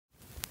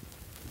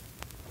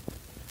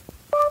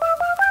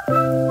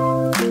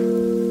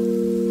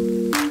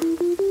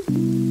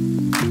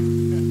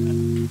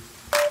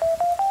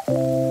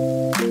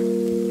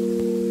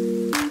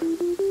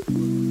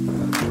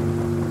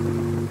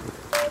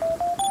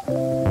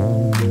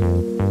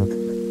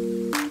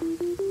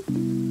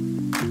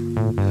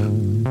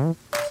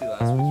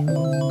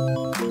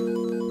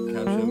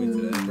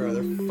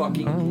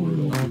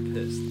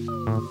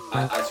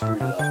I screwed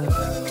it up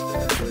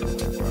that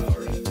 24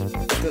 hours.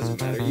 It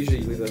doesn't matter. Usually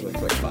you leave that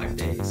for like 5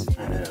 days.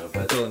 I know,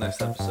 but Until the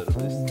next episode at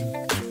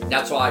least.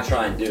 that's why I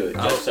try and do it.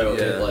 Just so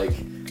it like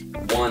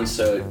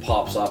so it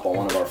pops up on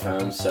one of our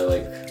phones, so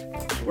like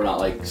we're not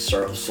like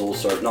soul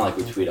search, not like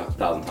we tweet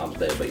 1,000 times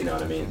a day, but you know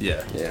what I mean?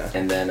 Yeah.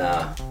 And then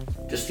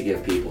just to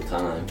give people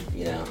time,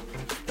 you know.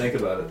 Think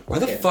about it. Why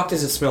the fuck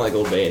does it smell like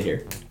Old Bay in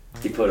here?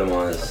 He put them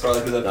on his.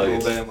 Probably put that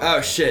Old Bay in my...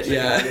 Oh shit,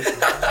 yeah.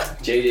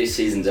 JJ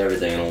seasons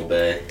everything in Old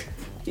Bay,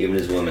 even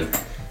his women.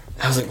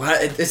 I was like,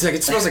 what? It's like,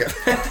 it smells like a...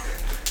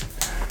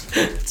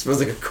 it smells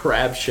like a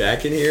crab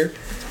shack in here.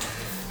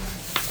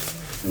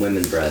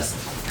 Women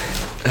breast.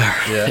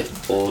 Yeah.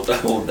 Old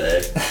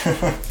Bay.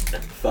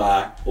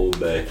 Thigh, Old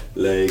Bay.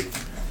 Leg.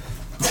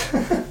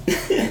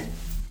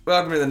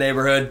 Welcome to the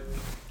neighborhood.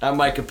 I'm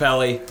Mike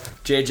Capelli,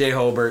 JJ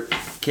Hobart,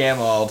 Cam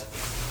Ald.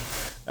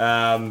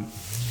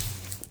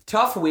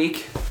 Tough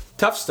week.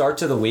 Tough start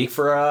to the week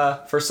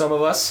for some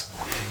of us.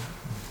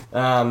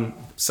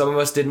 Some of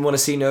us didn't want to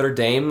see Notre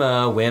Dame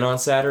win on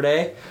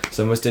Saturday.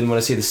 Some of us didn't want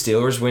to see the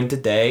Steelers win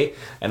today.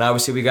 And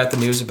obviously we got the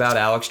news about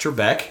Alex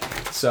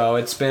Trebek. So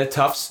it's been a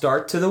tough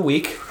start to the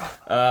week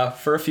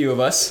for a few of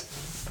us.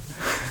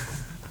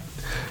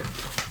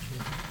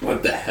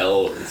 What the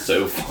hell is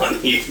so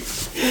funny?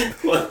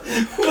 What?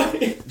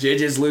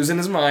 JJ's losing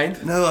his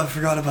mind. No, I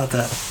forgot about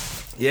that.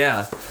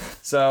 Yeah.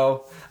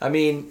 So, I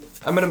mean,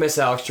 I'm going to miss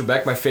Alex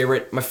Trebek. My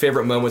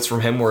favorite moments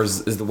from him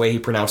is the way he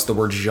pronounced the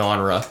word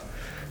genre.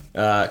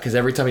 Because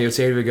every time he would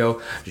say it, he would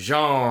go,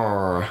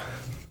 genre.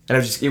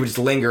 And he would just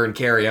linger and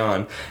carry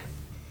on.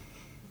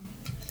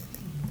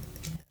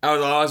 I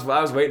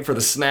was waiting for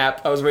the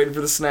snap. I was waiting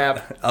for the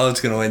snap. I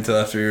was going to wait until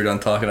after you were done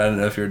talking. I didn't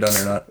know if you were done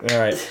or not. All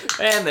right.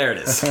 And there it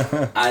is.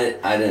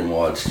 I didn't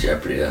watch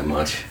Jeopardy that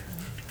much.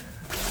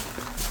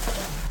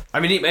 I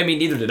mean,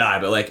 neither did I.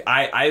 But like,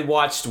 I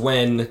watched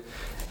when,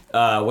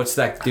 what's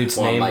that dude's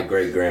name? My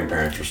great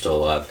grandparents were still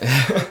alive,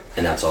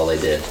 and that's all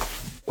they did.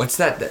 What's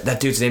that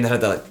dude's name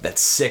that had that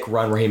sick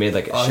run where he made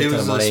like a shit ton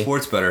of money? He was a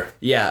sports bettor.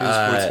 Yeah. He was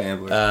a sports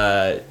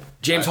gambler.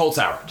 James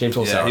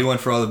Holzhauer. Yeah, he went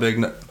for all the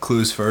big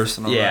clues first.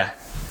 And all that.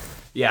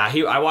 Yeah.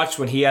 I watched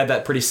when he had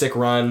that pretty sick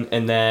run,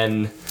 and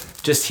then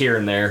just here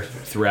and there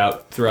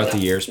throughout the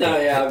years. No,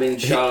 I mean,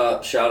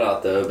 shout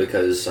out though,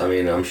 because I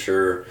mean, I'm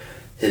sure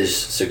his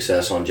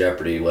success on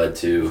Jeopardy led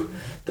to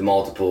the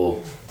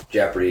multiple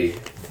Jeopardy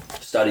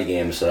study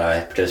games that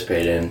I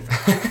participated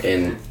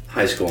in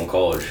high school and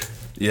college.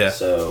 Yeah.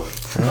 So,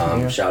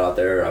 shout out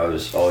there. I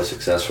was always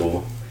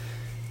successful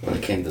when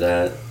it came to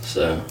that.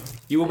 So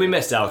you will be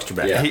missed, Alex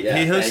Trebek. Yeah,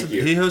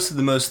 he hosted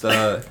the most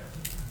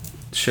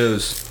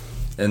shows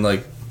in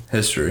like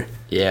history.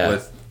 Yeah.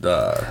 With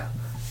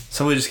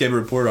somebody just gave a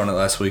report on it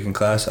last week in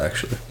class,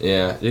 actually.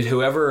 Yeah. Dude,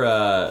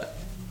 whoever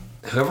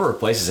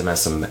replaces him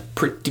has some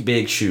pretty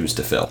big shoes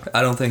to fill.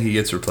 I don't think he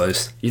gets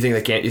replaced. You think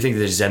they can't? You think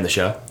they just end the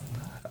show?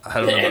 I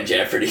don't know. And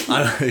Jeopardy.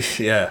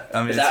 Yeah,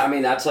 I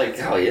mean, that's like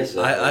how he is.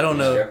 I don't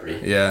know.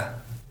 Jeopardy. Yeah,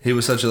 he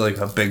was such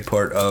a big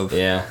part of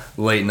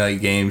late night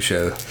game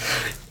show.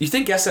 You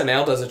think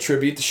SNL does a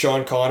tribute to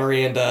Sean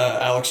Connery and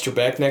Alex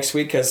Trebek next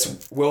week?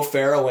 Because Will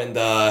Ferrell and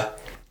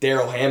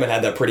Daryl Hammond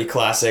had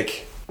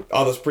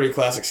all those pretty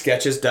classic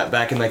sketches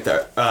back in like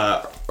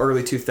the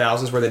early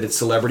 2000s where they did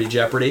Celebrity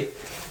Jeopardy.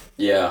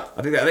 Yeah,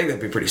 I think that'd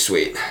be pretty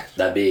sweet.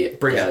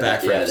 Bring that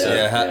back for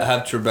episode.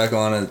 Have Trebek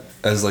on it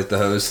as like the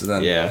host, and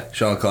then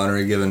Sean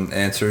Connery giving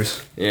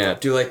answers. Yeah,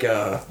 do like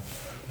a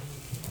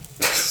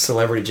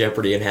Celebrity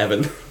Jeopardy in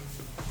heaven.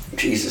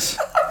 Jesus.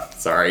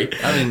 Sorry.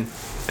 I mean,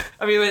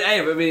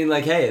 hey, what are you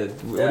gonna do?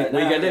 What are you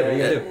gonna do?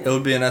 It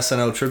would be an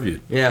SNL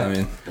tribute. Yeah. I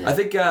mean, I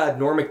think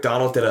Norm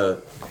Macdonald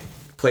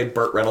played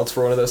Burt Reynolds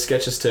for one of those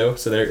sketches too.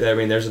 So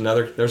there's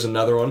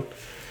another one.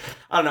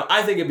 I don't know.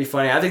 I think it'd be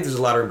funny. I think there's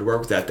a lot of room to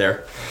work with that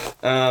there.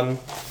 But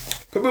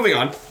moving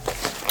on.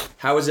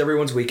 How was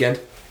everyone's weekend?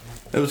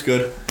 it was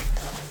good.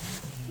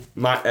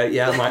 My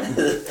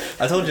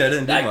I told you I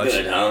didn't do That much.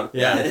 good, huh?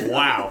 yeah.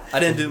 Wow. I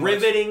didn't do much.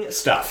 Riveting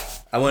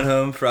stuff. I went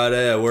home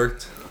Friday. I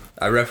worked.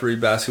 I refereed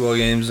basketball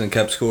games and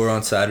kept score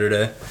on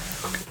Saturday.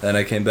 Then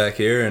I came back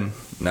here, and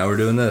now we're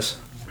doing this.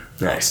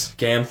 Nice.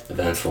 Cam?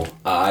 Eventful.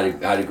 I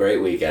had a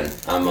great weekend.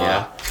 I'm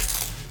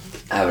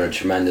having a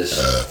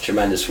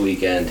tremendous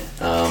weekend.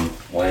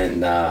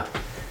 Went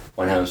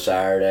home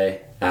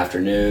Saturday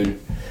afternoon.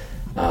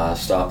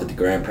 Stopped at the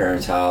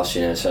grandparents' house.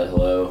 Said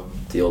hello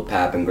to the old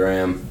Pap and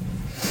Graham.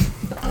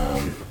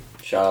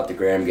 Shout out to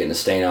Graham getting a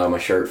stain out of my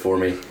shirt for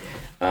me.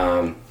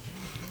 And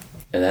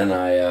then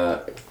I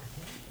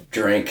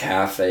drank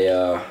half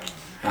a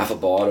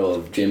bottle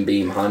of Jim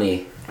Beam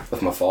honey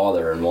with my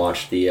father and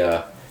watched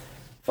the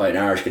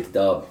Fighting Irish get the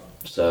dub.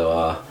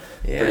 So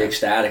pretty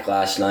ecstatic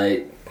last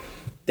night.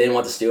 didn't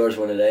want the Steelers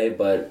win today,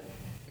 but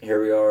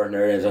here we are.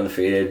 Notre Dame's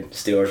undefeated.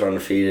 Steelers are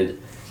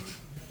undefeated.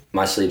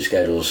 My sleep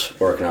schedule's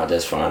working out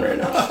just fine right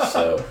now.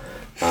 So,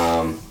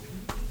 I'm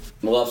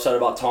a little upset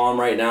about Tom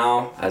right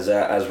now as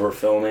we're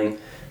filming.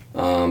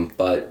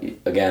 But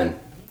again,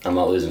 I'm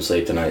not losing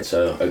sleep tonight.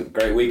 So a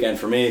great weekend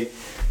for me.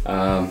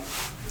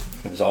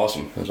 It was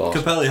awesome.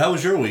 Capelli, how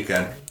was your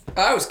weekend?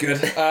 I was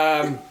good.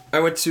 I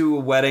went to a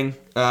wedding.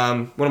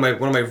 One of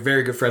my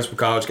very good friends from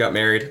college got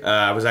married.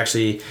 I was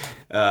actually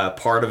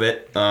part of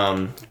it.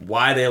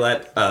 Why they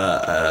let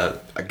a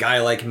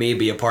guy like me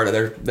be a part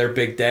of their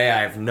big day,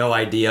 I have no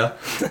idea.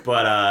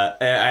 But I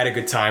had a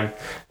good time.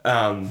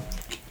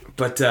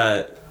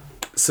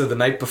 So the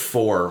night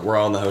before, we're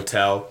all in the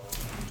hotel.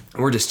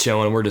 We're just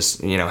chilling. We're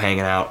just hanging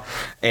out,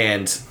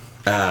 and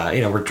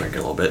we're drinking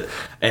a little bit.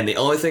 And the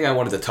only thing I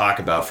wanted to talk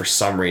about for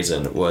some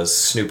reason was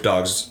Snoop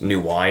Dogg's new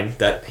wine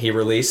that he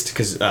released.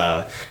 Because,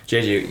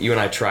 JJ, you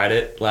and I tried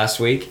it last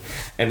week.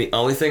 And the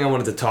only thing I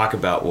wanted to talk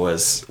about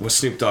was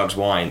Snoop Dogg's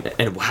wine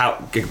and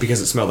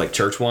because it smelled like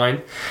church wine.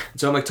 And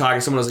so I'm like talking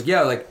to someone, I was like,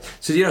 yeah,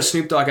 so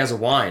Snoop Dogg has a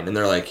wine. And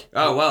they're like,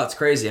 oh, wow, it's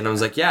crazy. And I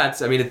was like, yeah,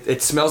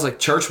 it smells like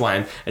church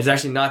wine. It's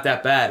actually not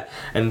that bad.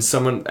 And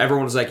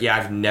everyone was like, yeah,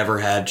 I've never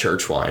had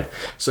church wine.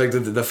 So like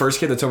the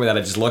first kid that told me that,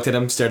 I just looked at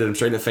him, stared at him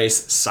straight in the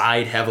face,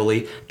 sighed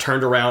heavily,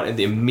 turned around, and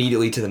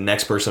immediately to the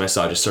next person I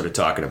saw just started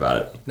talking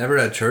about it. Never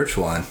had church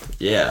wine.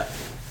 Yeah.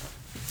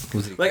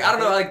 Like, I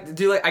don't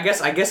know, I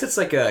guess it's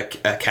like a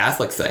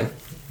Catholic thing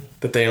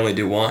that they only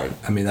do wine.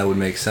 I mean, that would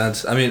make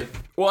sense. I mean,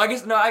 well, I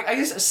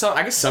guess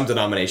some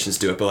denominations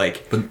do it,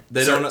 but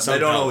they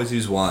don't always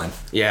use wine.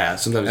 Yeah,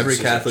 sometimes every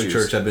Catholic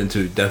church I've been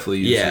to definitely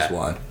uses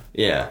wine.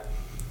 Yeah.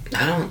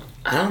 I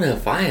don't know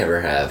if I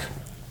ever have.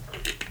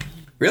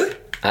 Really?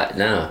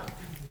 No.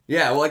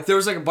 Yeah, well, there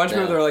was a bunch of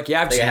people that were like,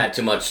 yeah, I think I had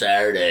too much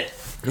Saturday.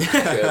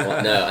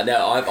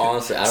 No, I've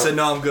honestly. I don't, so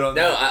no, I'm good on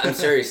that. No, I'm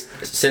serious.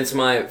 Since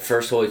my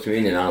first Holy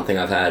Communion, I don't think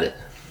I've had it.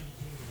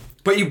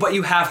 But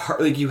you have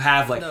Oh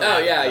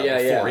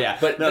yeah.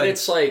 But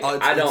it's like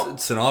I don't.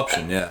 It's an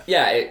option, yeah.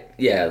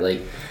 Yeah,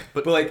 like.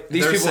 But like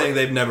these people saying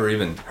they've never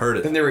even heard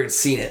it. They've never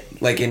seen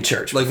it, like in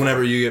church. Like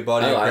whenever you get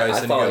body of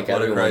Christ and you get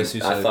blood of Christ,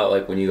 I thought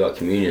like when you got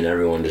communion,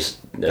 everyone just.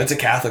 That's a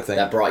Catholic thing.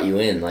 That brought you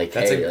in, like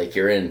like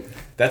you're in.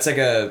 That's like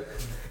a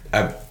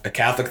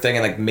Catholic thing,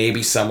 and like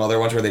maybe some other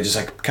ones where they just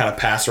like kind of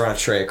pass around a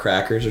tray of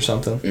crackers or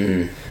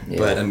something.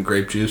 But and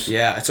grape juice.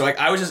 Yeah, so like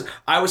I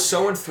was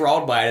so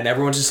enthralled by it, and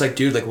everyone's just like,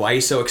 dude, like why are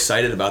you so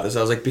excited about this?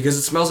 I was like, because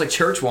it smells like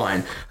church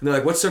wine. And they're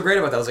like, what's so great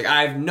about that? I was like,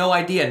 I have no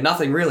idea,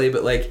 nothing really,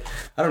 but like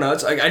I don't know.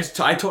 It's like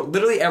I told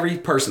literally every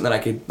person that I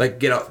could like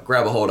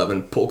grab a hold of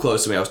and pull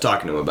close to me. I was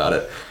talking to them about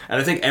it, and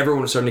I think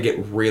everyone was starting to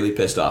get really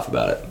pissed off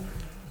about it.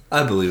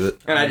 I believe it.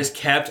 And I just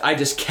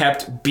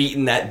kept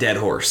beating that dead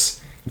horse.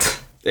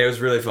 It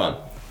was really fun.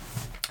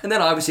 And then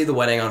obviously the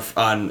wedding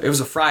on it was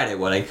a Friday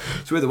wedding.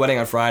 So we had the wedding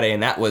on Friday,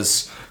 and that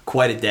was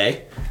quite a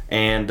day.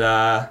 And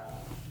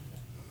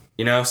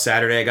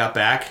Saturday I got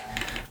back,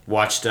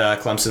 watched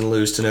Clemson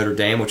lose to Notre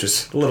Dame, which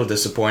was a little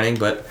disappointing,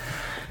 but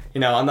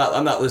I'm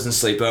not losing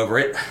sleep over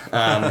it.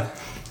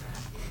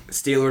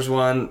 Steelers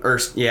won,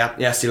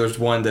 Steelers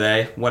won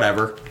today.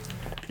 Whatever.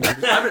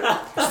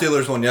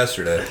 Steelers won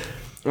yesterday.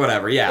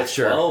 Whatever. Yeah, it's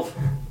sure. 12.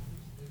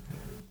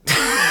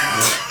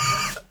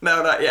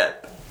 No, not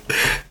yet.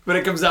 But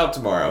it comes out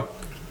tomorrow.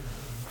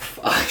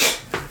 Fuck.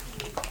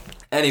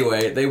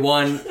 Anyway, they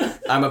won.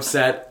 I'm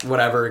upset.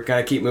 Whatever.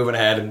 Gonna keep moving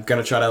ahead. I'm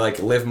gonna try to like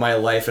live my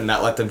life and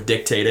not let them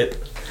dictate it.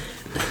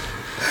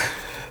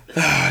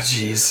 Ah,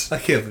 jeez. I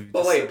can't believe.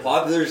 But wait,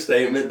 popular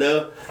statement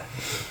though.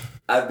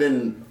 I've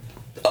been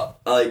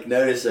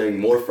noticing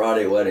more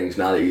Friday weddings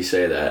now that you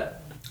say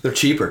that. They're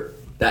cheaper.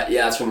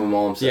 That's what my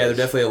mom says. Yeah, they're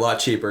definitely a lot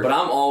cheaper. But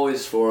I'm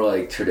always for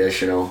like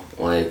traditional,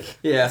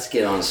 let's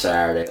get on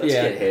Saturday, let's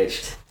get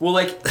hitched. Well,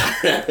 like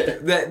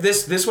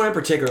this one in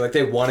particular, like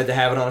they wanted to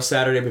have it on a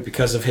Saturday, but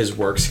because of his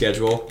work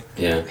schedule,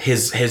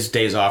 his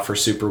days off were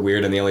super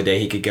weird, and the only day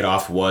he could get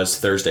off was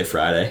Thursday,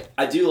 Friday.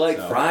 I do like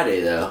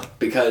Friday though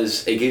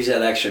because it gives you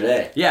that extra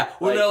day. Yeah,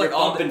 well, you're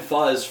pumping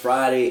fuzz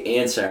Friday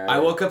and Saturday. I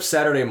woke up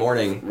Saturday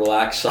morning,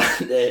 relax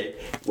Sunday,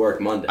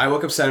 work Monday. I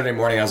woke up Saturday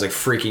morning, I was like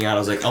freaking out. I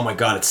was like, oh my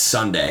god, it's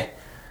Sunday.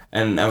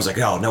 And I was like,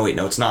 oh, no, wait,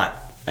 no, it's not.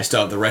 I still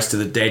have the rest of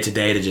the day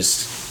today to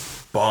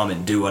just bomb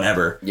and do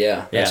whatever.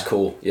 Yeah, that's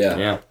cool.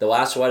 Yeah. The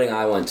last wedding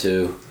I went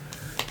to,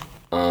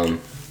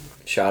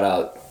 shout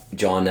out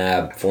John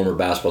Knabb, former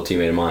basketball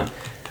teammate of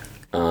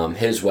mine.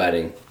 His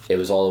wedding, it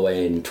was all the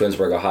way in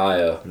Twinsburg,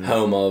 Ohio,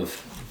 home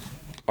of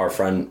our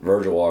friend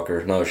Virgil Walker.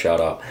 Another shout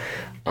out.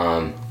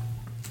 I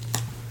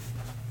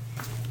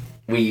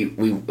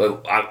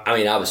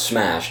was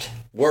smashed.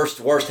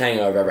 Worst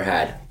hangover I've ever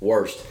had.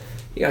 Worst.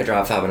 You gotta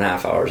drive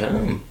 5.5 hours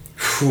home.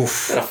 You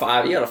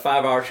got a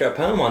 5-hour trip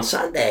home on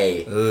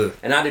Sunday.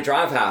 And I had to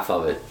drive half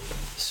of it.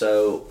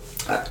 So,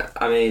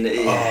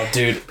 oh,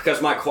 dude.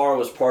 Because my car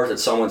was parked at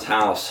someone's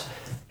house.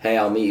 Hey,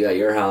 I'll meet you at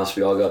your house.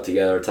 We all go up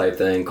together type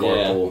thing,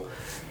 carpool.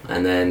 Yeah.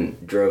 And then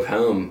drove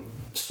home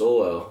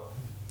solo.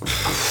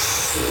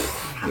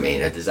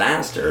 A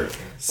disaster.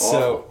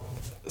 So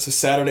So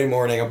Saturday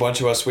morning, a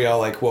bunch of us, we all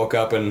like woke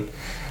up and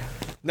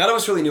none of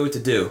us really knew what to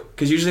do.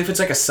 Because usually if it's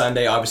like a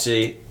Sunday,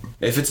 obviously,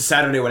 if it's a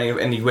Saturday morning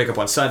and you wake up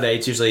on Sunday,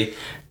 it's usually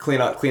clean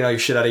all your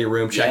shit out of your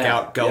room, check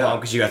out, go home,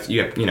 because you have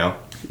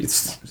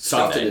it's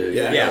Sunday. To do.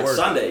 Yeah,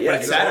 Sunday. Yeah, but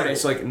it's Saturday,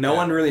 so like no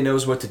one really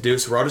knows what to do.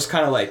 So we're all just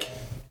kind of like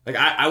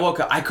I woke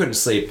up, I couldn't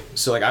sleep,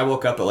 so like I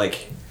woke up at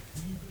like,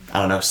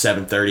 I don't know,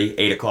 7:30,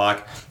 8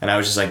 o'clock, and I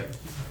was just like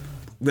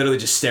literally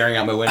just staring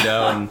out my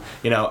window, and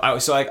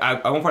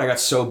at one point I got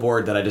so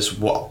bored that I just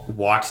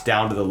walked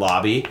down to the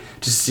lobby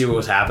just to see what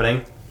was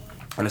happening.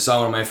 And I saw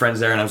one of my friends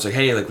there, and I was like,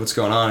 hey, like, what's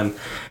going on? And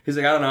he's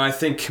like, I don't know, I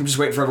think I'm just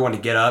waiting for everyone to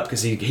get up,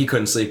 because he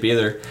couldn't sleep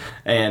either.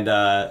 And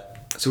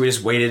so we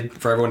just waited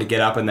for everyone to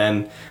get up, and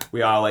then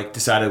we all like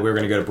decided we were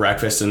going to go to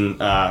breakfast. And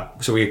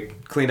so we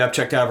cleaned up,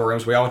 checked out of our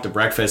rooms. We all went to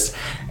breakfast.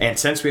 And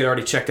since we had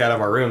already checked out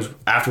of our rooms,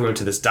 after we went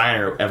to this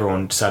diner,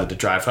 everyone decided to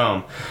drive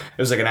home.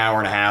 It was like an hour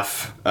and a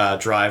half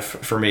drive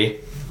for me.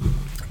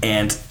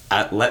 And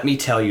let me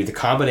tell you, the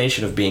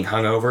combination of being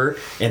hungover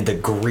and the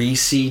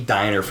greasy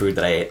diner food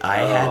that I ate, I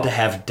had to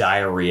have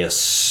diarrhea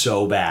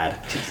so bad.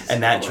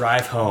 And that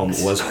drive home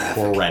was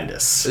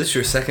horrendous. Is this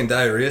your second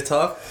diarrhea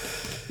talk?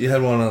 You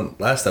had one on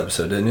last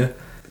episode, didn't you?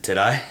 Did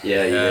I?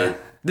 Yeah, you did.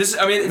 This,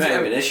 I mean, I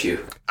have an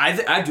issue. I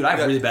have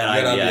really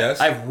bad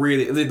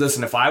IBS.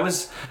 Listen, if I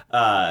was,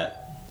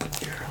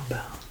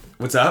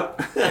 what's up?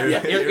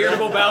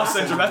 Irritable bowel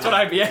syndrome. That's what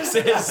IBS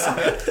is.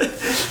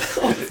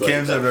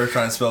 Cam's over there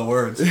trying to spell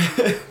words.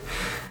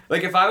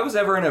 Like if I was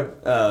ever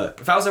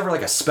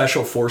like a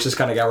special forces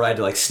kind of guy where I had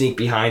to like sneak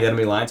behind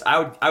enemy lines,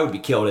 I would be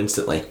killed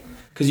instantly.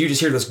 Because you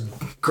just hear this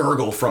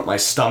gurgle from my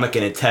stomach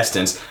and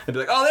intestines, and be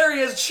like, "Oh, there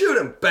he is! Shoot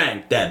him!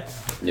 Bang, dead."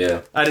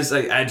 Yeah. I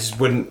just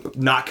wouldn't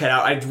not cut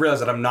out. I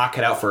realized that I'm not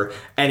cut out for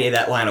any of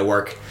that line of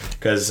work.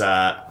 Because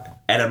at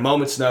a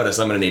moment's notice,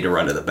 I'm gonna need to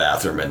run to the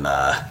bathroom, and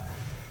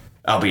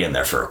I'll be in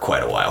there for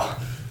quite a while.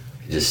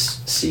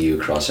 Just see you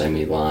cross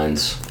enemy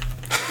lines.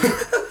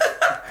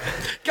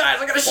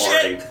 Guys, I got a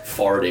shit.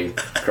 Farting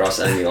across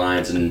enemy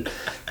lines and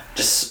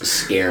just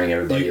scaring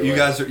everybody away. You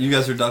guys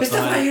are ducks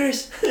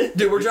behind.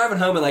 Dude, we're driving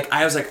home and like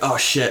I was like, oh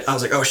shit.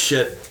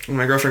 And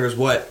my girlfriend goes,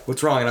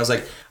 what's wrong? And I was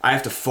like, I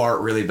have to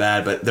fart really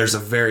bad, but there's a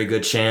very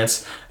good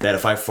chance that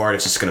if I fart,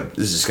 it's just gonna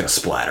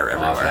splatter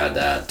everywhere. I've had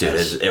that. Dude,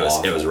 it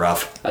was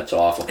rough. That's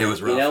awful. It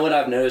was rough. You know what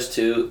I've noticed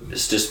too?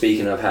 Is just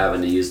speaking of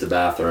having to use the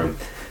bathroom,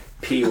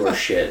 pee or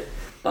shit.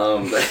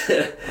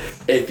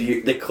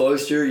 The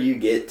closer you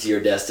get to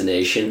your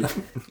destination,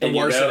 and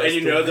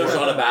you know there's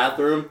not a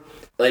bathroom,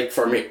 like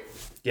for me.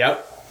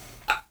 Yep.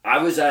 I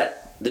was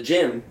at the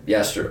gym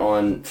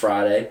on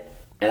Friday,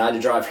 and I had to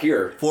drive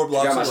here 4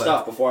 blocks to grab my away.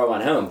 stuff before I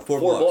went home. 4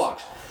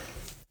 blocks.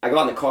 I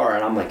got in the car,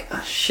 and I'm like,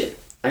 oh, shit,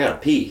 I gotta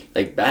pee,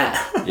 like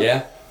bad.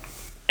 Yeah.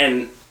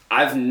 And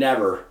I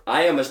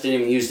almost didn't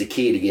even use the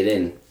key to get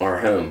in our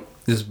home.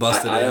 Just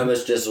busted I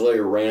almost just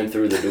literally ran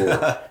through the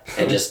door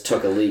and just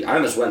took a leak. I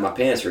almost wet my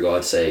pants, for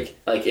God's sake.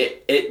 Like,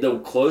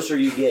 the closer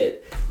you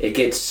get, it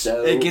gets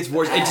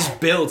worse. It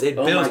just builds. It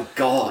builds. Oh my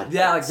God.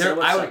 Yeah, like so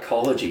much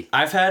psychology.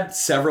 I've had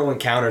several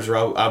encounters where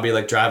I'll be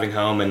like driving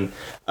home and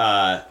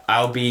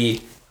I'll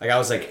be like, I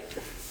was like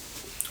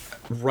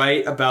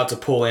right about to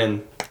pull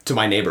in to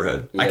my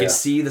neighborhood. Yeah. I could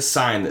see the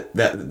sign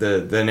that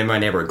the name of my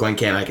neighborhood, Glen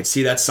Canyon. I could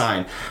see that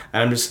sign,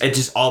 and it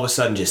just all of a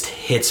sudden just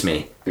hits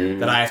me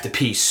that I have to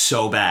pee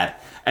so bad.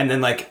 And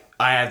then like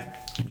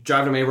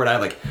driving to my neighborhood, I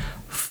have like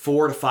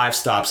 4 to 5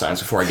 stop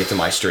signs before I get to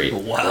my street.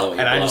 Wow,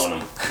 and I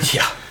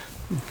just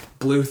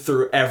blew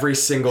through every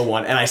single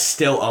one, and I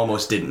still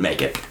almost didn't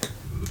make it.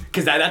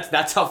 Because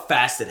that's how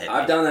fast it hit me.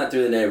 I've done that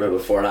through the neighborhood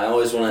before, and I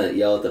always want to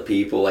yell at the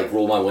people, like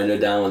roll my window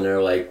down when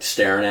they're like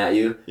staring at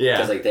you. Yeah.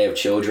 Because like they have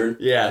children.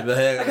 Yeah.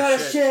 I got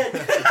a shit.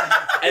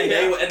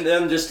 and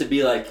them just to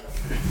be like,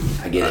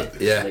 I get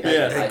it. Yeah.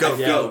 Like,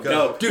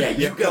 go. Dude,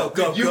 you go.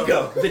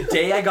 The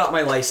day I got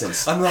my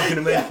license. I'm not going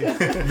to make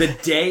it. The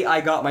day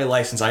I got my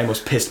license, I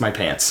almost pissed my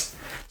pants.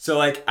 So,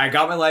 like, I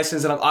got my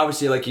license, and I'm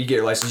obviously, like, you get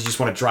your license, you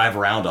just want to drive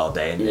around all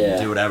day and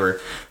do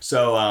whatever.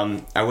 So,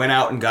 I went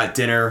out and got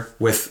dinner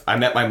I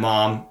met my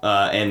mom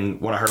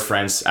and one of her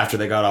friends after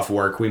they got off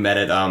work. We met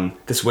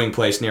at this wing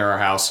place near our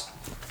house.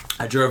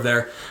 I drove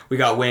there, we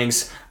got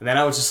wings, and then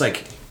I was just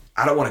like,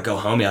 I don't want to go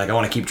home yet. Like, I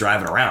want to keep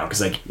driving around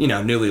because, like,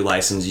 newly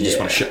licensed, you just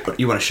want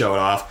to show it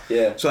off.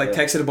 Yeah. So, I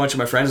texted a bunch of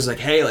my friends. I was like,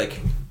 hey, like,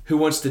 who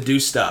wants to do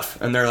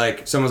stuff? And they're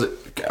like, someone's like,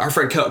 our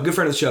friend, good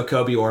friend of the show,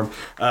 Kobe Orm.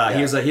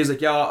 He was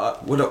like, y'all,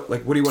 what do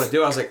you want to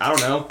do? I was like, I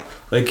don't know.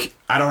 Like,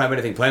 I don't have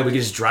anything planned. We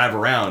can just drive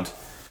around.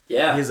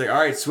 Yeah. And he's like, all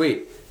right,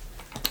 sweet.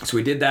 So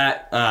we did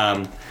that.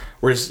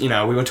 We're just, we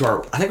went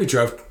to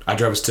I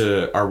drove us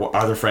to our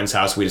other friend's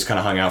house. We just kind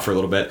of hung out for a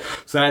little bit.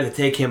 So then I had to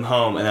take him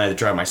home, and then I had to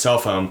drive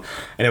myself home.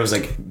 And it was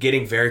like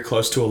getting very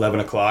close to 11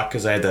 o'clock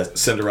because I had the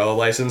Cinderella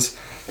license.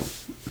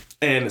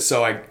 And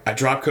so I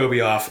dropped Kobe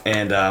off,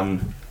 and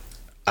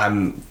I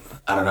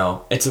don't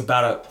know. It's at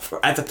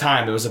the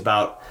time, it was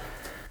about,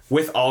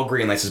 with all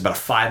green lights, it's about a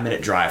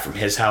 5-minute drive from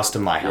his house to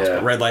my house. Yeah.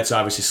 But red lights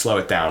obviously slow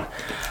it down.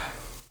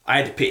 I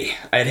had to pee.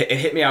 It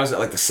hit me. I was at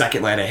like the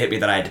second light. It hit me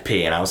that I had to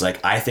pee, and I was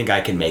like, I think I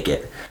can make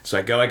it. So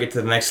I get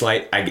to the next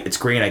light. It's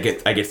green. I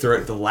get through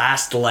it. The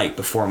last light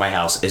before my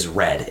house is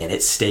red, and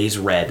it stays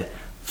red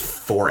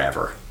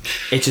forever.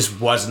 It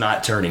just was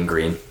not turning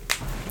green.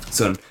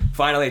 So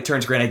finally it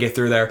turns green. I get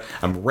through there.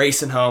 I'm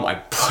racing home.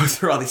 I blow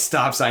through all these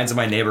stop signs in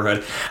my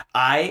neighborhood.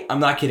 I'm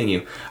not kidding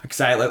you,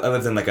 because I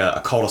lived in like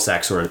a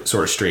cul-de-sac sort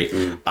of street.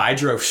 I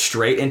drove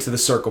straight into the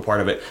circle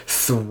part of it,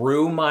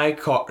 threw my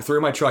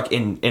truck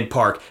in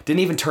park,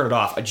 didn't even turn it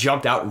off. I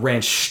jumped out,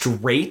 ran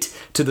straight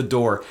to the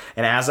door,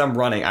 and as I'm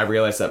running, I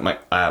realized that my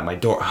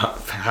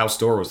house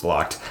door was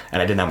locked, and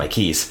I didn't have my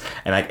keys,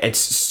 and it's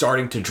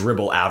starting to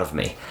dribble out of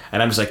me,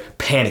 and I'm just like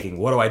panicking.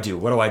 What do I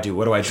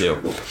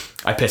do?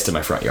 I pissed in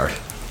my front yard.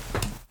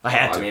 I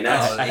had to. I mean,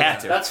 I had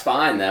to. That's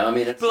fine though. I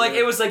mean, but like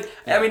it was like,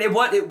 I mean,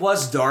 it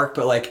was dark,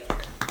 but like,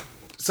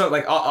 so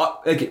like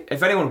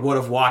if anyone would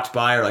have walked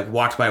by or like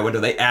walked by a window,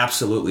 they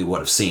absolutely would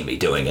have seen me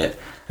doing it.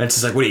 And it's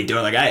just like, what are you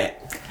doing? Like I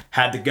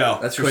had to go.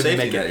 That's your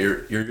safety net.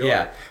 Your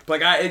yeah. But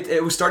like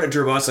it was starting to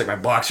dribble. It's like my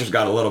boxers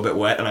got a little bit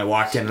wet, and I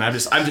walked in, and I'm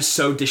just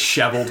so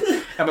disheveled.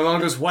 And my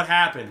mom goes, "What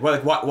happened? Well,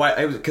 like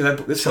why?"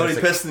 Because this somebody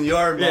pissed in the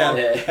yard. Yeah. Mom.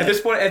 At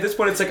this point,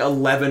 it's like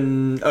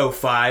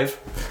 11:05,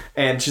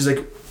 and she's like,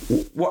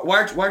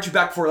 "Why aren't you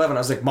back before 11?" I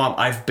was like, "Mom,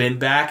 I've been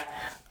back.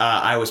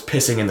 I was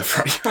pissing in the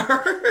front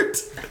yard."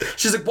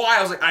 She's like, "Why?"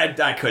 I was like,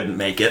 "I couldn't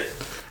make it.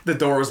 The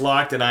door was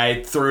locked, and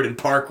I threw it in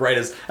park right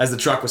as the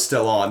truck was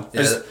still on."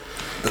 Yeah,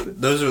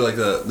 those are like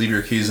the leave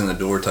your keys in the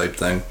door type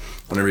thing.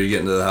 Whenever you get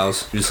into the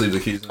house, you just leave the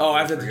keys in the door.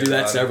 I've had to do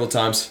that several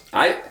times.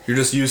 You're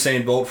just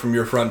Usain Bolt from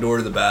your front door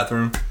to the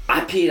bathroom.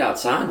 I peed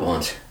outside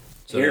once.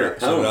 Here,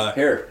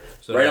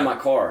 right on my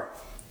car.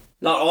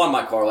 Not on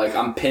my car, like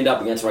I'm pinned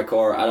up against my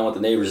car. I don't want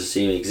the neighbors to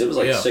see me because it was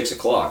like 6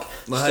 o'clock.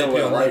 Still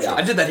with a light out.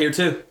 I did that here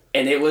too.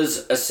 And it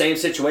was the same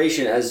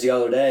situation as the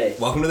other day.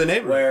 Welcome to the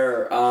neighborhood.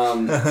 Where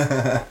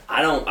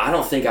I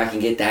don't think I can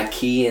get that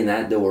key in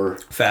that door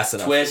fast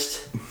enough.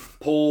 Twist,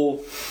 pull,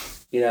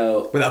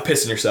 without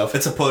pissing yourself.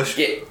 It's a push.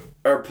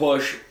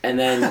 Push and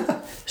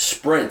then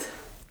sprint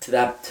to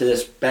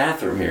this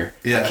bathroom here.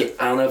 Yeah.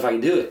 I don't know if I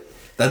can do it.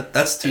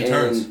 That's two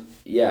turns.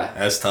 Yeah.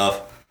 That's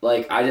tough.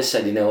 Like I just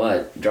said, you know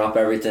what? Drop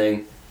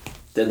everything.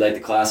 Did like the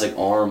classic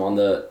arm on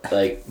the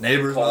like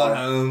neighbors not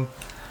home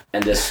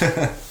and just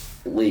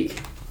leak.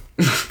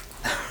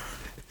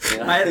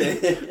 I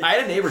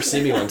had a neighbor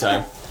see me one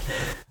time.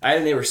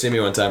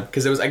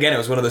 Because it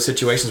was one of those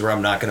situations where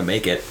I'm not going to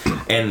make it,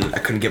 and I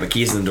couldn't get my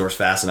keys in the doors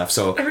fast enough.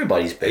 So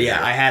everybody's been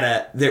there. I had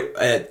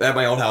at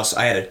my old house.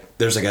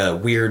 There's like a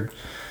weird,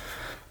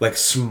 like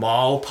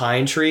small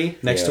pine tree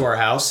next to our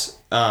house.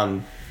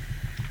 And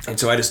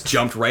so I just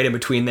jumped right in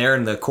between there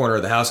and the corner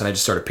of the house, and I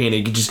just started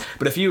peeing.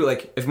 But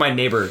if my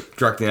neighbor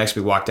directly next to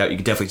me walked out, you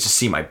could definitely just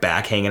see my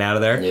back hanging out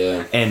of there.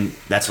 Yeah. And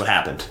that's what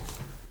happened.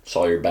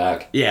 Saw your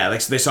back. Yeah,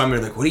 like they saw me,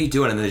 like, what are you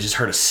doing? And then they just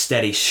heard a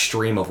steady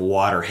stream of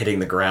water hitting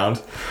the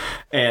ground.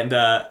 And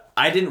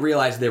I didn't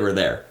realize they were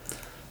there.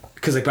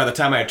 Because like by the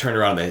time I had turned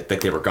around,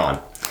 they were gone.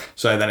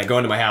 So then I go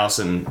into my house,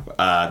 and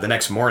the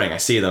next morning I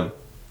see them.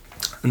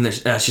 And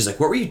she's like,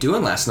 what were you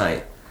doing last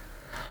night?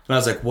 And I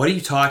was like, what are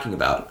you talking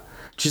about?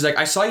 She's like,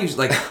 I saw you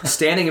like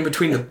standing in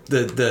between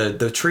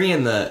the tree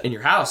and in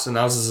your house. And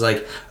I was just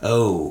like,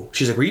 oh.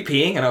 She's like, were you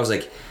peeing? And I was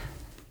like,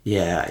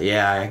 yeah,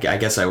 I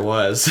guess I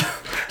was.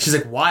 She's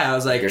like, why? I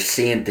was like, you're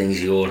seeing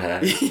things you old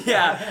have.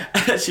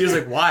 Yeah. She was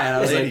like, why? And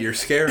I was like, you're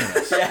scaring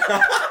us.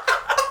 Yeah.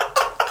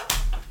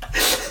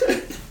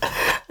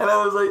 And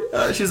I was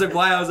like, she's like,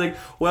 why? I was like,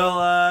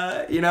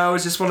 well, it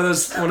was just one of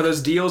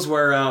those deals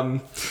where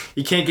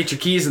you can't get your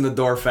keys in the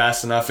door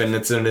fast enough, and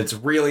it's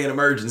really an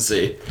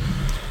emergency.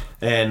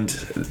 And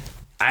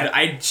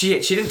she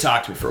didn't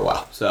talk to me for a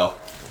while, so.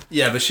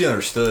 Yeah, but she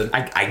understood.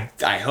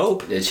 I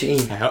hope. Did she?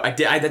 I hope. I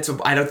did. I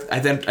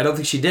don't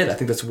think she did. I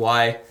think that's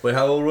why. Wait,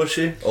 how old was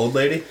she? Old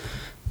lady?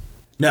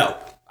 No.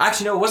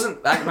 Actually, no. It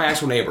wasn't my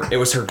actual neighbor. It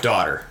was her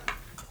daughter,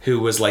 who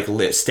was like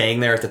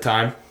staying there at the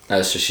time.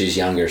 Oh, so she's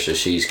younger. So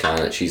she's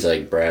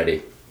like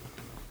bratty.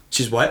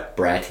 She's what?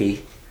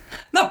 Bratty.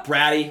 Not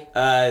bratty.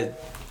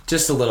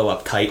 Just a little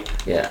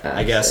uptight. Yeah.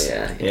 I guess.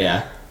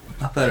 Yeah.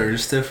 Not better,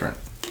 just different.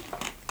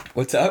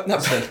 What's up?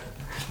 Not better.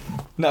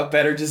 Not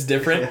better, just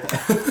different.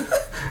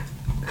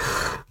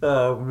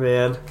 Oh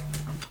man,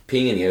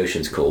 peeing in the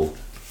ocean's cool.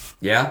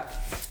 Yeah.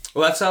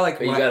 Well, that's how like.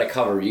 But you gotta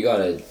cover. You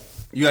gotta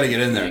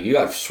get in there. You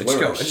gotta swim.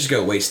 I just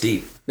go waist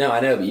deep. No, I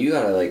know, but you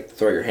gotta like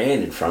throw your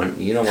hand in front.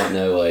 You don't want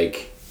no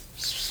like.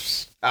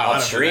 Oh,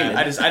 streaming.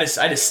 I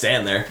just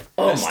stand there.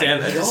 Oh my God!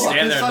 Stand there. You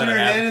piss on your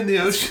hand in the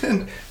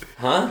ocean.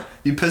 Huh?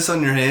 You piss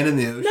on your hand in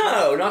the ocean?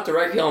 No, not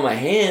directly on my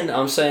hand.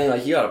 I'm saying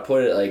like you gotta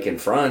put it like in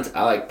front.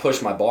 I like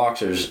push my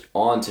boxers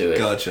onto it.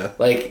 Gotcha.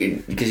 Like,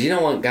 because you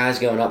don't want guys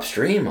going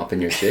upstream up in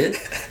your shit.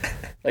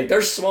 Like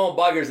there's small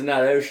buggers in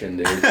that ocean,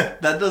 dude.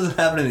 That doesn't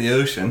happen in the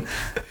ocetion.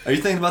 Are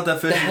you thinking about that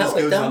fish that just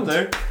goes up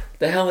there?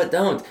 The hell it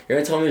don't. You're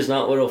gonna tell me there's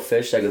not little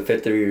fish that can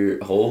fit through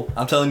your hole?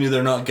 I'm telling you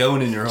they're not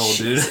going in your hole,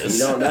 dude. You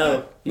don't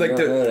know. You don't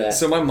know that.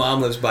 So my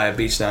mom lives by a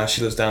beach now.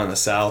 She lives down in the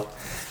south.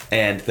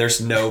 and there's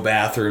no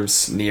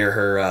bathrooms near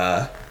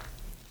her.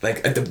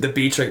 Like at the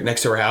beach right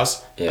next to her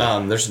house.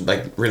 Yeah. There's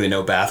like really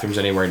no bathrooms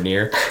anywhere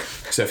near.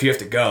 So if you have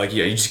to go, like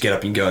you just get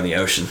up and go in the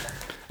ocean.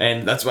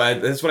 And that's why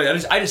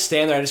I just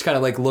stand there. I just kind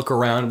of like look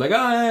around, like, oh,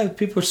 yeah,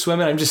 people are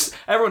swimming.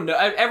 Everyone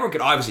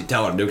could obviously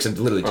tell what I'm doing because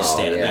I'm literally just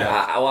standing there.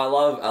 I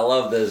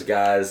love those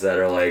guys that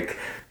are like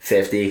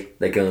 50.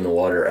 They go in the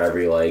water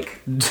every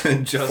like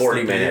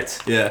 40 minutes.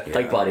 Yeah.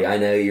 Like, buddy, I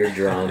know you're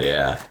drunk.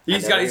 Yeah.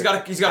 He's got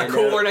a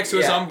cooler next to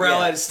his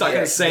umbrella. It's stuck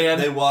in the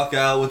sand. They walk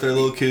out with their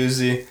little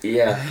koozie.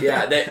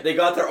 Yeah. They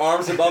got their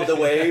arms above the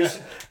waves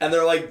and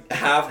they're like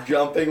half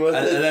jumping with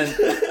it.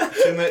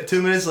 And then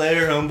 2 minutes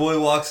later, homeboy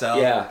walks out.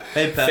 Yeah.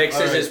 Hey, Pep,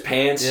 fixes his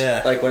pants.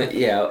 Yeah. Like when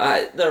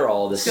they're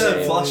all the same.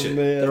 Gotta flush it.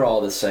 They're all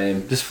the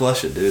same. Just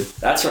flush it, dude.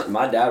 That's what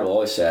my dad will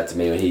always say that to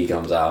me when he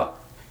comes out.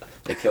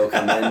 Like he'll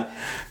come in,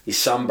 he's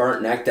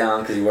sunburnt neck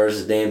down because he wears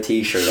his damn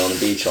t-shirt on the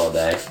beach all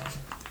day.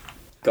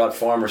 Got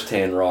farmer's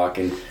tan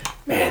rocking.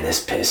 Man,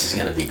 this piss is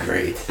gonna be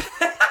great.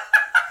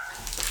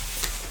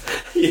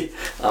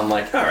 I'm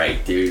like, all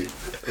right, dude.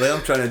 Well,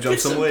 I'm trying to jump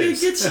some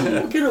waves.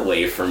 Get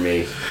away from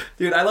me,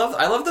 Dude, I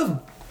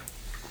love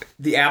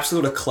the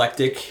absolute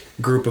eclectic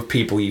group of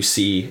people you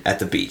see at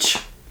the beach.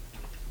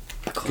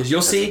 Because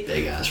you'll see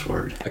big ass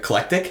word.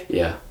 Eclectic.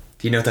 Yeah.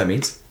 Do you know what that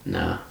means?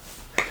 No.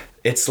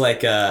 It's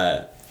like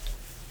a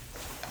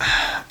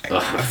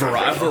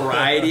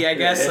variety, I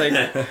guess. Like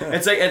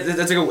it's like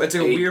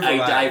a weird variety.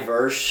 A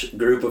diverse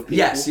group of people.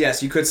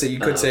 Yes, you could say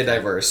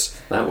diverse.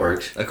 That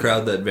works. A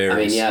crowd that varies. I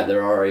mean, yeah,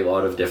 there are a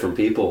lot of different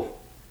people.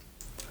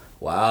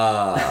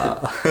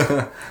 Wow.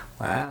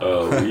 Wow.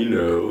 Oh, we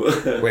know.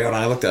 Wait, hold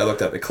on. I looked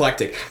up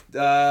eclectic.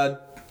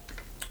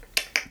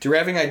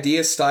 Deriving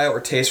ideas, style, or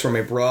taste from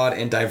a broad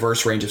and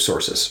diverse range of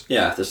sources.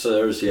 Yeah,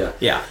 there's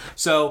Yeah.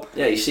 So.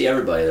 Yeah, you see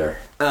everybody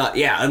there.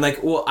 Yeah, and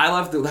like, well, I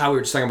love how we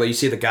were just talking about. You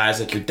see the guys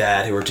like your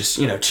dad who are just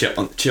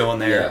chilling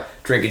there,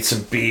 drinking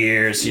some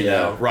beers, you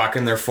know,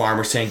 rocking their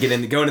farmer's tan,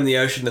 going in the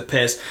ocean to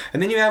piss,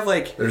 and then you have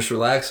like they're just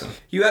relaxing.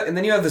 You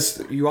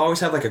always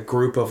have like a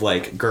group of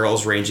like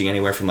girls ranging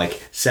anywhere from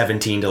like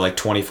 17 to like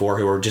 24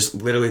 who are just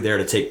literally there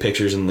to take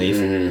pictures and leave,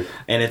 and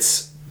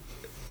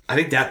I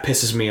think that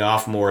pisses me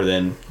off more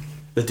than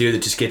the dude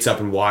that just gets up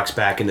and walks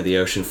back into the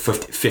ocean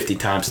 50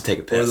 times to take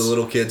a piss. Or the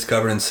little kids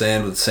covered in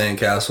sand with sand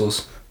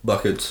castles,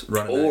 buckets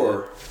running.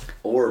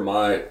 Or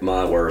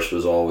my worst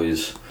was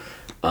always,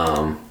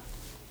 what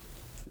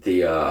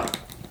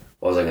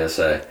was I gonna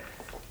say?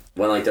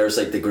 When like there's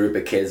like the group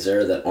of kids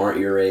there that aren't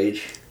your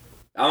age.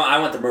 I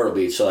went to Myrtle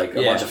Beach, so like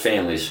a bunch of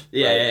families.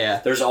 Yeah.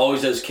 There's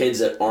always those kids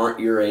that aren't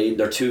your age.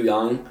 They're too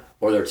young.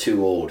 Or they're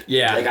too old.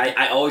 Yeah. Like,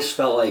 I always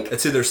felt like...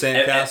 It's either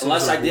sandcastles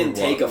unless or I didn't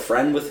take a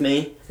friend with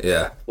me.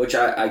 Yeah. Which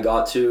I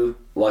got to,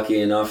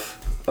 lucky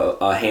enough,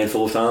 a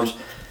handful of times.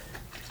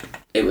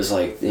 It was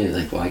like,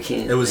 well, I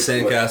can't... It was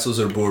sandcastles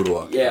or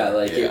boardwalk. Yeah,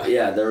 like,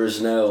 there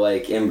was no,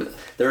 like...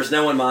 there was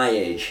no one my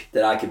age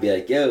that I could be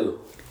like, yo...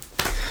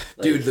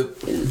 Like, dude,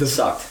 it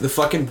sucked. The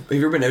fucking... Have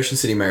you ever been to Ocean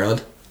City,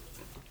 Maryland?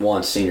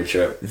 Once, senior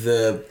trip.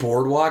 The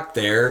boardwalk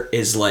there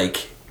is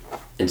like...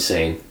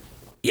 Insane.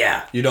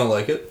 Yeah. You don't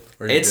like it?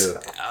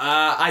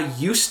 I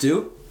used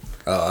to.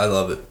 Oh, I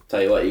love it.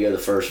 Tell you what, you go the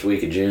first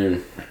week of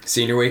June.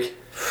 Senior week?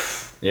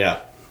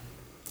 Yeah.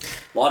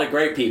 A lot of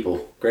great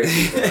people.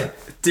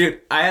 Dude,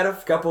 I had a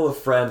couple of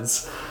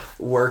friends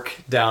work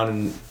down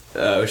in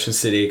Ocean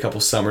City a couple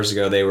summers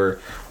ago. They were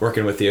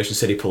working with the Ocean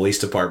City Police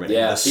Department.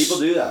 Yeah, people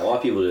do that. A lot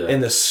of people do that.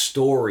 And the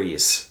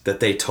stories that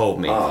they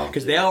told me.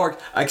 Because they all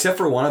worked, except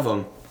for one of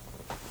them.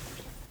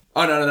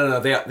 Oh,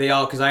 no. They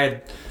all, because I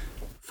had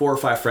 4 or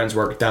 5 friends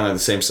worked down there the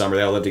same summer.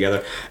 They all lived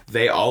together.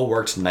 They all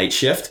worked night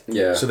shift.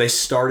 Yeah. So they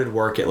started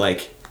work at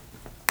like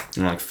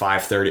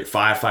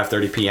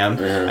 5:30 p.m.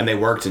 And they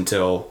worked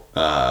until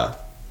what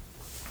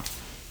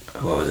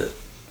was it?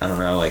 I don't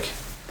know, like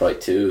probably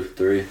 2,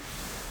 3.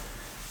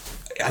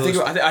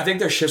 I think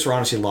their shifts were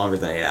honestly longer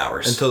than 8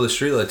 hours until the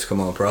streetlights come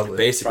on, probably.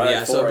 Basically, probably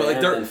yeah. So, but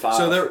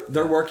like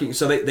they're working.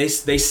 So they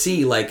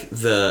see like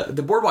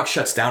the boardwalk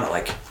shuts down at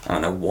like I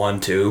don't know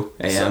 1, 2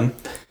 a.m.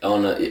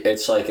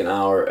 It's like an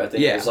hour. I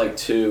think it's like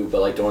 2,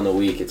 but like during the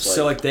week it's like.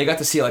 So like they got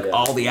to see like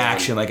all the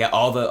action, like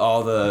all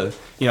the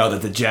the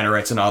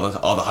degenerates and all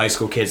the high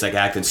school kids like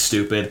acting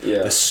stupid.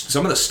 Yeah.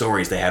 Some of the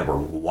stories they had were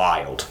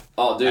wild.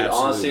 Oh, dude!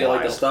 Absolutely honestly, wild.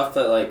 like the stuff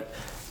that like.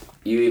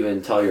 You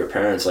even tell your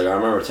parents, like I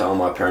remember telling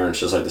my parents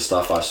just like the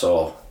stuff I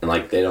saw, and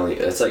like they don't.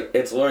 It's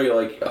literally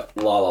like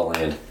La La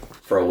Land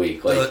for a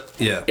week. Like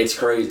it's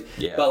crazy.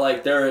 Yeah. But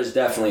like there is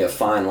definitely a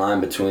fine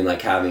line between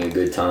like having a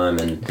good time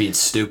and being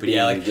stupid.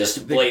 Like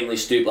just blatantly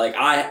stupid. Like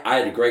I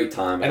had a great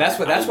time. And that's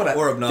what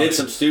I did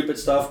some stupid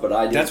stuff, but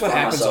I did. That's what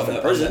happens on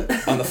in prison.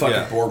 on the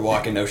fucking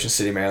boardwalk in Ocean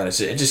City, Maryland.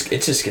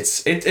 It's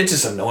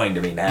just annoying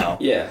to me now.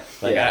 Yeah.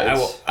 Like I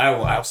will.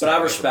 But I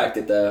respect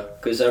it though,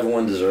 because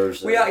everyone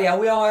deserves. We all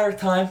had our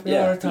time.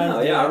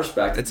 I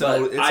respect it.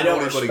 But I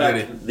don't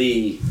respect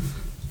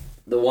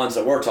the ones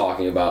that we're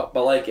talking about.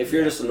 But like, if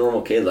you're just a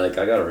normal kid, like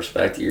I gotta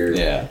respect your.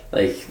 Yeah.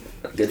 Like,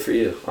 good for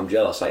you. I'm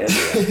jealous. I envy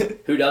that.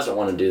 Who doesn't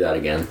want to do that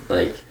again?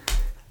 Like,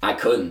 I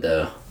couldn't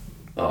though.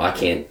 Oh, I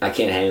can't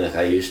hang like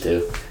I used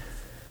to.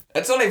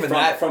 It's not even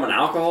that. From an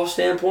alcohol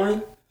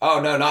standpoint? Oh,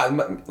 no,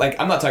 not, like,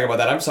 I'm not talking about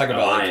that. I'm just talking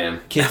about, like, I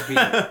am. kids being...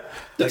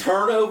 The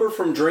turnover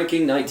from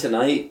drinking night to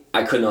night,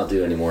 I could not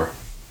do anymore.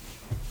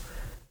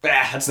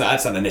 That's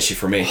not an issue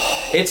for me.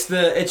 It's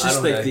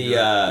just like the...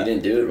 You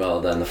didn't do it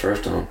well then the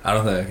first time. I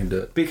don't think I can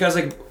do it. Because,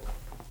 like,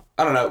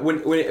 I don't know,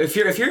 if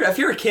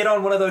you're a kid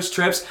on one of those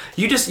trips,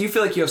 you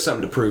feel like you have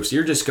something to prove, so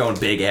you're just going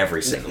big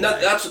every single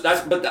day.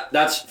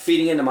 That's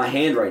feeding into my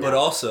hand right now. But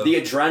also... The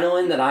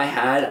adrenaline that I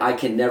had, I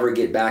can never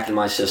get back in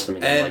my system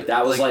again. And, like,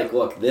 that was like,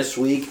 look, this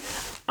week...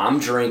 I'm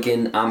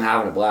drinking, I'm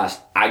having a blast.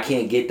 I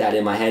can't get that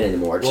in my head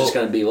anymore. It's just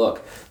going to be,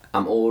 look,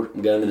 I'm old,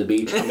 I'm going to the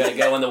beach, I'm going to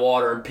go in the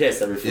water and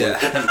piss every 4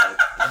 Yeah.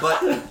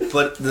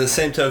 But the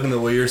same token that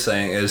what you're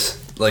saying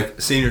is, like,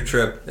 senior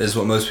trip is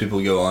what most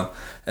people go on.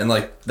 And,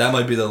 like, that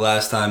might be the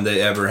last time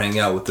they ever hang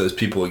out with those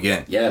people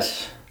again.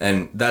 Yes.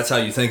 And that's how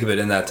you think of it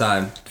in that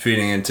time,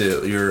 feeding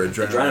into your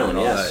adrenaline and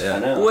all yes, that. Yeah. I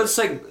know. Well, it's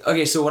like,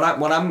 okay, so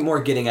what I'm more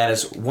getting at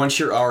is once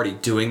you're already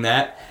doing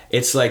that,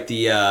 it's like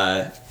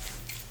the...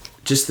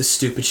 just the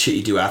stupid shit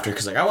you do after,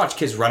 because like I watch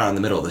kids run out in the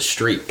middle of the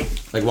street,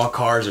 like while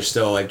cars are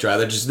still like dry.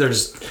 They're just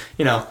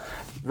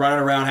running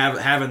around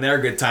having their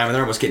good time, and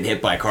they're almost getting hit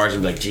by cars.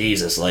 And be like,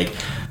 Jesus, like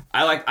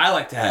I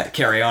like to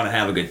carry on and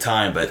have a good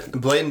time, but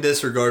Blatant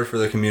disregard for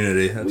the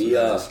community.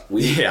 That's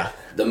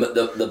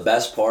The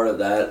best part of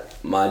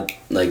that,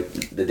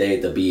 the day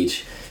at the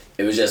beach,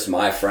 it was just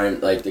my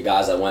friend, like the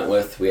guys I went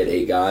with. We had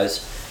 8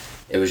 guys.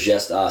 It was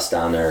just us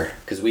down there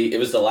because it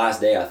was the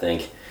last day I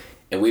think,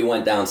 and we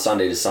went down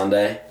Sunday to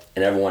Sunday.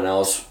 And everyone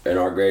else in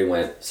our grade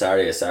went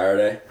Saturday to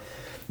Saturday.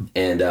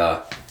 And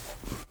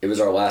it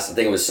was our last, I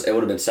think it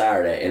would have been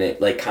Saturday. And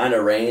it like kind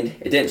of rained.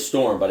 It didn't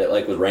storm, but it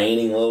like was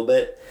raining a little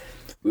bit.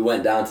 We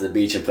went down to the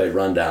beach and played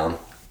Rundown.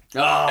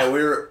 Oh. And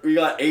we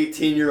got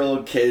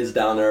 18-year-old kids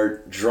down there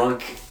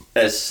drunk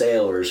as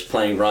sailors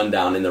playing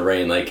Rundown in the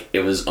rain. Like, it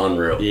was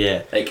unreal.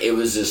 Yeah. Like, it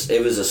was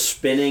a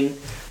spinning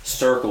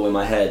circle in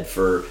my head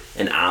for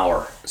an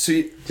hour. So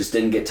you just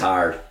didn't get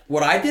tired.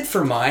 What I did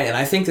for mine, and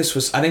I think this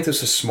was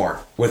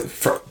smart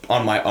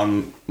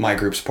on my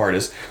group's part,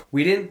 is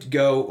we didn't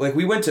go, like,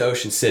 we went to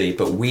Ocean City,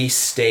 but we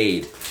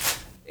stayed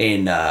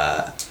in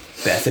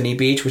Bethany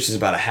Beach, which is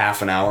about a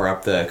half an hour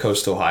up the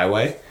coastal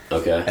highway.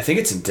 Okay. I think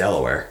it's in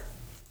Delaware,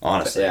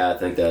 honestly. Yeah, I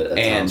think that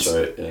sounds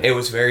right. Yeah. It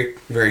was very,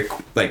 very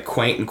like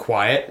quaint and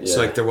quiet. Yeah.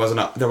 So like there wasn't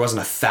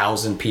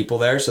 1,000 people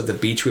there. So the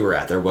beach we were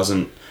at, there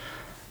wasn't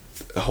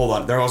a whole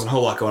lot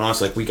going on.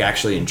 So like we could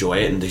actually enjoy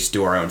it and just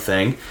do our own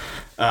thing.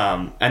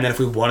 And then if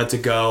we wanted to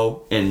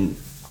go and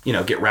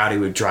get rowdy,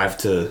 we'd drive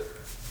to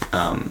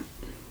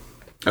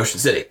Ocean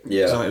City.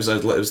 Yeah. So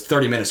it was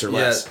 30 minutes or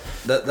less.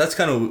 Yeah, that's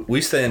kind of,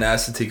 we stay in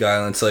Assateague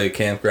Island. It's like a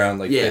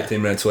campground,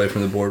 15 minutes away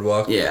from the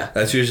boardwalk. Yeah.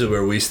 That's usually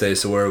where we stay,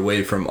 so we're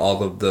away from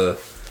all of the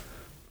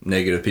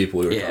negative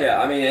people we were talking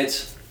about. I mean,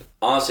 it's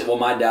honestly, well,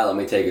 my dad let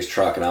me take his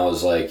truck, and I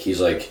was like, he's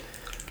like,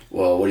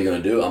 well, what are you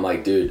going to do? I'm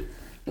like, dude,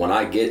 I'm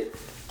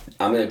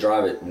going to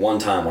drive it one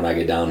time when I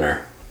get down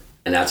there,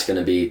 and that's going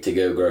to be to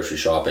go grocery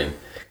shopping.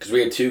 Because we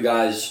had 2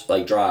 guys,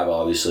 like, drive,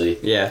 obviously.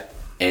 Yeah.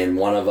 And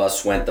one of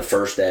us went the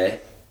first day,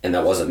 and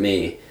that wasn't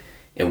me.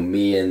 And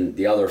me and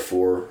the other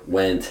 4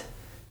 went,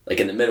 like,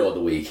 in the middle of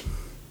the week.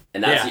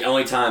 And that's the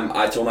only time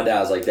I told my dad,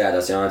 I was like, Dad,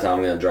 that's the only time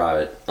I'm going to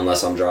drive it,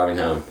 unless I'm driving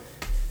home.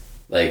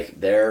 Like,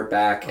 there,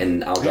 back,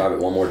 and I'll drive it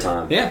one more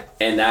time. Yeah.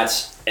 And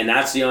that's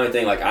the only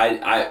thing. Like,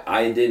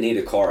 I didn't need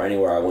a car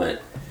anywhere I went.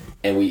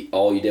 And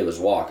all you did was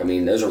walk. I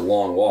mean, those are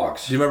long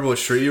walks. Do you remember what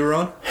street you were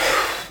on?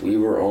 We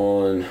were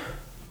on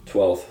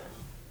 12th.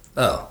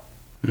 Oh.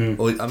 Mm.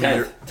 Well, I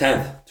mean,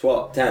 10th.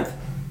 12th. 10th.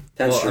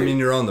 Well, Street. I mean,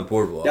 you're on the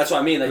boardwalk. That's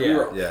what I mean. Like,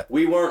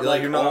 we weren't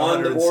like you're not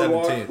on the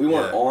boardwalk. We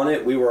weren't on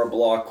it. We were a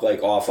block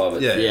like off of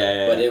it.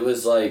 Yeah. But it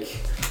was like,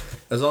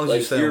 as long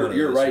as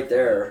you're right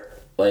there.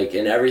 Like,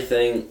 and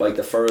everything. Like,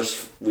 the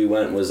first we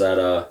went was at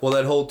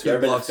that whole 2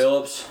 blocks.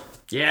 Phillips.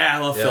 Yeah, I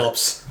love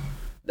Phillips.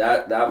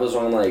 That was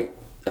on like,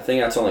 I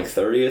think that's on like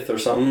 30th or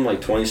something, like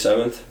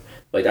 27th.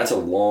 Like, that's a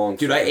long.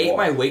 Dude, I ate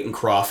my weight in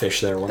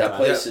crawfish there one time. That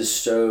place is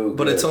so good.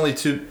 But it's only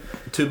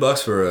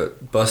 $2 for a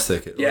bus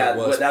ticket. Yeah,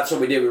 but that's what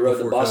we did. We rode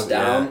the bus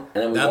down,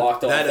 and then we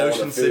walked off all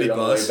the food on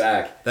the way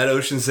back. That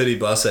Ocean City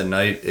bus at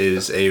night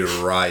is a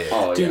riot.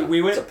 Oh, dude,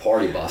 we went. It's a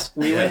party bus.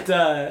 We went.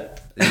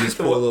 You just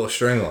pull a little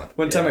string on.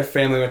 One time, my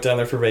family went down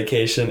there for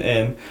vacation,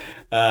 and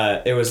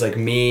it was like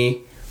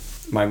me,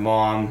 my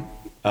mom,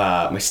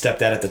 my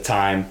stepdad at the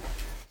time,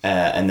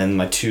 and then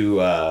my 2.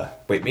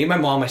 Me, my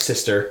mom, my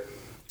sister.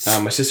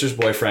 My sister's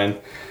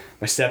boyfriend,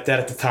 my stepdad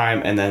at the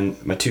time, and then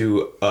my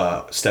 2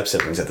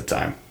 step-siblings at the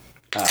time.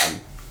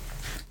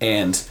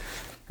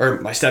 Or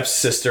my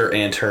stepsister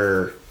and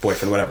her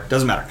boyfriend, whatever.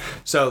 Doesn't matter.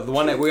 So the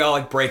one that we all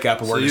like break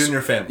up and we're you just, and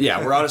your family.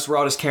 Yeah, we're all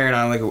just carrying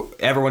on, like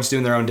everyone's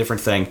doing their own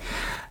different thing.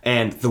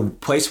 And the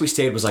place we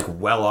stayed was like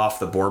well off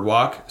the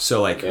boardwalk,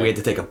 so like we had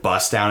to take a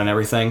bus down and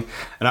everything.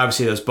 And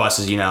obviously those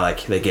buses, you know,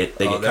 like they get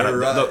kind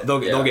of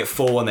they'll get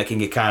full and they can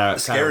get kind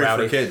of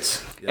rowdy for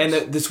kids. Yes.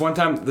 And this one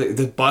time,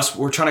 the bus,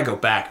 we're trying to go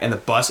back, and the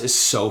bus is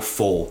so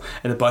full.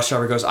 And the bus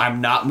driver goes, "I'm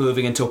not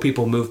moving until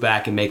people move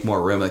back and make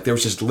more room." Like, there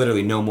was just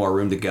literally no more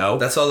room to go.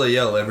 That's all they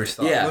yell every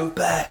stop. Yeah. Move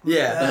back.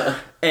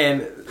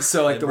 And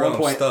so, like, the one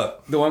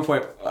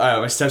point,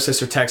 my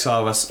stepsister texts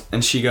all of us,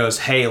 and she goes,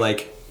 "Hey,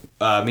 like,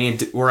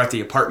 we're at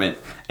the apartment,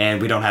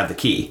 and we don't have the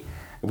key.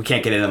 We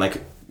can't get in, and, like,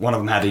 one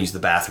of them had to use the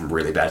bathroom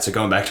really bad." So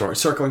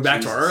circling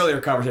back to our earlier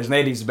conversation, they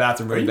had to use the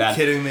bathroom really bad. Are you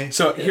kidding me?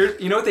 So here,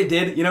 you know what they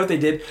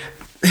did?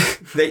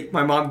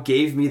 My mom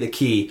gave me the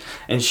key,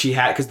 and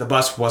because the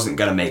bus wasn't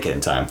gonna make it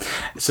in time,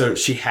 so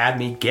she had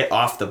me get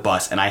off the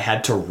bus, and I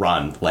had to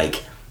run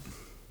like,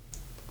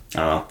 I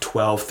don't know,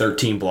 12,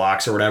 13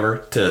 blocks or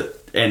whatever to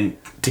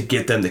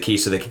get them the key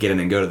so they could get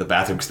in and go to the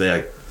bathroom,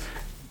 because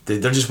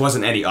there just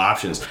wasn't any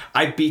options.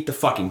 I beat the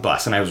fucking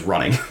bus, and I was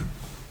running.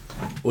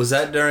 Was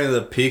that during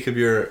the peak of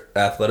your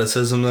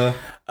athleticism though?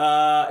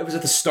 It was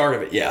at the start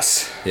of it,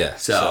 yes. Yeah.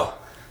 So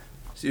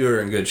you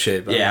were in good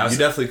shape. I mean, you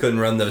definitely couldn't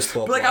run those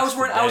 12. But like I was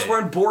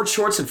wearing board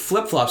shorts and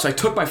flip flops. I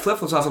took my flip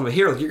flops off. I'm like,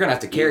 here, you're gonna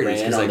have to carry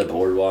these. Ran on the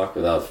boardwalk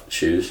without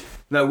shoes.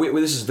 No,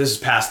 this is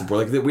past the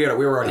board. Like we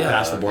were already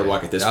past the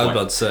boardwalk at this point. I was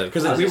about to say,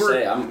 because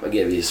like, I'm gonna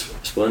give you a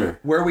splinter.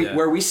 Where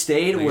we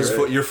stayed was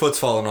your foot's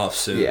falling off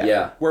soon.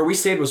 Yeah. Where we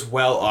stayed was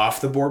well off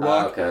the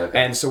boardwalk. Okay.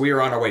 And so we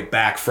were on our way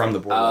back from the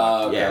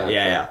boardwalk.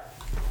 Yeah.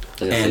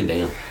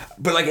 Damn.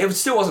 But like it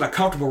still wasn't a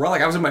comfortable run.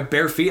 Like I was in my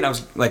bare feet and I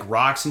was like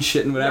rocks and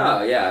shit and whatever.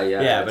 Oh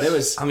yeah. But it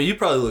was. I mean, you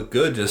probably look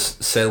good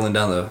just sailing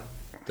down the.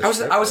 I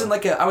was in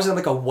like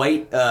a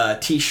white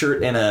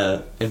t-shirt and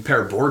a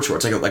pair of board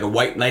shorts, like a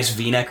white nice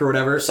V-neck or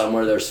whatever.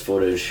 Somewhere there's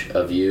footage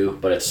of you,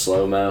 but it's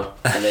slow mo,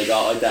 and they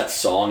got like that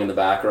song in the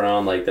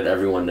background, like that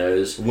everyone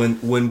knows.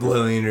 Wind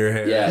blowing in your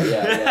hair.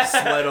 Yeah.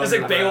 Sweat on. It's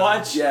like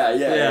Baywatch.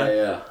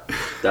 Yeah.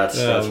 That's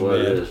what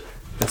it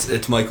is.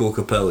 It's Michael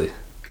Capelli.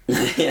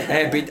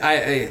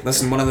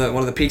 Listen, one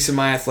of the peaks of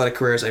my athletic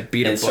career is I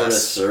beat a bus. Insert a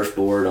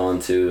surfboard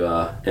onto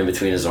in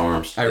between his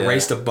arms. I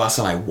raced a bus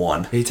and I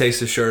won. He takes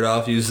his shirt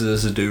off, uses it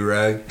as a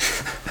do-rag.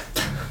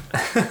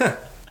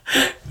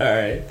 All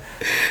right.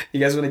 You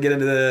guys want to get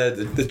into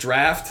the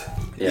draft?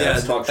 Yeah,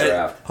 let's talk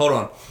draft. Hold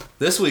on.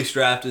 This week's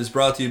draft is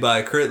brought to you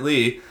by Crit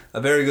Lee,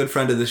 a very good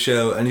friend of the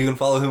show, and you can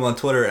follow him on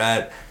Twitter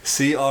at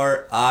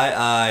CRIITLEE.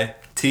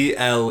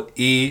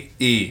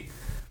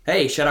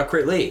 Hey, shout out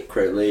Crit Lee.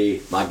 Crit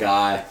Lee, my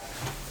guy.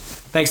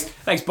 Thanks,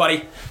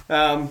 buddy.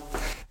 All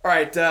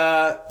right.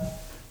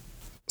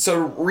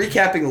 So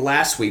recapping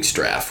last week's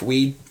draft,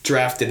 we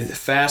drafted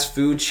fast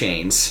food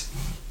chains,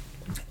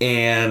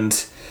 and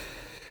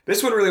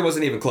this one really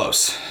wasn't even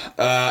close.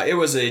 It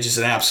was just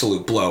an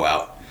absolute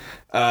blowout.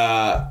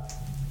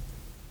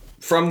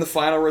 From the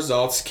final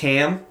results,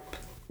 Cam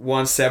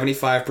won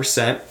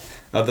 75%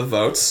 of the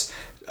votes.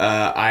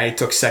 I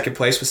took second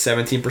place with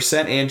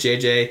 17%, and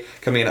JJ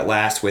coming in at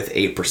last with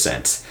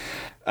 8%.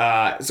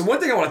 So one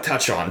thing I want to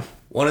touch on.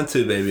 1 and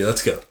 2, baby.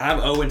 Let's go. I'm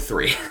 0 and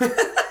 3.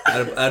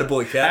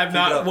 Attaboy, Cap. I have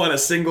not won a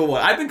single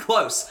one. I've been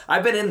close.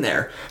 I've been in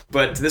there,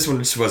 but this one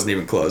just wasn't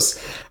even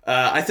close.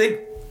 I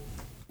think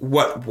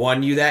what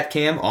won you that,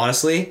 Cam,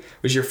 honestly,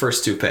 was your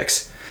first 2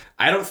 picks.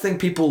 I don't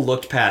think people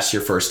looked past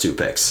your first 2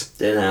 picks.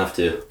 Didn't have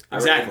to.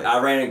 Exactly.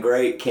 I ran a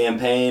great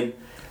campaign.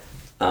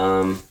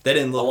 They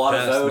didn't look a lot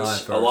of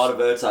votes. A lot of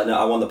votes. I know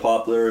I won the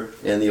popular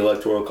in the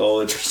electoral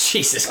college.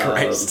 Jesus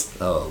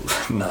Christ!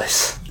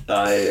 Nice.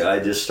 I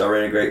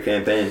ran a great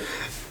campaign.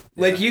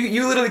 Like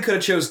you literally could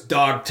have chose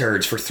dog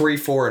turds for 3,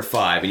 4, and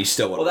 5, and you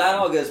still would. Well, that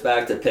all goes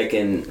back to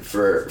picking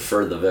for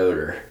the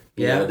voter.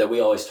 You know, that we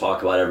always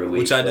talk about every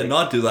week. Which I did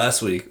not do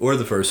last week or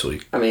the first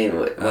week. I mean,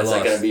 what's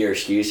that going to be your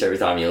excuse every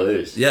time you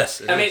lose?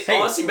 Yes. I mean,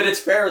 honestly, but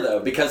it's fair though,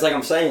 because like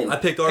I'm saying, I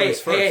picked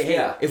Arby's first. Hey,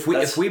 yeah. If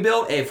we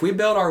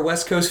build our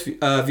West Coast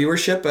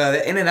viewership,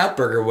 the In-N-Out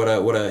Burger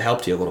would have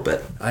helped you a little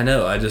bit. I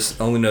know. I just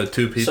only know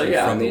 2 people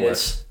from the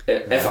West.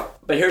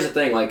 But here's the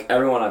thing: like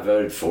everyone I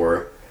voted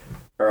for,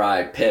 or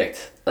I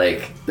picked,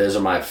 like those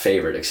are my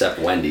favorite, except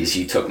Wendy's.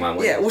 You took my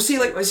Wendy's. Yeah. Well, see,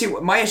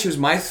 my issue is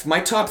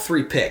my top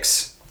 3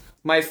 picks.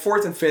 My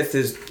 4th and 5th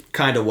is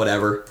kind of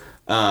whatever,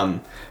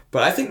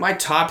 but I think my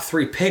top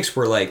 3 picks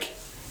were like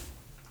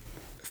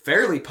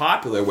fairly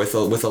popular with a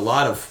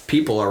lot of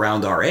people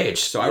around our age.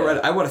 So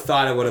I would have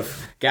thought I would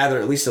have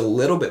gathered at least a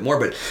little bit more.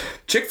 But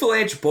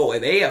Chick-fil-A and Chipotle,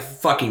 they have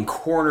fucking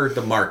cornered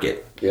the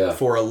market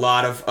for a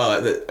lot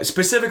of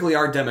specifically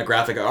our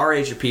demographic, our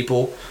age of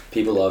people.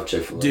 People love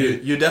Chick-fil-A.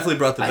 Dude, you definitely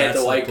brought the best. I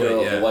hit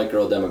the white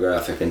girl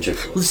demographic in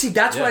Chick-fil-A. Well, see,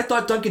 that's what I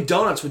thought Dunkin'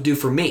 Donuts would do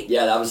for me.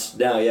 Yeah, that's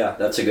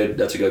a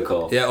good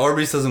call. Yeah,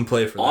 Arby's doesn't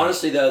play for that.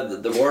 Honestly,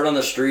 the word on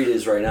the street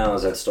is right now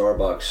is that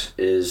Starbucks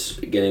is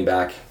getting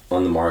back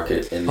on the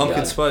market.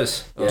 Pumpkin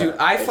spice. Yeah. Dude,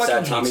 I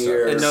fucking hate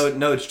Starbucks.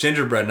 No, it's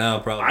gingerbread now,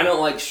 probably. I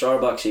don't like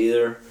Starbucks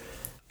either.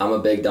 I'm a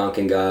big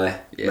Dunkin' guy.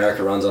 Yeah.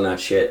 America runs on that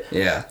shit.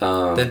 Yeah.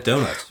 That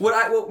donuts.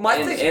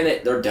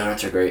 Their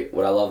donuts are great.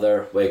 What I love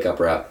their wake up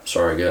wrap.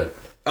 Sorry, good.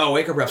 Oh,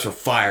 wake up wraps are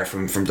fire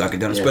from Dunkin'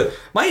 Donuts. Yeah. But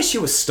my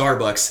issue with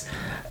Starbucks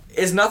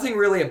is nothing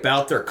really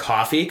about their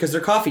coffee, because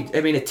their coffee,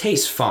 I mean, it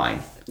tastes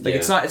fine. Like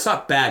it's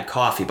not bad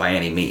coffee by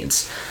any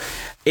means.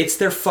 It's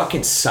their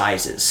fucking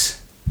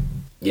sizes.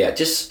 Yeah,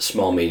 just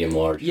small, medium,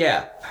 large.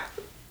 Yeah.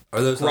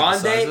 Are those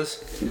grande? Like the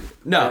sizes?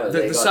 No,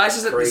 the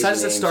sizes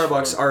at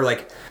Starbucks are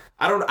like,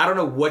 I don't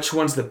know which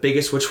one's the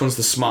biggest, which one's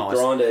the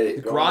smallest.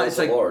 Grande is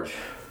like large.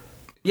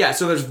 Yeah,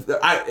 so there's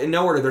in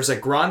no order. There's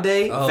like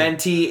grande,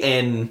 venti,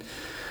 and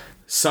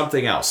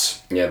something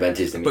else. Yeah,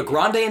 venti's the medium. But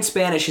grande in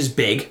Spanish is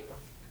big.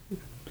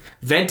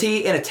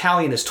 Venti in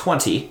Italian is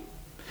 20.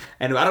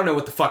 And I don't know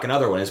what the fucking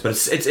other one is, but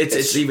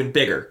it's even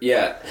bigger.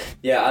 Yeah,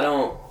 I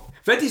don't.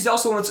 Venti's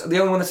also the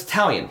only one that's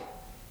Italian.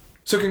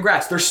 So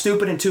congrats, they're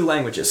stupid in 2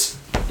 languages.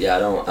 Yeah, I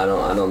don't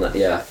know.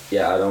 Yeah,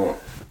 I don't.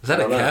 Is that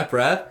a cap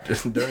rap?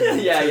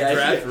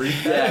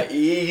 Yeah,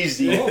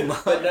 easy.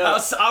 But no,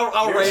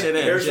 I'll write it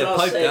in. Here's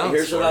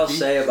what I'll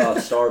say about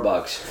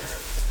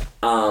Starbucks.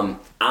 I'm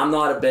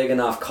not a big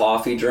enough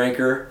coffee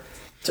drinker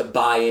to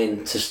buy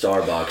into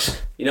Starbucks.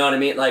 You know what I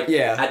mean? Like,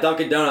 at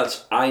Dunkin'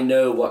 Donuts, I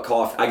know what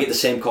coffee. I get the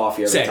same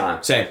coffee every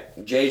time. Same.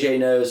 JJ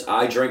knows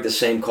I drink the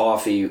same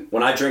coffee.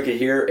 When I drink it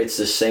here, it's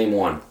the same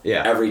one.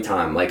 Yeah. Every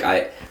time. Like,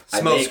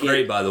 smells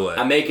great, by the way.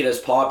 I make it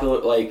as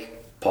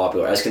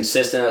popular, as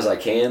consistent as I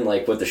can,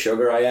 like with the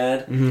sugar I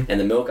add and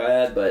the milk I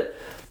add. But,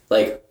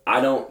 like,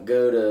 I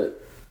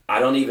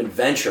don't even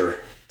venture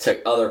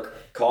to other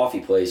coffee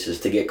places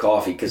to get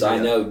coffee because I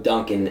know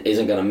Dunkin'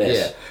 isn't gonna miss.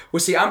 Yeah.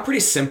 Well, see, I'm pretty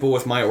simple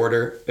with my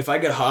order. If I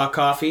get hot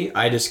coffee,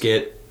 I just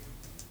get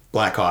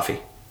black coffee.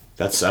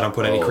 I don't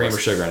put any cream or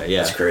sugar in it.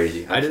 Yeah, that's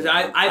crazy.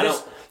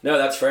 No,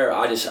 that's fair.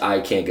 I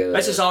can't go there.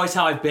 That's just always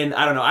how I've been.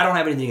 I don't know. I don't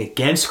have anything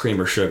against cream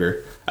or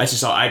sugar. That's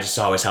just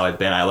always how I've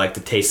been. I like the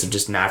taste of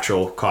just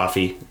natural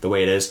coffee the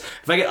way it is.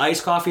 If I get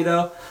iced coffee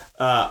though,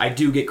 I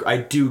do get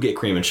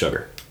cream and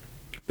sugar.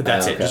 But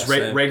that's it. Just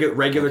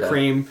regular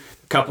cream.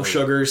 Couple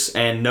sugars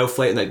and no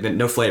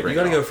flavor. You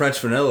gotta go French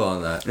vanilla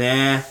on that.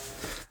 Nah,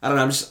 I don't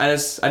know. I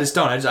just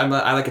don't.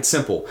 I like it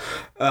simple.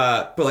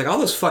 But like all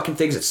those fucking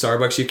things at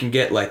Starbucks, you can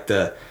get like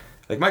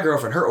my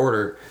girlfriend. Her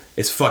order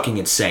is fucking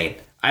insane.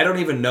 I don't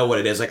even know what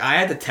it is. Like I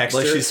had to text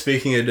her. Like she's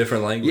speaking a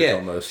different language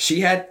almost.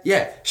 She had.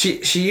 Yeah.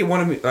 She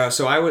wanted me.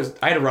 So I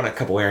had to run a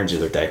couple errands the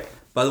other day.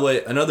 By the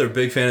way, another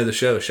big fan of the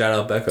show. Shout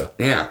out Becca.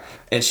 Yeah.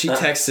 And she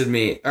texted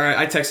me. All right,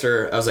 I texted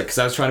her. I was like, because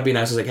I was trying to be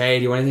nice. I was like, hey,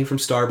 do you want anything from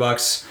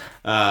Starbucks?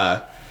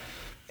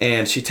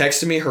 And she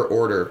texted me her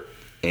order,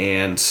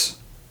 and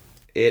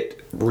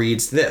it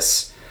reads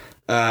this.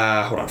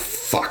 Hold on.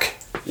 Fuck.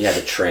 You had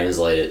to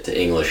translate it to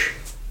English.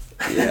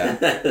 Yeah.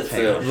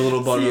 A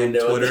little button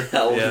on Twitter.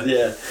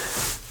 Yeah.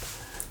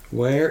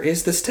 Where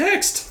is this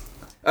text?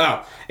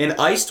 Oh, an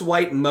iced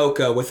white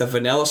mocha with a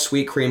vanilla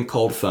sweet cream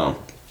cold foam.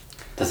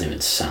 Doesn't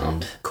even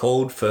sound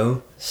cold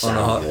foam on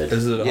a hot.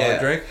 Is it a hot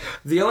drink?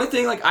 The only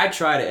thing, like, I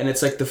tried it, and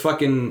it's like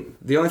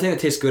the only thing that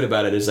tastes good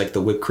about it is like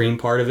the whipped cream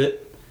part of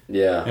it.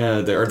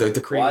 Yeah.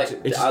 The cream. Well,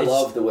 I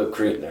love the whipped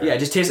cream there. Yeah, it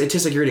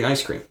tastes like you're eating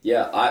ice cream.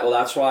 Yeah.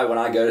 That's why when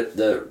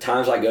the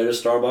times I go to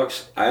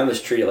Starbucks, I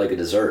almost treat it like a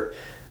dessert.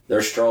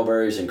 There's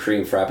strawberries and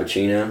cream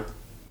frappuccino,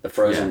 the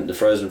frozen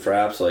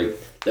fraps, like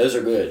those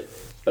are good.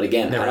 But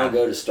again, I don't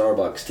go to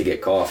Starbucks to get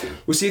coffee.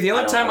 Well, see, the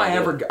only time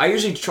I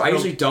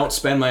usually don't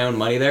spend my own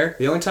money there.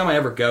 The only time I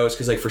ever go is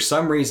because, like, for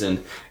some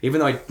reason,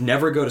 even though I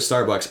never go to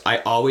Starbucks, I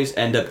always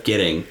end up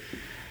getting,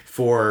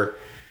 for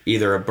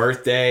either a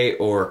birthday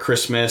or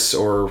Christmas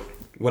or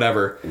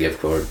whatever, a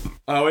gift card.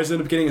 I always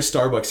end up getting a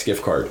Starbucks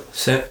gift card.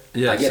 Same.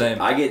 I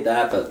get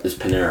that, but it's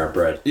Panera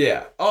bread.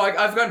 Yeah. Oh,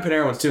 I've gotten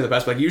Panera ones too in the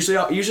past. But like usually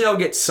I'll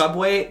get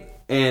Subway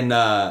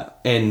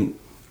and.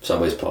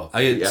 Subway's pop.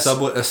 I get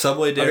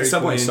Subway Dairy Queen.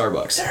 Subway and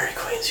Starbucks. Dairy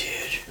Queen's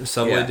huge.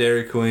 Subway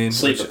Dairy Queen.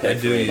 Sleeper pick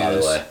for me, by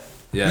the way.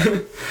 Yeah.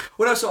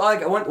 Well, no, so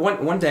like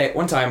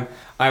one time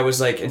I was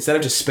like, instead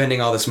of just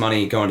spending all this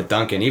money going to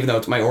Dunkin', even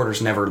though my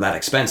order's never that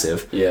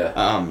expensive. Yeah.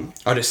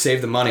 I'll just save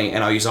the money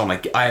and I'll use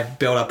I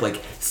built up like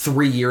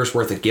 3 years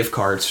worth of gift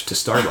cards to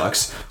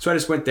Starbucks. So I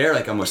just went there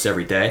like almost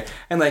every day.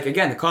 And like,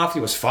 again, the coffee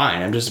was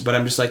fine. I'm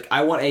just like,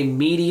 I want a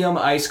medium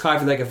iced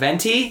coffee, like a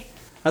venti.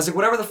 I was like,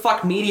 whatever the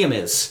fuck medium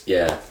is.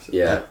 Yeah.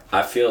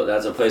 I feel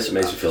that's a place that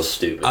makes me feel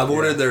stupid. I've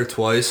ordered there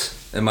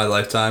twice in my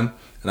lifetime,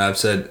 and I've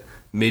said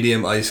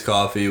medium iced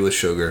coffee with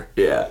sugar.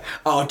 Yeah.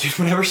 Oh, dude,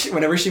 whenever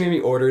she made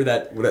me order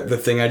the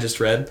thing I just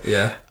read,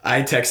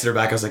 I texted her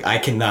back. I was like, I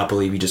cannot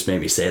believe you just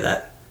made me say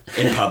that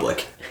in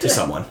public to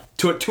someone.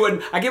 I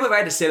can't believe I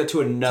had to say that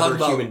to another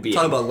human being.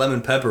 Talk about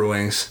lemon pepper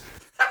wings.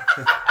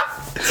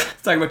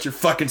 Talking about your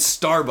fucking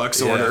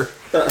Starbucks order.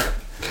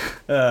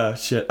 Oh,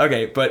 shit.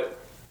 Okay, but...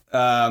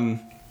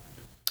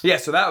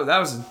 so that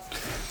was.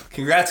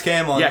 Congrats,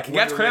 Cam.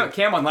 Congrats,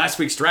 Cam, on last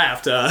week's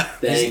draft.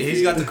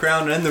 He's got the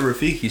crown and the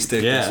Rafiki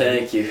stick. Yeah.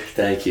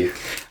 Thank you.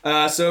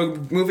 So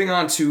moving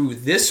on to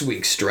this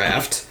week's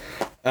draft,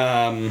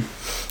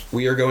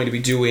 we are going to be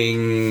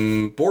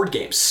doing board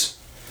games.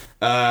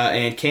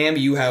 And Cam,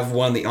 you have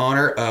won the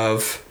honor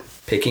of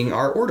picking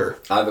our order.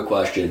 I have a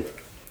question.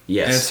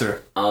 Yes.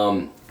 Answer.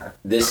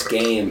 This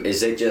game,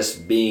 is it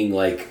just being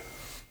like,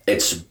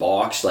 it's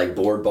boxed, like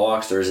board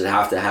boxed, or does it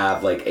have to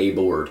have like a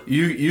board?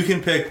 You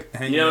can pick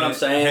Hangman, you know what I'm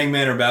saying?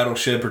 Hangman or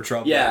Battleship or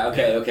Trouble. Yeah,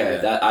 okay. Yeah.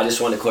 That, I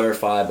just want to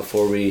clarify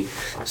before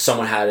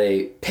someone had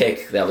a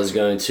pick that was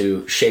going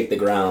to shake the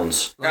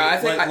grounds.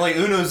 Like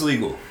Uno's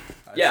legal.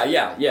 Yeah.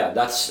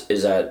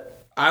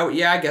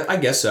 I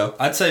guess so.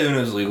 I'd say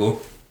Uno's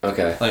legal.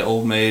 Okay. Like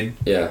Old Maid.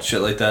 Yeah.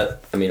 Shit like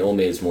that. I mean, Old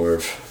Maid's more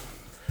of,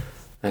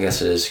 I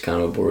guess it is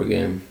kind of a board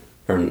game.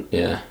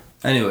 Yeah.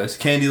 Anyways,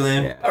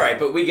 Candyland. Yeah. All right,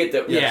 but we get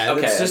the... Yeah,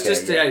 okay,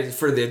 just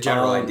for the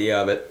general idea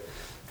of it.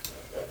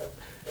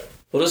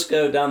 We'll just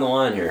go down the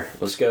line here.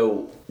 Let's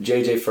go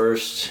JJ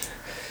first,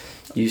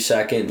 you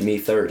second, me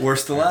third.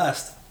 Worst to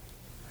last.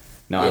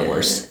 No, I'm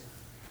worse.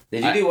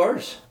 Did you do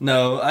worse?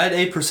 No, I had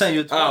 8%. You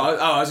had 12.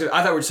 I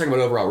thought we were talking about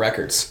overall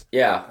records.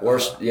 Yeah,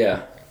 worst,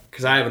 yeah.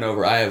 Because I have an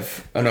over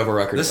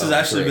record. This has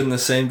actually been the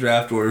same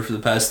draft order for the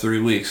past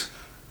 3 weeks.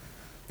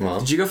 Well,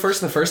 Did you go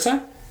first the first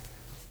time?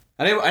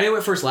 I didn't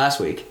went first last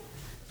week.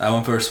 I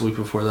went first the week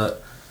before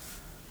that.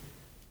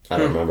 I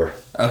don't remember.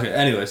 Okay,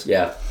 anyways.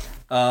 Yeah.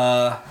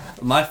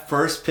 My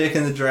first pick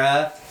in the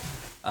draft,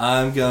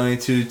 I'm going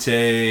to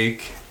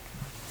take...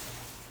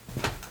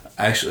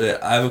 Actually,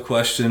 I have a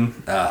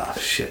question.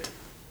 Shit.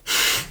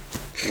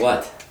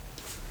 What?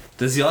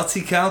 Does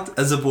Yahtzee count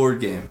as a board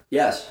game?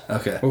 Yes.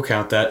 Okay. We'll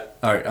count that.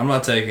 Alright, I'm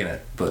not taking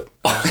it, but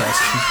I'm just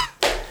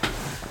asking.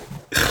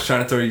 Just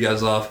trying to throw you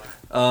guys off.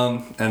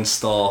 And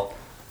stall.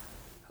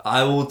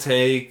 I will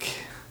take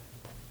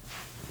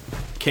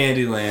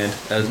Candyland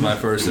as my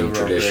first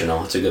overall Traditional.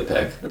 pick. It's a good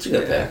pick. That's a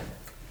good pick.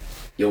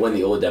 You'll win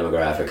the old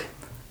demographic.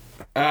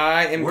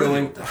 I am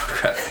going...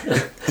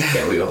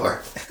 Yeah, we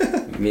are.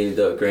 Me and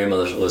the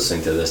grandmothers are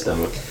listening to this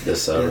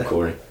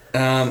recording.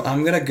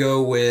 I'm going to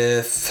go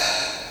with...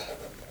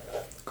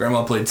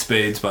 Grandma played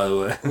spades, by the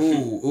way.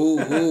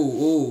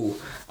 Ooh.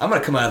 I'm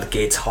going to come out of the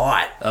gates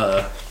hot.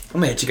 I'm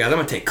going to hit you guys. I'm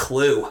going to take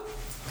Clue.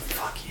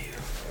 Fuck you.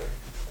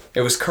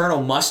 It was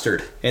Colonel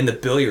Mustard in the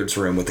billiards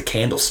room with the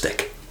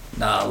candlestick.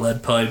 Nah,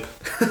 lead pipe.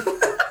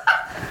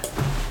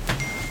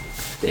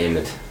 Damn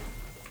it.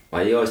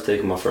 Why do you always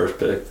take my first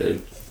pick,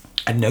 dude?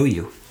 I know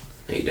you.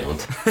 No, you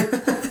don't.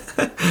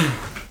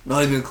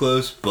 Not even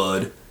close,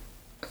 bud.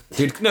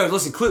 Dude, no,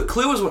 listen,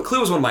 Clue was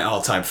one of my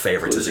all-time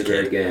favorites as a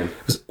kid. Great game.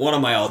 It was one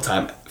of my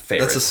all-time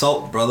favorites. That's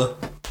assault, brother.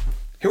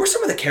 Who were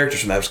some of the characters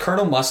from that? It was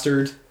Colonel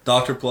Mustard.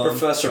 Dr. Plum.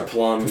 Professor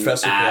Plum.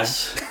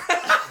 Ass.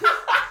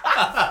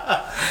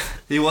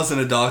 He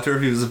wasn't a doctor,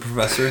 he was a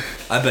professor.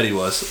 I bet he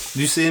was.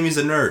 Did you see him? He's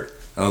a nerd.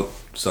 Oh,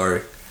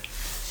 sorry.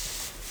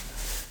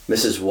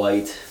 Mrs.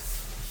 White.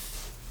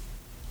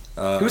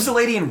 Who's the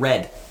lady in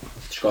red?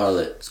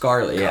 Scarlet.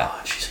 Scarlet, yeah.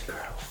 God, she's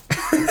incredible.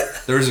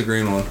 There's a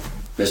green one.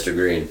 Mr.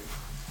 Green.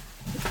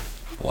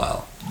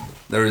 Wow.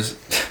 There was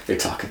You're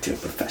talking to a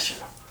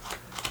professional.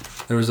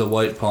 there was a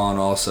white pawn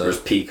also. There's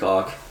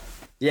Peacock.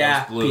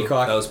 Yeah, That was blue.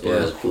 Peacock. That was blue.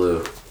 Yeah, it's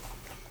blue.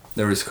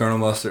 There was Colonel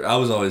Mustard. I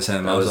was always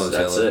him. I was always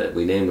That's yellow. it.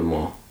 We named them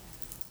all.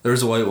 There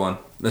was a white one.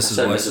 I Mrs.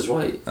 said White. Mrs.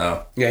 White.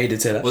 Oh. Yeah, he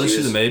did say that. Wasn't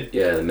she the maid?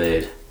 Yeah, the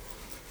maid.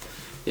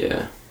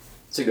 Yeah.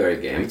 It's a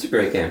great game. It's a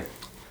great game.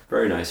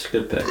 Very nice.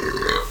 Good pick.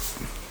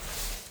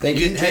 Thank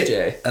you, Hey,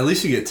 JJ. at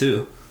least you get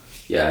 2.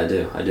 Yeah, I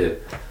do.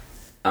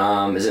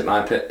 Is it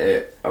my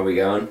pick? Are we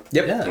going?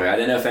 Yep. Yeah. Okay, I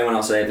didn't know if anyone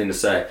else had anything to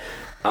say.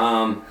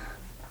 I'm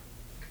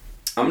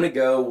going to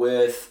go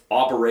with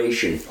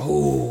Operation.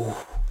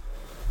 Oh.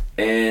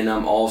 And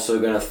I'm also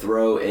going to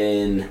throw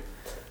in,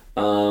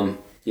 we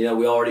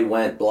already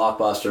went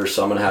Blockbuster,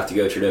 so I'm going to have to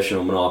go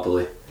traditional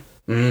Monopoly.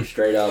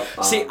 Straight up.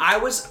 See,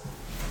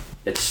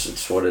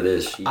 It's what it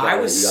is. You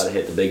gotta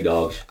hit the big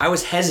dogs. I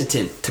was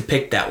hesitant to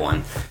pick that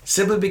one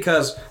simply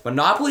because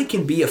Monopoly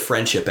can be a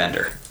friendship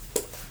ender.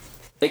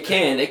 It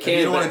can. You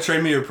don't want to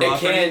trade me your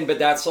property? It can, but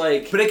that's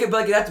like... But it could,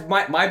 like, that's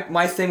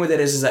my thing with it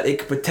is that it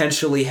could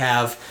potentially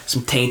have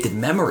some tainted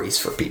memories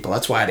for people.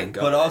 That's why I didn't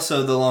go. But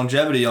also the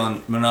longevity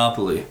on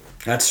Monopoly.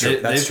 That's true.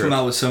 They've come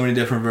out with so many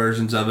different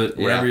versions of it.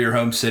 Wherever your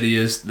home city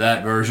is,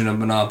 that version of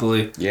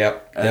Monopoly.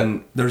 Yep.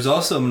 And there's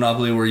also a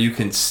Monopoly where you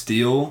can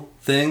steal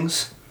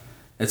things.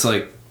 It's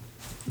like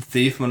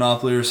Thief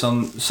Monopoly or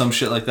some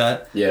shit like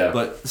that. Yeah.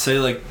 But say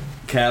like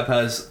Cap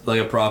has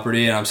like a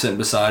property and I'm sitting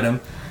beside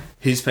him.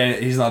 He's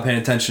not paying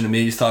attention to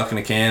me. He's talking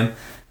to Cam.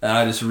 And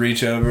I just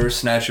reach over,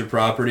 snatch your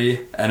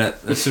property, and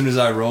as soon as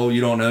I roll, you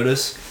don't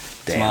notice.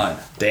 It's mine.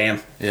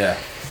 Damn. Yeah.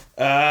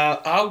 I'm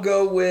gonna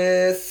go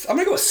with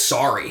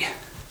Sorry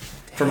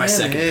for my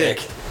second pick.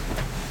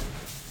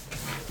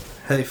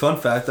 Hey, fun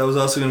fact, that was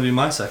also going to be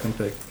my second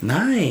pick.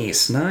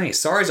 Nice.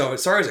 Sorry's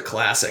a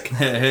classic.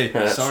 Hey,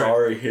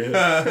 sorry.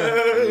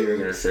 Yeah. You were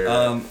gonna say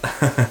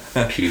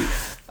that. Cute.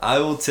 I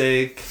will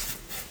take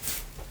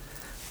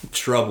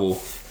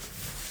Trouble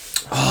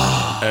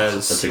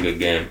as That's a good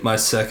game. my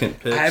second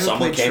pick.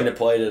 Someone came to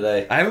play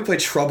today. I haven't played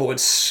Trouble in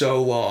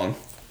so long.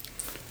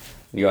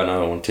 You got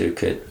another one too,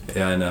 kid.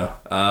 Yeah, I know.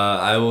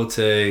 I will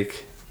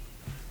take...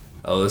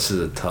 Oh, this is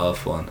a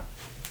tough one.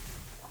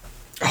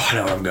 Oh, I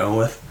know what I'm going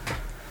with.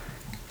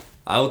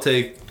 I will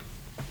take.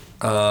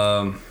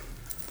 What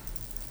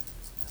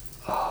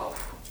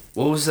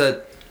was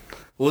that?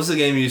 What was the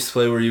game you used to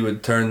play where you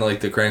would turn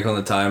like the crank on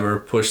the timer,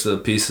 push the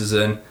pieces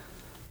in,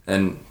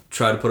 and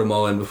try to put them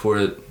all in before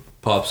it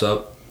pops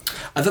up?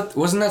 I thought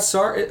wasn't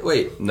that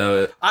wait.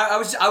 No, I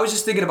was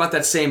just thinking about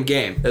that same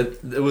game.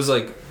 it was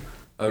like.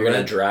 You're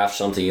gonna draft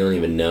something you don't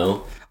even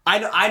know.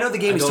 I know the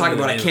game he's talking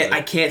about.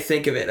 I can't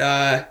think of it.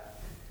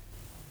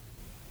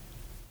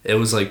 It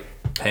was like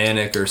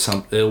Panic or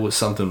something. It was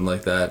something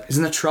like that.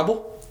 Isn't that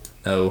Trouble?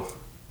 No.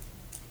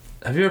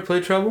 Have you ever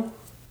played Trouble?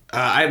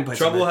 I haven't played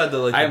Trouble. Had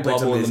the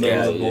bubble in the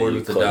middle of the board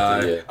with the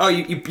die. Yeah. Oh,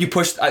 you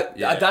pushed.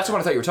 That's the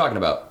one I thought you were talking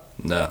about.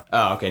 No.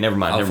 Oh, okay. Never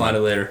mind. I'll find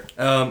it later.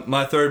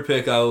 My third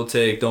pick, I will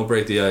take Don't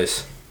Break the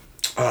Ice.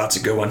 Oh, that's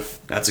a good one.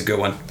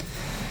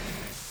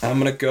 I'm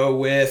gonna go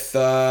with. It's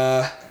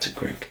a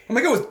great game. I'm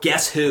gonna go with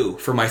Guess Who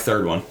for my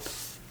third one.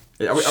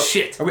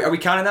 Shit. Are we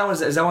counting that one?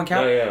 Is that one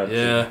count?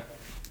 Yeah.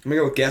 I'm gonna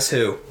go with Guess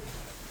Who.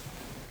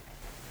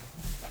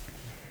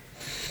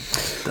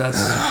 That's.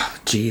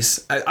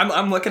 Jeez,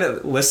 I'm looking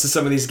at lists of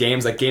some of these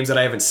games, like games that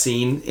I haven't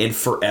seen in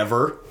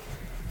forever,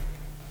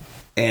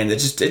 and it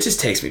just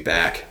takes me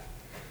back.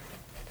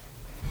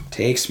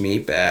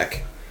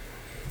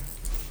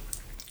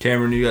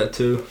 Cameron, you got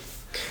 2.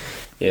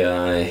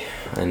 Yeah,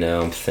 I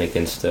know. I'm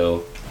thinking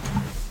still.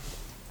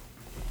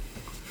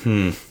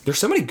 There's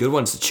so many good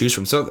ones to choose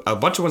from. So a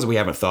bunch of ones that we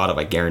haven't thought of.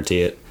 I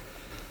guarantee it.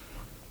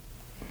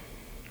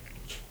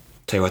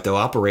 Tell you what, though,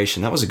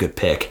 Operation, that was a good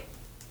pick.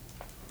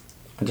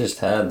 I just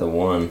had the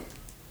one.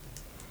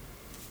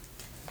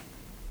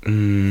 What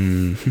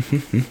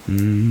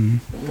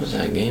was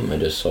that game I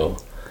just saw?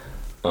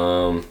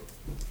 Trying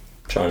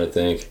to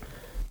think.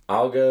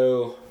 I'll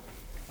go.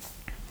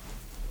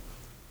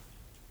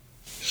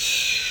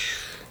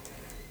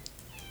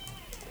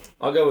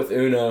 I'll go with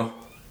Uno.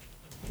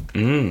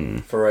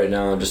 For right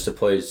now, just to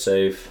play it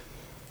safe.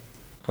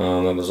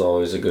 That was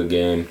always a good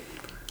game.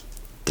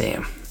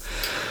 Damn.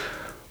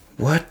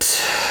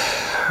 What?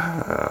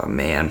 Oh,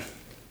 man.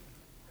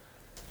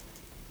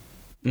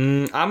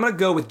 I'm gonna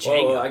go with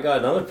Jenga. Whoa, I got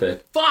another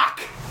pick.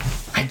 Fuck!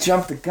 I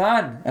jumped the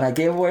gun and I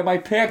gave away my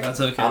pick. That's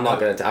okay. I'm not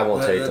gonna. I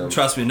won't take them.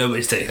 Trust me,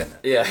 nobody's taking it.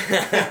 Yeah.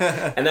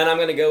 And then I'm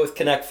gonna go with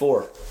Connect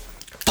 4.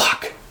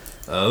 Fuck!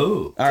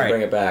 Oh. All right.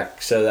 Bring it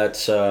back. So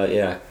that's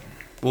yeah.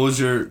 What was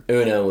your...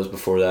 Uno was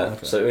before that.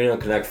 Okay. So Uno,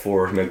 Connect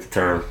 4, make the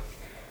term.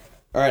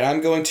 All right,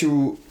 I'm going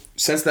to...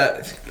 Since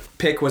that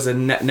pick was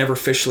never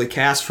officially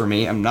cast for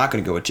me, I'm not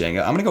going to go with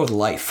Jenga. I'm going to go with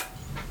Life.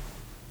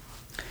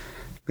 I'm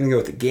going to go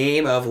with the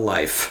Game of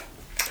Life.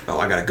 Oh,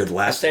 I got a good I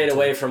last stayed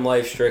away from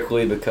Life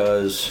strictly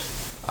because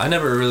I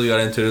never really got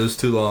into it. It was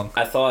too long.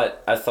 I thought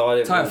it That's how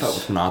I felt was...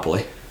 with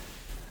Monopoly.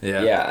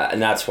 Yeah. Yeah,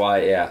 and that's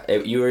why,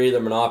 you were either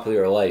Monopoly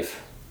or Life.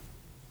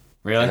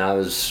 Really? And I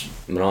was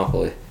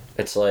Monopoly.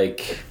 It's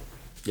like,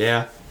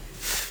 Yeah.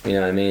 you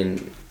know what I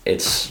mean?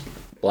 It's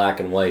black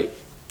and white.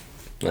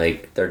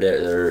 Like,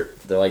 they're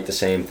like the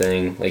same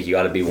thing. Like, you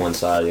gotta be one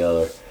side or the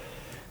other.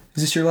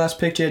 Is this your last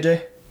pick,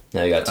 JJ?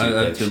 Now you got 2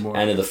 I picks. did more.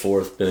 End of the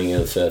 4th, beginning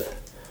of the 5th.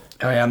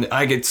 Oh yeah,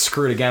 I get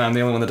screwed again. I'm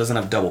the only one that doesn't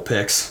have double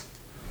picks.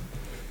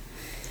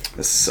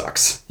 This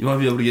sucks. You might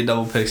be able to get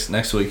double picks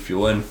next week if you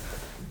win.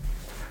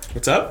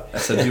 What's up? I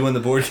said if you win the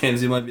board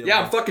games, you might be able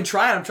Yeah, I'm fucking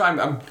trying.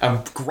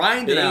 I'm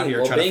grinding out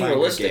here trying to being find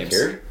realistic good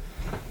games. here.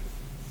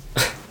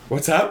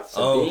 What's up?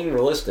 So being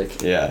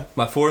realistic. Yeah.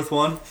 My 4th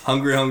one,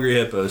 Hungry Hungry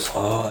Hippos.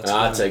 Oh,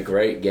 That's a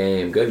great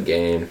game. Good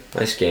game.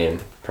 Nice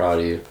game. Proud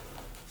of you.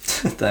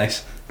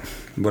 Thanks.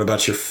 What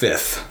about your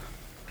 5th?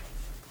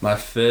 My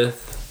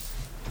 5th.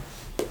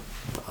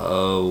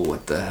 Oh,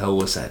 what the hell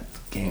was that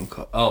game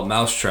called? Oh,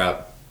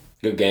 Mousetrap.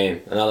 Good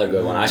game. Another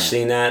good one. I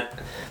seen that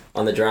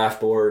on the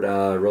draft board.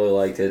 Really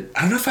liked it.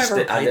 I don't know if I've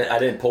ever played that. I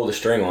didn't pull the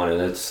string on it. I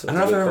don't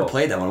know if I've ever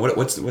played that one.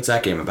 What's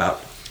that game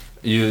about?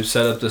 You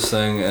set up this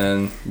thing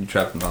and you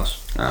trap the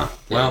mouse. Oh,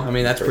 well, I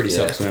mean, that's pretty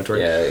self-explanatory.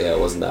 Yeah, it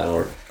wasn't that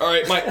hard. All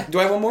right, do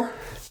I have one more?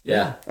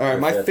 Yeah. All right,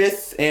 my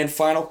 5th and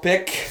final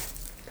pick,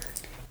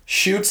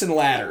 Chutes and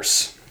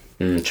Ladders.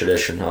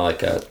 Tradition. I like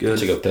that. Good.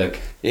 It's a good pick.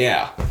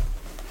 Yeah.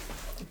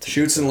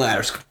 Chutes and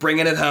Ladders.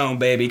 Bringing it home,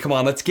 baby. Come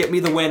on, let's get me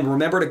the win.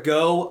 Remember to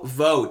go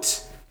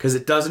vote, because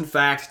it does, in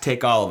fact,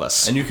 take all of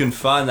us. And you can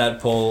find that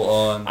poll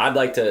on... I'd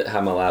like to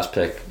have my last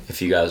pick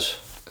if you guys...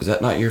 Is that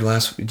not your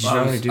last? Did you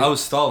already do? I was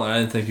stalling. I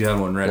didn't think you had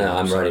one ready. No,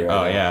 I'm ready right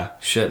Oh, now. yeah.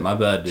 Shit, my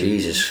bad, dude.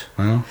 Jesus.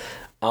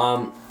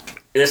 Well.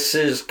 This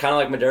is kind of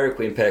like my Dairy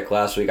Queen pick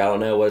last week. I don't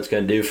know what it's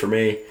going to do for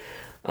me,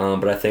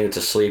 but I think it's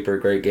a sleeper.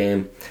 Great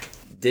game.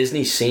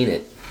 Disney's Seen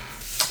It.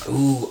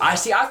 Ooh, I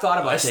thought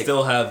about I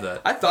still have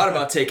that. I thought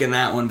about taking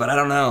that one, but I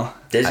don't know.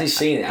 Disney's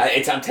Seen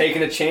It. I'm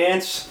taking a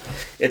chance.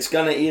 It's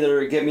going to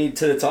either get me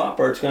to the top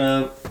or it's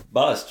going to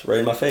bust right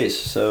in my face.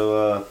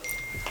 So,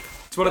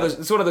 It's one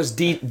of those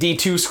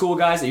D2 school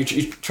guys that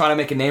you're trying to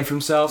make a name for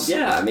themselves.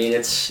 yeah, I mean,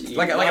 it's...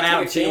 Like an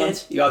Alex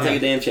chance. You got to take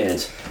a damn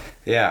chance.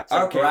 Yeah. It's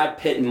like Brad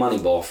Pitt and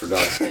Moneyball, for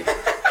God's sake.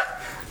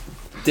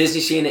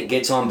 Disney Seen It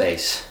gets on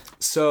base.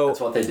 So That's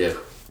what they do.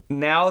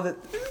 now that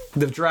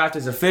the draft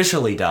is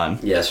officially done,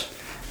 Yes.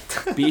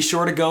 be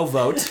sure to go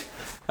vote.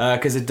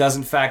 Because it does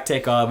in fact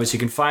take all of us. You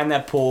can find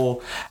that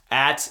poll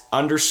at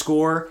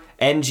 _NGHBRHD_.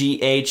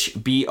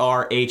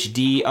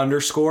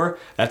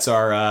 That's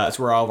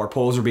where all of our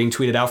polls are being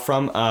tweeted out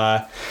from.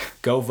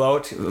 Go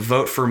vote.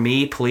 Vote for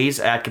me, please,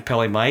 at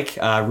Capelli Mike.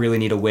 I really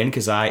need a win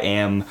because I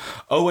am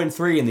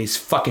 0-3 in these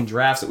fucking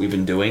drafts that we've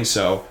been doing.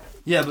 So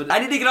yeah, but I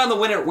need to get on the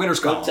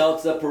winners column. Don't tell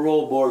it's the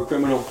parole board,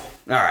 criminal.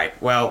 All right.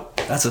 Well,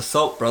 that's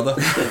assault, brother.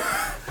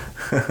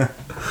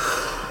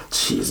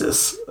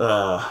 Jesus.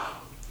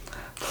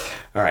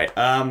 All right,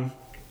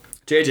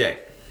 JJ.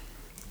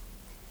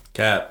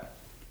 Cap.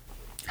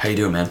 How you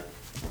doing, man?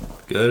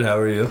 Good, how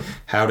are you?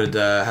 How did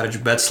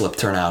your bet slip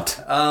turn out?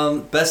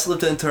 Bet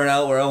slip didn't turn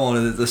out where I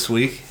wanted it this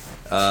week.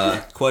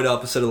 Quite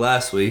opposite of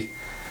last week.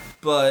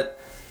 But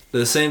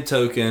the same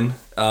token,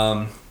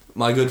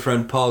 my good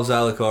friend Paul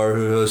Zalakar,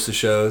 who hosts the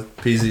show,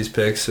 PZ's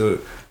Picks, so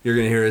you're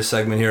going to hear his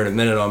segment here in a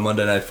minute on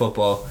Monday Night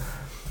Football.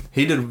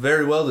 He did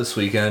very well this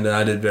weekend, and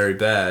I did very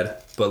bad.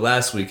 But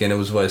last weekend, it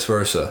was vice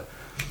versa.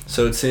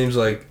 So it seems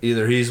like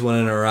either he's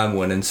winning or I'm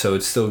winning, so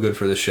it's still good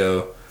for the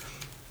show.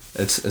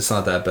 It's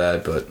not that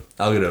bad, but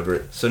I'll get over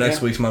it. So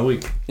next week's my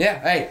week. Yeah,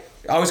 hey,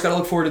 always got to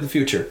look forward to the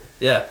future.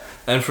 Yeah,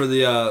 and for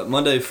the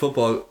Monday Night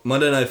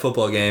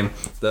Football game,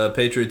 the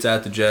Patriots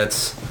at the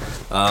Jets,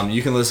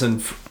 you can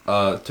listen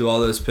to all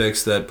those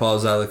picks that Paul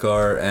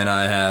Zalakar and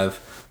I have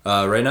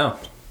right now.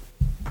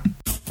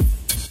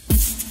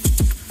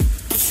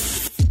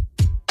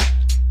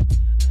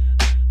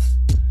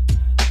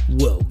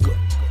 Welcome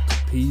to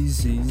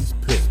PZ's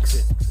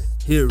Picks.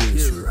 Here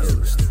is your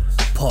host,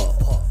 Paul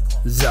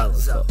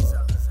Zalakar.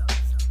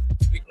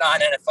 Week 9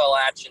 NFL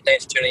action.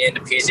 Thanks for tuning in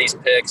to PZ's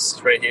Picks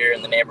right here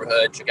in the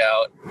neighborhood. Check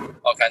out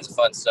all kinds of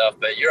fun stuff,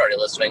 but you're already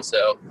listening,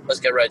 so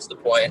let's get right to the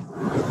point.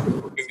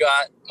 We've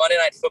got Monday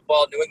Night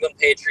Football, New England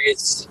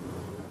Patriots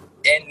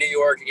in New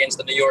York against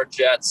the New York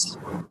Jets.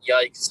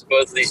 Yikes.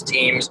 Both of these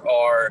teams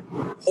are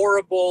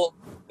horrible,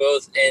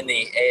 both in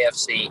the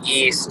AFC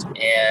East,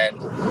 and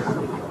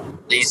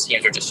these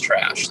teams are just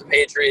trash. The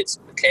Patriots,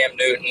 Cam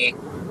Newton,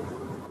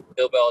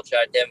 Bill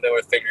Belichick, they haven't been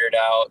able to figure it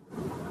out.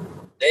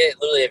 They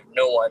literally have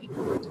no one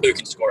who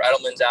can score.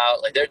 Edelman's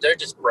out. Like they're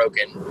just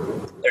broken.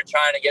 They're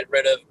trying to get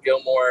rid of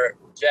Gilmore.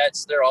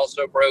 Jets, they're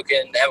also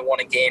broken. They haven't won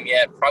a game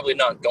yet. Probably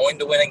not going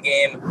to win a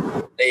game.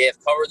 They have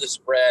covered the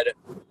spread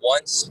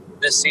once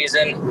this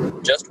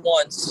season, just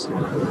once.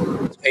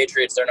 The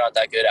Patriots, they're not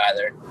that good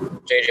either.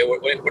 JJ,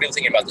 what are you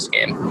thinking about this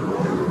game?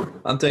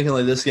 I'm thinking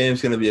like this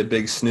game's going to be a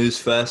big snooze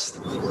fest.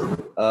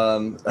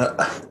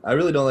 I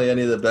really don't like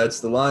any of the bets.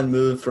 The line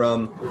moved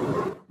from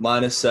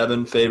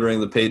 -7 favoring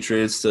the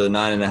Patriots to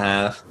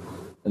 9.5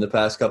 in the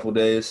past couple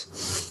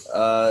days.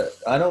 I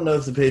don't know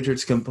if the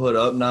Patriots can put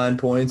up 9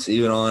 points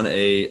even on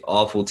a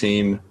awful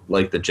team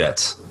like the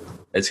Jets.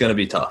 It's going to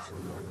be tough.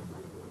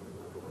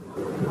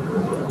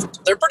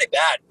 They're pretty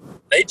bad.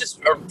 They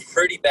just are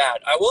pretty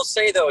bad. I will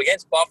say, though,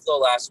 against Buffalo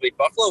last week,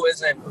 Buffalo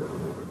isn't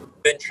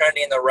been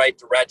trending in the right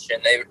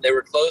direction. They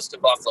were close to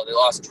Buffalo. They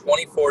lost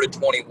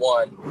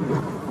 24-21.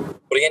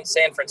 But against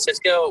San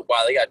Francisco,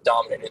 wow, they got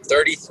dominated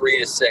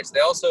 33-6. They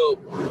also,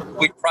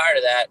 week prior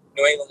to that,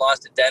 New England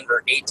lost to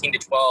Denver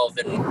 18-12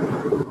 in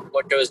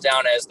what goes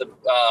down as the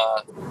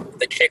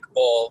kick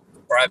bowl,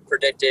 where I've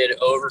predicted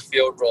over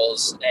field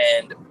goals,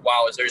 and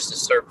wow, there's a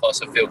surplus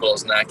of field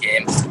goals in that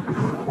game.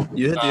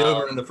 You hit the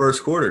over in the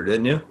first quarter,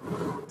 didn't you?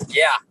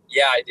 Yeah,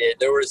 I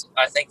did.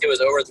 I think it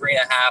was over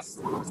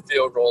 3.5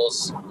 field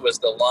goals was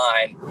the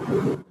line,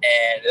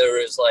 and there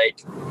was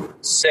like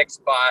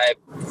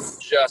 6-5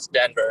 just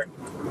Denver,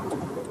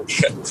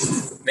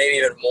 maybe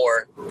even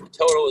more. The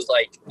total was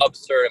like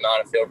absurd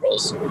amount of field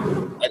goals. I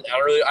don't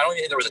even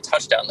think there was a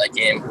touchdown in that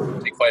game,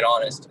 to be quite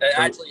honest. And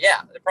actually,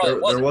 yeah, there probably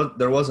wasn't.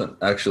 There wasn't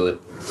actually.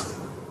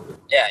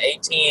 Yeah,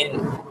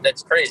 18.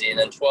 That's crazy, and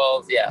then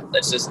 12. Yeah,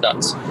 that's just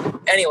nuts.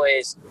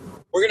 Anyways,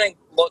 we're gonna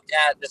look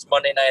at this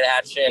Monday night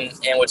action,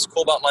 and what's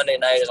cool about Monday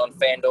night is on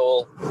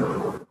FanDuel,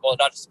 well,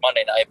 not just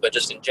Monday night, but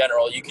just in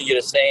general, you can get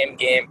a same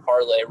game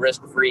parlay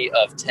risk-free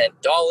of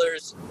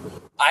 $10.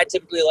 I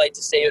typically like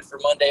to save it for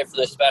Monday for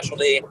the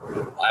specialty.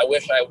 I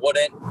wish I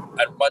wouldn't.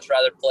 I'd much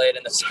rather play it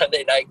in the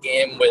Sunday night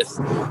game with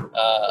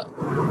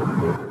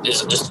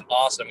just an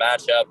awesome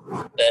matchup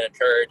that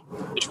occurred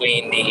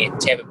between the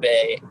Tampa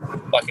Bay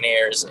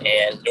Buccaneers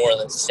and New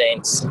Orleans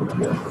Saints.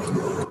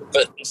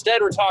 But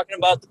instead, we're talking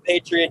about the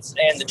Patriots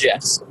and the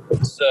Jets.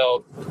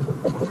 So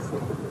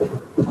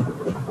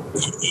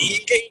you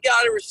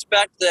got to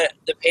respect that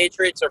the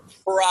Patriots are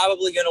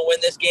probably going to win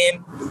this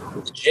game.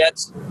 The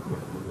Jets,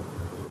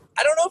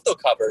 I don't know if they'll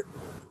cover.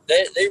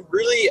 They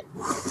really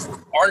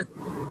aren't.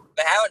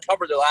 They haven't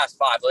covered their last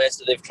 5. Like I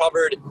said, they've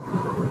covered.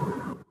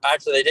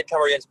 Actually, they did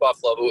cover against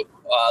Buffalo, but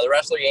the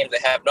rest of their games they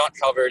have not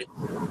covered.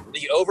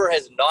 The over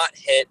has not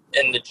hit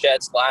in the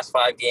Jets' last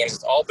 5 games.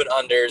 It's all been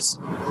unders.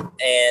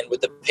 And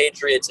with the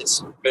Patriots,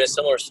 it's been a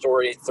similar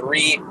story.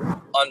 3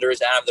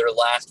 unders out of their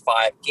last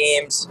 5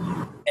 games.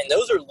 And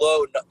those are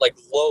low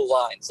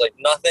lines, like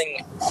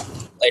nothing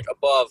like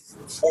above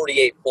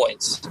 48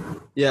 points.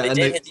 Yeah, They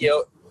did hit the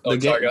Sorry,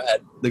 go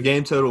ahead. The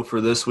game total for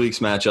this week's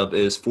matchup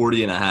is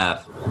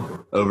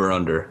 40.5 over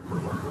under.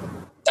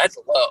 That's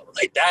low.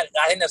 Like that,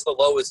 I think that's the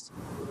lowest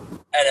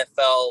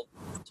NFL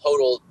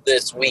total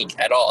this week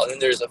at all. And then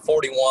there's a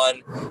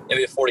 41,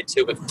 maybe a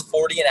 42, but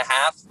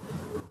 40.5.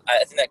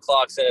 I think that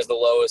clocks in as the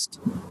lowest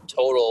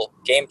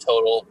game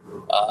total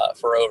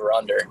for over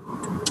under.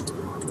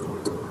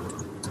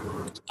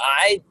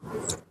 I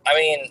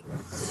mean,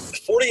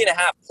 40.5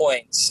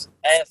 points,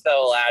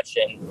 NFL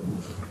action.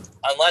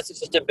 Unless it's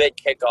just a big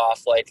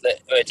kickoff, like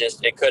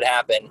it could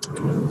happen.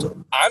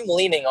 I'm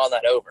leaning on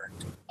that over.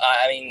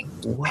 I mean,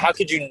 how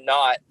could you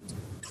not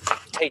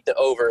take the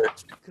over?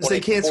 Because they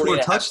can't score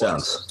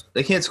touchdowns. Points?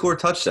 They can't score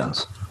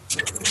touchdowns.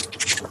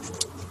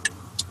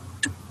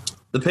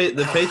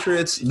 The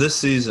Patriots this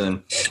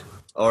season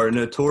are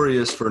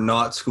notorious for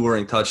not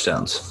scoring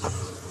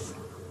touchdowns.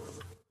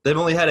 They've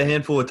only had a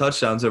handful of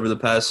touchdowns over the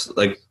past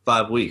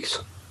 5 weeks.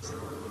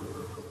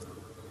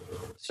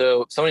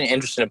 So something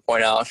interesting to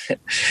point out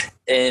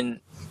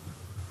in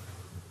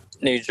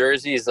New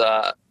Jersey's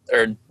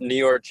or New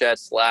York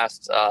Jets'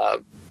 last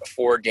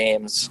 4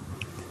 games,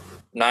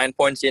 9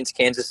 points against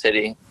Kansas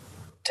City,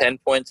 10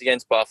 points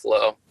against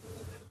Buffalo,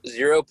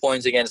 0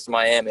 points against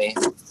Miami,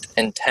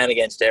 and 10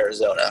 against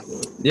Arizona.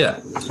 Yeah.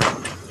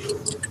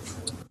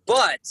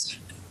 But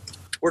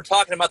we're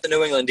talking about the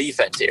New England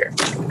defense here.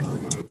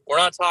 We're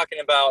not talking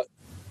about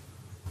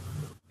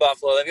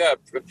Buffalo. They've got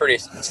a pretty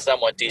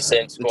somewhat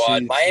decent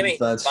squad. Miami's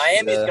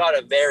got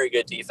a very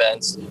good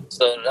defense,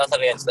 so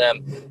nothing against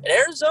them. And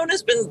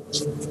Arizona's been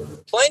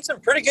playing some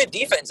pretty good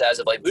defense as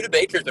of late. Budda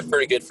Baker's been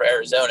pretty good for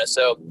Arizona,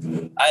 so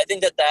I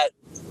think that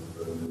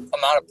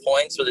amount of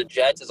points for the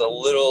Jets is a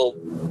little,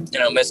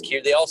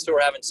 miscued. They also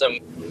were having some.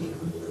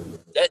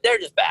 They're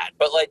just bad,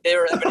 but they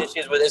were having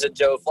issues with, is it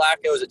Joe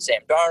Flacco, is it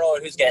Sam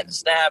Darnold, who's getting the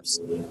snaps?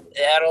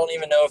 I don't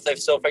even know if they've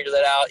still figured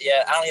that out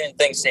yet. I don't even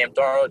think Sam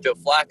Darnold or Joe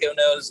Flacco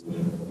knows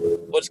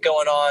what's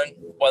going on,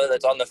 whether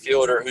that's on the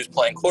field or who's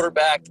playing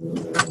quarterback.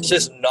 It's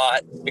just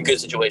not a good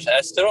situation.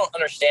 I still don't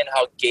understand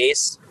how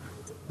Gase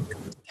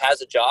has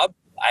a job.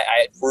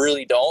 I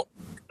really don't.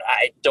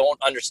 I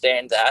don't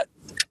understand that,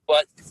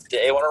 but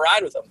they want to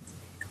ride with him.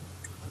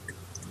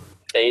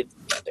 They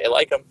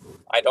like him.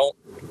 I don't.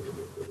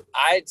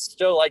 I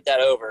still like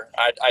that over.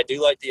 I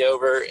do like the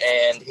over,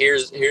 and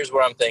here's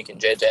what I'm thinking,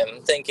 JJ.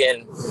 I'm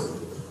thinking,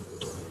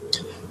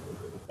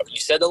 you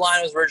said the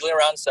line was originally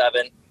around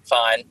 7.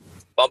 Fine.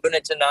 Bumping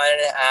it to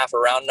 9.5,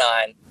 around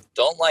 9.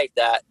 Don't like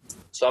that.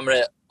 So I'm going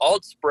to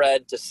alt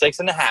spread to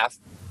 6.5.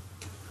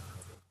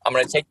 I'm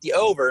going to take the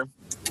over.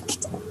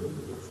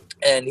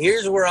 And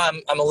here's where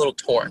I'm a little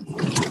torn.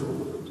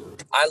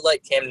 I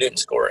like Cam Newton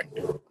scoring.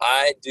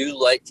 I do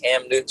like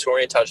Cam Newton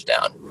scoring a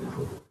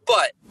touchdown.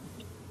 But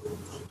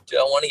do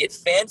I want to get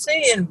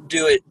fancy and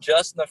do it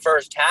just in the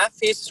first half?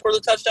 He has to score the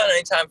touchdown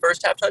anytime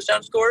first half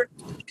touchdown scored?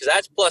 Because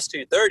that's plus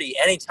 230.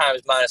 Anytime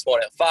is minus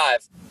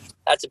 105.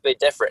 That's a big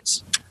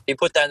difference. If you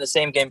put that in the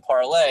same game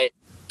parlay,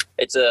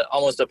 it's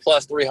almost a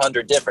plus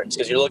 300 difference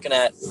because you're looking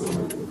at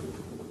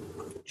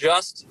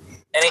just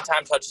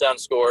anytime touchdown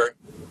score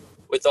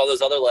with all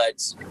those other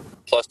legs,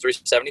 plus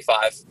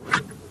 375.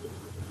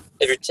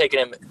 If you're taking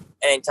him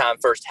anytime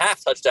first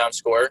half touchdown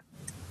score,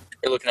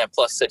 you're looking at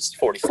plus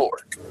 644.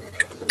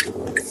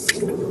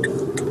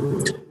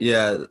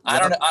 Yeah. I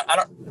don't.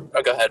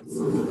 Oh, go ahead.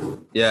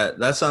 Yeah,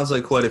 that sounds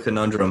like quite a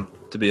conundrum,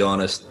 to be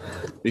honest,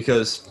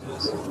 because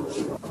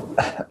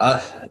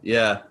I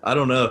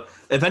don't know.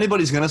 If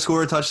anybody's going to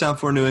score a touchdown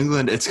for New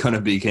England, it's going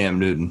to be Cam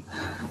Newton.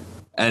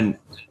 And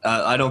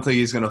I don't think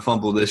he's going to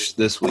fumble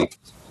this week.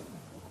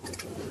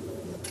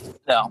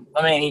 No.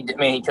 I mean,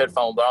 he could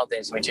fumble, but I don't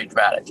think it's going to be too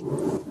dramatic.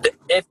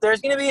 If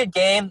there's going to be a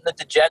game that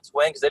the Jets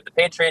win, because they have the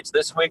Patriots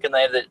this week and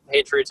they have the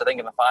Patriots, I think,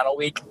 in the final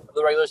week of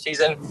the regular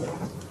season,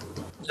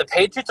 the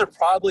Patriots are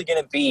probably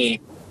going to be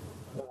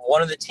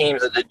one of the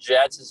teams that the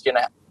Jets is going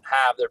to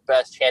have their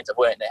best chance of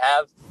winning. They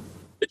have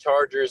the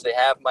Chargers. They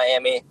have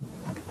Miami.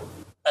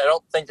 I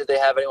don't think that they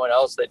have anyone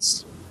else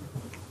that's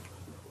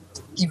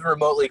even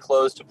remotely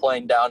close to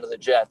playing down to the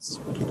Jets.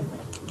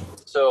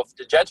 So if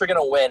the Jets are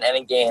going to win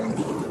any game,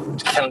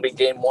 it's going to be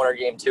game 1 or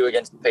game 2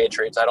 against the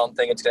Patriots. I don't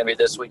think it's going to be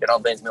this week. I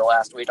don't think it's going to be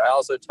last week. I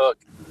also took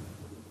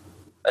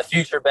a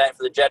future bet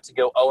for the Jets to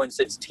go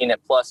 0-16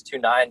 at plus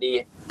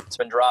 290. It's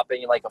been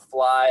dropping like a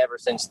fly ever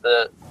since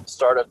the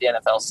start of the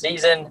NFL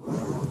season.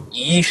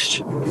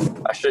 Yeesh.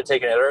 I should have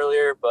taken it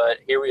earlier, but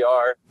here we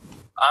are.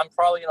 I'm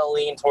probably going to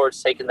lean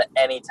towards taking the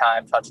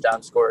anytime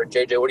touchdown scorer.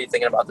 JJ, what are you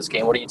thinking about this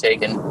game? What are you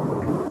taking?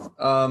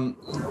 I'm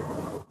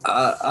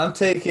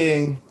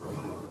taking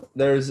 –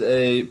 there's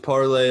a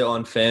parlay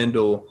on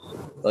FanDuel,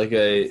 like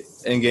a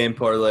in-game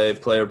parlay,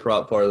 player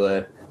prop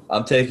parlay.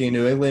 I'm taking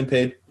New England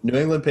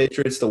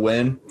Patriots to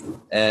win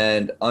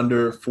and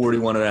under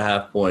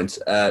 41.5 points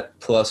at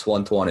plus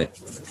 120.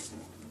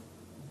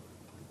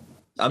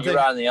 You're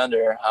riding the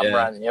under. I'm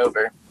riding the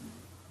over.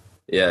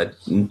 Yeah,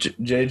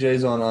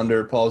 JJ's on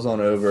under, Paul's on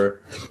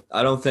over.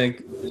 I don't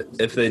think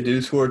if they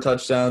do score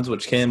touchdowns,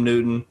 which Cam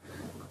Newton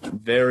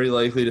very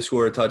likely to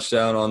score a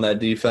touchdown on that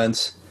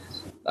defense,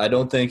 I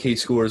don't think he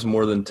scores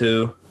more than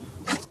 2.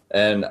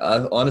 And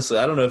honestly,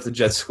 I don't know if the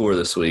Jets score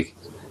this week.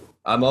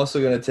 I'm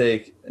also going to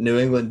take New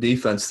England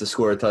defense to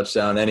score a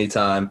touchdown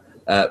anytime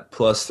at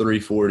plus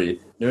 340.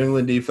 New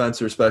England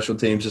defense or special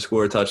teams to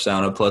score a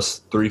touchdown at plus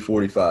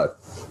 345.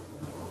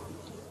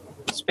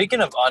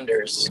 Speaking of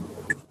unders,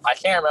 I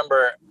can't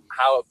remember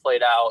how it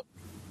played out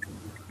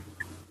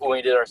when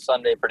we did our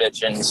Sunday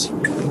predictions,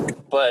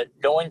 but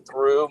going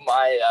through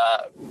my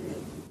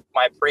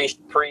my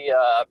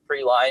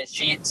pre-line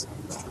sheets,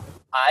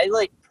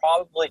 I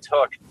probably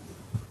took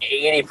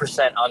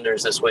 80%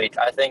 unders this week.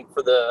 I think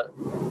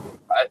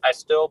I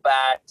still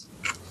backed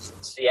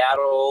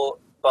Seattle,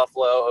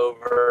 Buffalo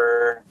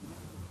over.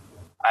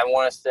 I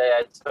want to say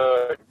I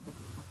took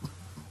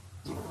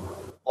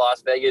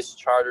Las Vegas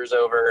Chargers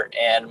over,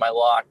 and my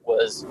lock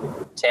was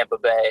Tampa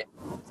Bay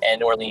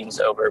and New Orleans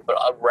over. But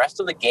the rest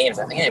of the games,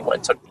 I think I would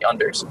have took the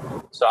unders.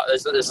 So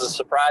this is a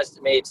surprise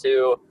to me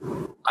too.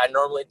 I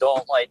normally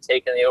don't like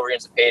taking the over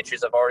against the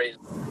Patriots. I've already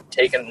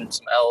taken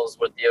some L's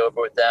with the over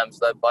with them,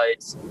 so that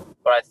bites.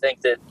 But I think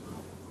that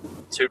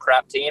two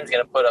crap teams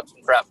going to put up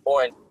some crap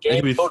points.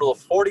 Game total of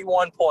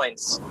 41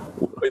 points.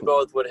 We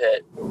both would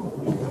hit.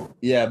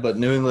 Yeah, but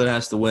New England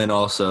has to win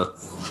also.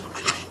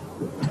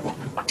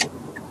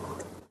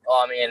 Well,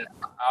 I mean,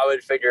 I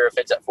would figure if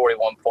it's at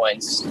 41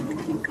 points,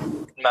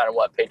 no matter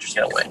what, Patriots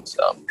going to win.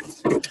 So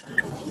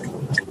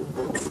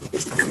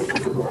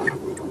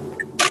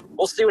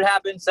we'll see what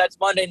happens. That's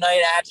Monday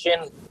night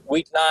action,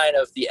 week 9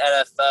 of the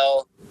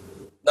NFL.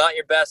 Not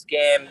your best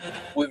game.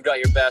 We've got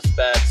your best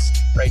bets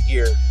right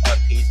here on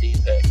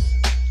PZ Picks.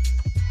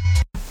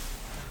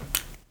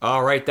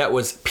 All right, that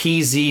was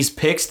PZ's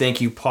Picks.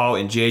 Thank you, Paul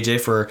and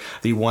JJ, for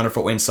the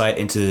wonderful insight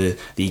into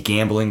the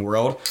gambling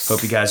world.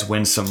 Hope you guys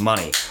win some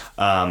money.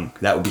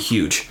 That would be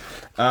huge.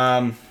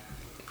 Moving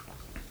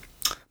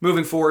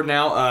forward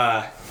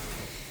now,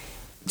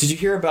 did you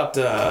hear about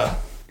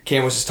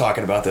Cam was just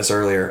talking about this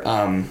earlier.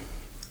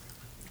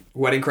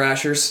 Wedding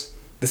Crashers?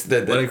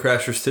 The Wedding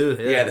Crashers 2.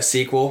 Yeah, the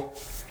sequel.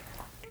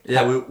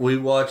 Yeah, we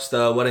watched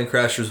Wedding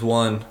Crashers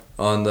 1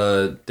 on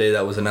the day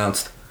that was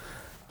announced.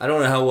 I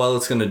don't know how well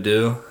it's going to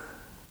do.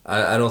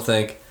 I don't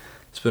think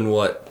it's been,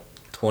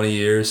 20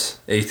 years,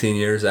 18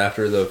 years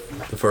after the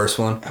first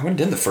one? When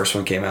did the first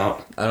one came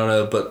out? I don't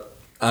know, but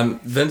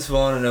Vince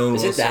Vaughn and Owen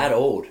Wilson. Is it that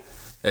old?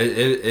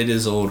 It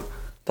is old. I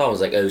thought it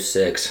was like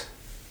 06,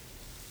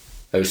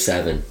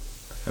 07.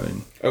 I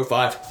mean,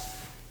 05.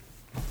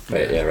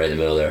 Right, yeah, right in the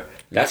middle there.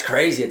 That's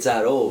crazy. It's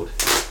that old.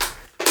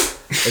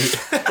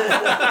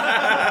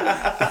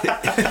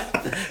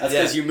 That's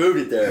because you moved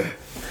it there.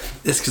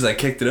 it's because I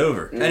kicked it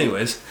over.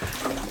 Anyways.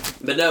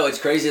 But no, it's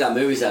crazy that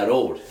movie's that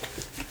old.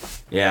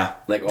 Yeah.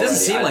 Like it doesn't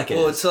seem like it.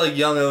 Well, it's like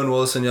young Owen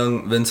Wilson,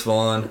 young Vince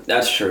Vaughn.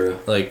 That's true.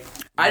 Like,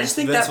 I just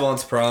think Vince that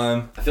Vaughn's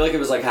prime. I feel like it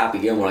was like Happy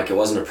Gilmore. Like it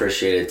wasn't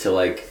appreciated till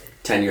like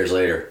 10 years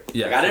later.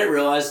 Yeah. Like I didn't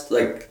realize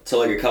till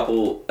like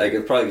probably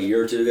a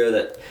year or two ago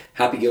that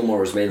Happy Gilmore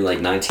was made in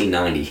like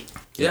 1990.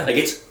 Yeah.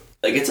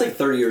 It's like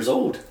 30 years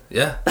old.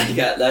 Yeah. Like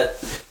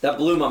that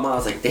blew my mind. I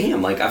was like,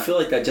 damn. Like I feel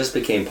like that just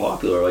became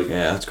popular. Like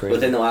yeah, that's crazy.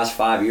 Within the last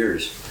 5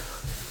 years.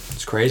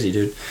 It's crazy,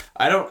 dude.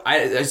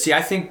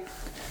 I think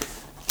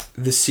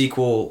the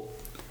sequel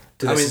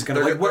to this is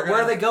gonna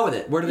where do they go with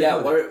it? Where do they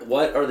go with it?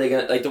 What are they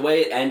gonna like? The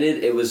way it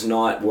ended, it was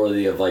not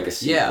worthy of like a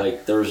sequel. Yeah.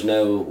 Like there was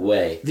no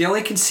way. The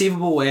only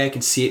conceivable way I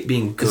can see it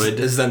being good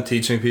is them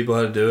teaching people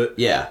how to do it.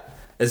 Yeah.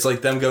 It's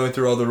like them going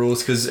through all the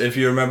rules, because if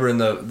you remember in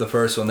the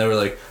first one, they were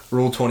like,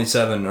 Rule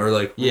 27, or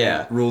like,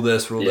 rule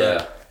this, rule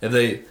that. If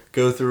they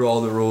go through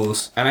all the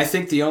rules. And I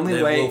think the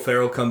only way... Will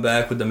Ferrell come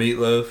back with the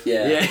meatloaf.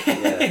 Yeah.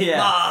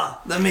 Yeah.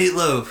 The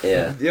meatloaf.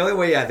 Yeah. The only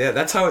way,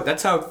 that's how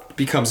it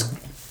becomes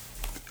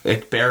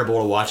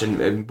bearable to watch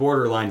and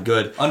borderline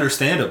good.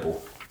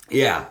 Understandable.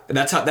 Yeah.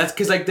 That's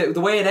because like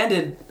the way it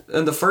ended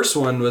in the first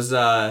one was...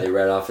 they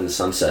read off in the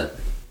sunset.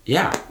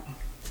 Yeah.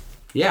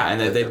 Yeah,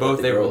 and they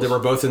were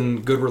both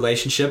in good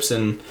relationships,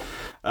 and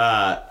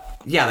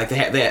like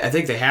I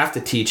think they have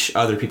to teach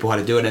other people how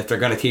to do it. And if they're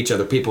gonna teach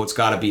other people, it's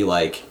got to be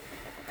like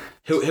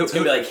It's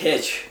gonna be like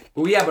Hitch.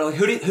 Well, yeah, but like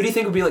who do you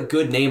think would be like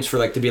good names for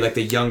like to be like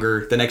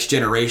the next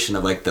generation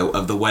of like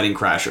the Wedding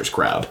Crashers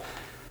crowd?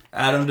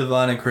 Adam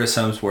Devine and Chris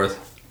Hemsworth.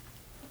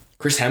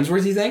 Chris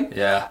Hemsworth, you think?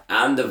 Yeah.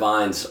 Adam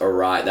Devine's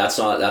alright. That's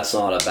not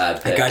a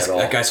bad pick at all.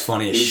 That guy's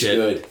funny as shit. He's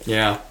good.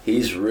 Yeah.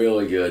 He's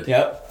really good.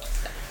 Yep.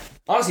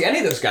 Honestly, any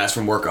of those guys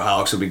from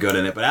Workaholics would be good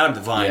in it, but Adam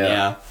Devine,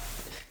 yeah.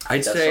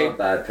 That's not a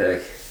bad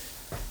pick.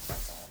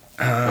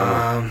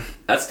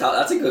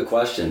 That's a good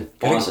question.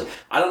 Honestly,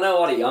 I don't know a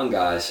lot of young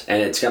guys,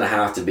 and it's gonna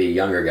have to be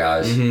younger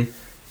guys.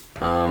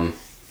 Mm-hmm.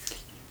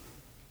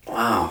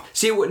 Wow.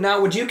 See,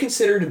 now would you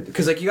consider,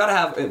 because like you gotta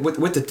have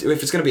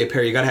if it's gonna be a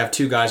pair, you gotta have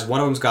two guys. One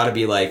of them's got to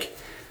be like,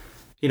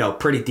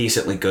 pretty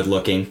decently good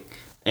looking.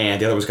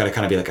 And the other one's got to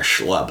kind of be like a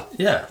schlub.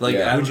 Yeah, like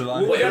Adam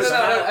Devine.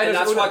 And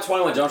that's why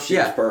 21 Jump Street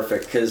is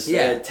perfect, because they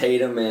had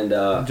Tatum and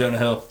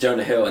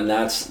Jonah Hill, and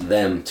that's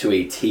them to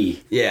a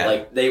T. Yeah,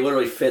 like they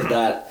literally fit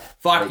that.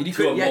 Fuck, you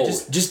could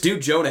just do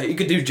Jonah. You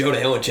could do Jonah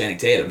Hill and Channing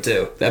Tatum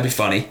too. That'd be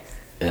funny.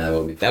 Yeah, that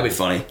would be. That'd be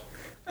funny.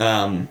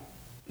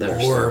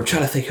 Or I'm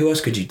trying to think, who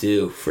else could you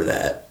do for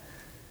that?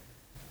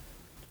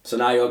 So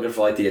now you're looking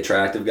for like the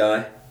attractive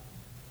guy?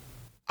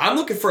 I'm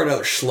looking for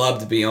another schlub,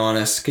 to be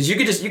honest, because you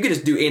could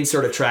just do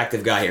insert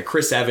attractive guy here.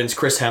 Chris Evans,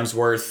 Chris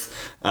Hemsworth,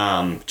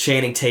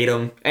 Channing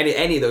Tatum,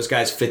 any of those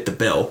guys fit the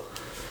bill.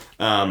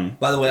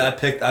 By the way, I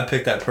picked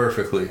that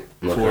perfectly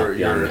for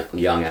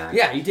young actor.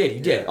 Yeah, you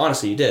did. Yeah.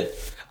 Honestly, you did.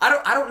 I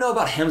don't know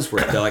about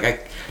Hemsworth though.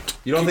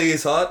 You don't think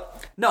he's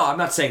hot? No, I'm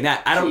not saying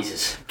that. I don't.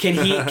 Jesus. Can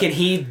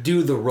he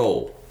do the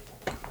role?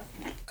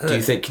 Do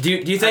you think? Do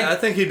you think? I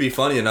think he'd be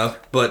funny enough,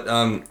 but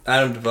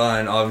Adam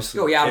Devine obviously.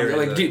 Oh yeah,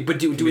 carried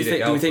do we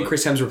think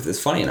Chris Hemsworth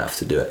is funny enough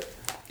to do it?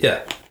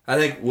 Yeah, I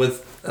think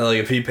with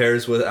if he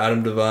pairs with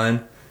Adam Devine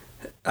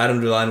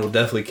will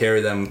definitely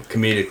carry them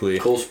comedically.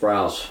 Cole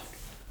Sprouse.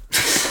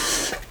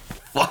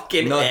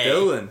 Fucking Not A.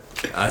 Dylan.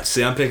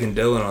 I'm picking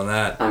Dylan on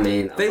that. I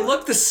mean, They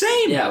look the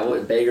same. yeah.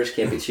 Beggars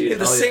can't be choosers.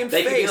 The same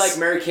They could be face. like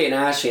Mary-Kate and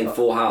Ashley in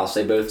Full House.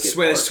 They both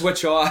get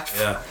Switch off.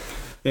 Yeah.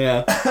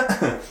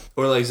 Yeah.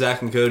 Or like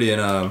Zach and Cody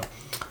and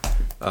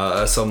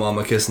Some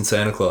Mama Kissing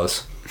Santa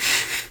Claus.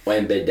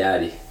 Wayne Big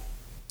Daddy.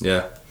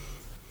 Yeah.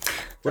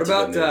 What That's a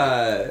about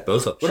good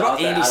Both of them. What Shout about out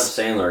to Andy? Adam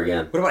Sandler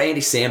again. What about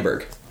Andy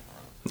Samberg?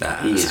 Nah.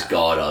 He is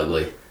god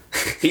ugly.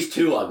 He's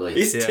too ugly.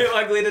 He's Yeah. too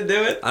ugly to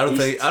do it. I don't He's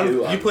think too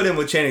you ugly. put him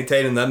with Channing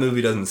Tatum, that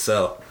movie doesn't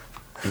sell.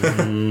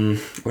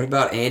 What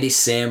about Andy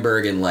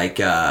Samberg and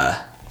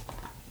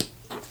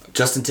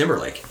Justin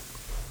Timberlake?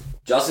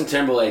 Justin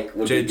Timberlake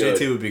would be good.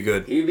 JT would be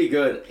good. He'd be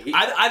good.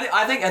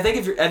 I think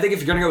if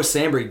you're gonna go with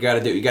Samberg,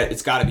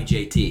 it's got to be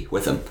JT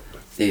with him.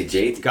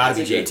 JT. Gotta be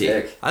that's a good JT.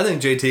 pick. I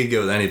think JT could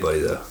go with anybody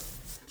though.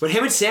 But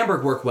him and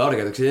Samberg work well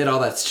together because they did all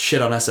that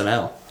shit on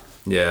SNL.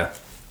 Yeah.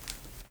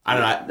 I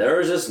don't know.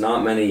 There's just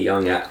not many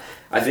young.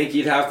 I think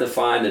you'd have to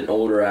find an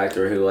older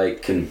actor who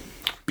can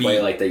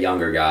play like the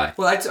younger guy.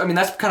 Well, that's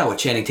kind of what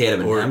Channing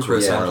Tatum and Or Hemsworth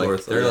Chris are.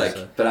 Hemsworth, They're yeah.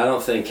 like, But I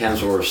don't think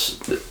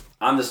Hemsworth's.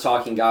 I'm just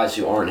talking guys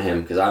who aren't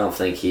him because I don't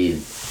think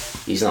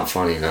he's not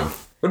funny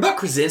enough. what about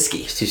Krasinski?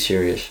 He's too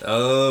serious.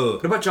 Oh,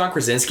 What about John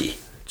Krasinski?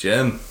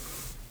 Jim.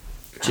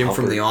 Jim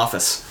from The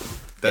Office.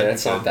 Yeah,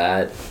 that's not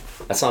bad.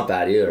 That's not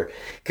bad either.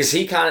 Because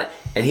he kind of,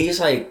 and he's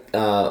like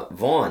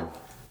Vaughn.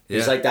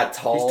 He's Yeah. like that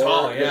tall.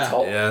 He's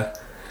tall, yeah.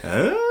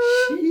 Yeah.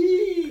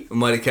 We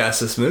might have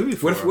cast this movie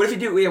for him. What if you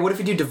do? Yeah, what if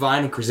you do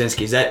Divine and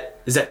Krasinski? Is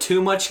that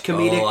too much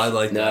comedic? Oh, I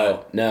like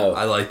that. No.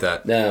 I like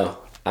that. No,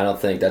 I don't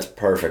think that's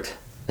perfect.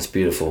 That's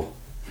beautiful.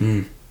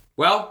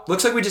 Well,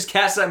 looks like we just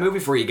cast that movie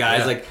for you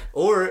guys. Yeah.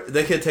 Or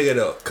they could take it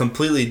a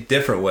completely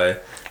different way,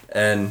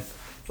 and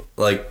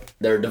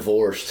They're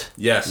divorced.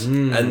 yes,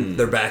 and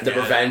they're back. The at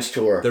it. revenge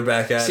tour. They're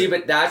back at See, it.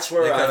 but that's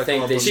where They I gotta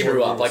think come they up with screw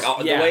more up. Like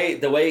rules.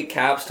 the way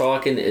Cap's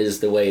talking is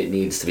the way it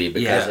needs to be.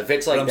 Because Yeah. if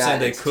it's But like I'm that, saying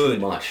they it's could.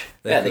 too much.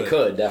 They They could.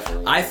 could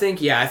definitely. I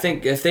think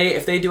if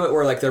they do it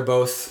where they're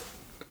both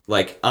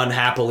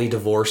unhappily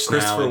divorced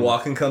Christopher now.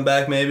 Walken come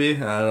back maybe.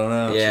 I don't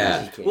know.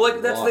 Yeah. He can't Well,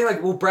 that's the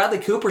walk. thing. Bradley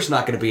Cooper's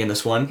not going to be in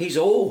this one. He's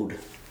old.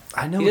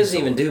 I know He doesn't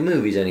even do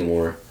movies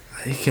anymore.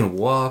 He can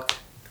walk.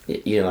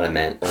 You know what I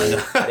meant.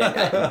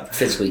 I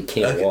physically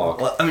can't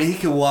walk. Well, I mean, he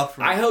can walk.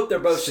 From I hope they're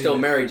both still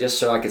married just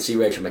so I can see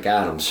Rachel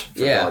McAdams. For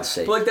God's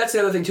sake. But that's the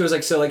other thing too. Is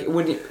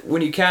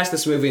when you cast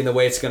this movie and the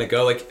way it's going to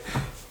go,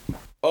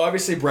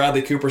 obviously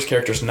Bradley Cooper's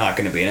character's not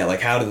going to be in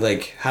it. How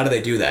do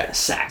they do that?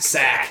 Sack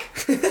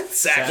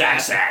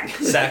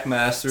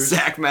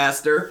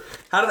master.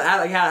 How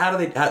do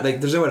they?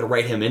 There's no way to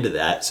write him into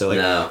that. So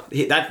No.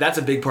 that's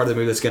a big part of the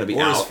movie that's going to be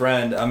or out. his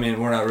friend. I mean,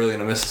 we're not really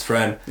gonna miss his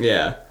friend.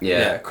 Yeah.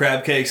 yeah.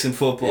 Crab cakes in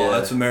football. Yeah.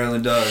 That's what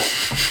Maryland does.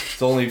 It's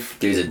the only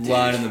Dude's a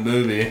line douche. in the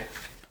movie.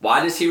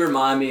 Why does he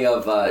remind me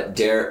of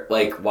Derek?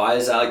 Why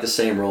is that the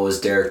same role as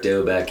Derek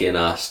Dobek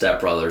in Step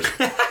Brothers?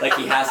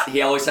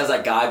 He always has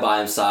that guy by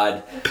his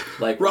side,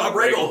 Rob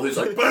Riggle, who's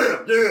like,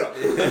 bam,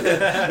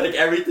 yeah.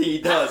 Everything he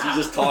does, he's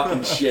just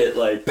talking shit,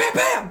 bam,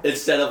 bam,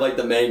 instead of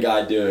the main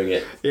guy doing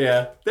it.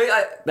 Yeah.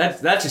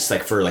 That's just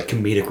for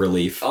comedic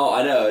relief. Oh,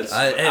 I know.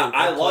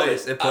 I it love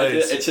plays, it. it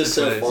plays, It's just it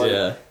so plays. funny.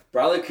 Yeah.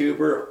 Bradley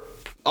Cooper,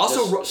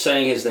 Also, just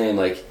saying his name,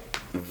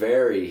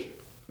 very,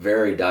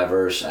 very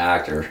diverse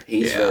actor.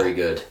 He's Yeah. very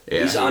good.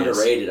 Yeah, He's he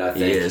underrated, I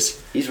think. He is.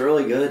 He's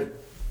really good.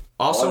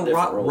 Also, All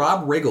different roles.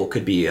 Rob Riggle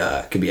could be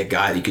a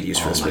guy that you could use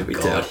for this Oh my movie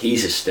God, too.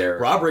 he's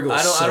hysterical. Rob Riggle.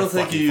 I don't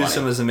think you use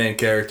him as a main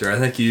character. I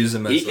think you use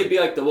him as He could be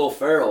like the Will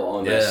Ferrell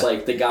on this, Yeah.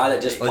 The guy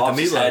that just like pops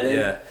the his meatloaf. head in.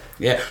 Yeah.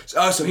 Yeah.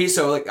 That's where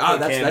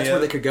cameo.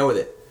 they could go with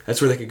it. That's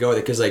where they could go with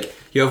it because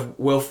you have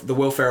the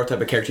Will Ferrell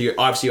type of character. You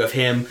have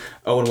him,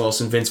 Owen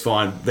Wilson, Vince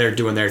Vaughn. They're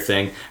doing their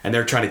thing, and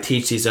they're trying to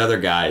teach these other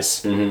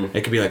guys. Mm-hmm.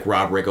 It could be like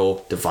Rob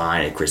Riggle,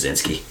 Divine, and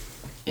Krasinski.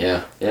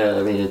 Yeah.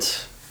 I mean,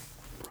 it's.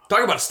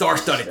 Talk about a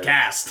star-studded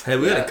cast. Hey,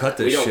 we gotta cut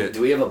this shit.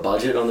 Do we have a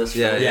budget on this?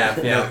 Yeah.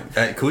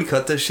 Yeah. Can we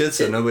cut this shit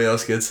so nobody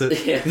else gets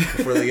it? Yeah.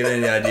 Before they get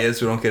any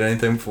ideas, we don't get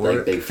anything for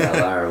it. Big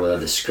fat liar with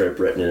the script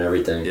written and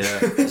everything. Yeah.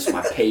 It's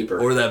my paper.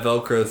 Or that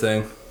Velcro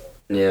thing.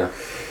 Yeah.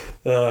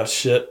 Oh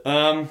shit.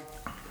 All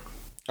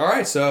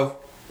right. So,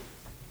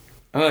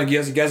 you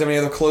guys have any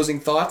other closing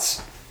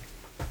thoughts?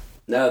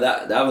 No,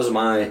 that was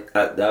my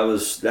that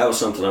was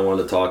something I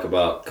wanted to talk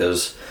about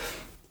because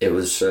it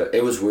was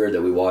weird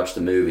that we watched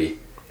the movie,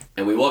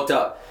 and we looked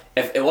up.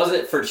 If it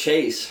wasn't for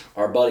Chase,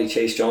 our buddy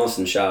Chase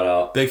Johnson, shout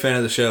out. Big fan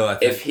of the show, I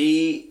think.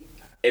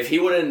 If he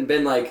wouldn't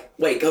been like,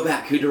 wait, go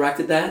back, who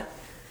directed that?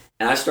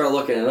 And I started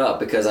looking it up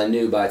because I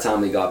knew by the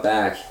time we got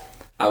back,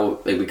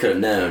 we could have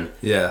known.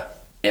 Yeah.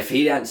 If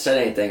he hadn't said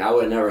anything, I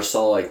would have never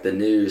saw like the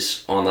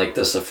news on like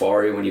the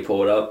Safari when you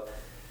pull it up.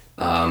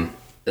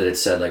 That it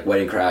said like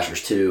Wedding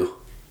Crashers 2,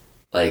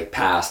 like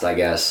passed, I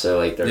guess. So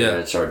like they're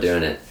gonna start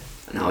doing it.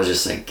 And I was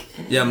just like,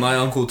 yeah, my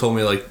uncle told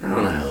me like I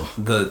don't know.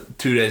 The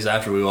 2 days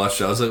after we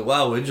watched it, I was like,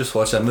 wow, we just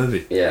watched that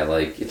movie. Yeah,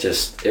 like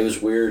it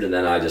was weird, and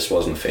then I just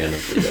wasn't a fan of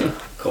the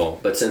call.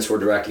 But since we're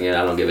directing it,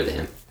 I don't give it to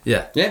him.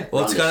 Yeah.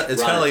 Well, it's kind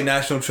of like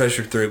National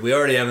Treasure 3. We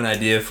already have an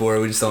idea for it.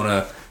 We just don't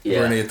know. Yeah.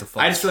 We're gonna get the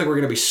fun. I just feel like we're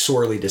gonna be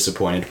sorely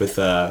disappointed with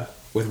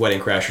Wedding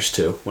Crashers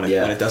 2 when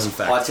it doesn't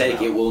factor. I'll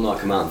take it. Will not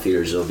come out in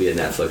theaters. It'll be a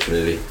Netflix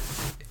movie.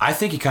 I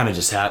think you kind of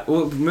just have.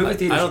 Well, movie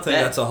theaters. I don't think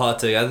that's a hot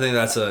take. I think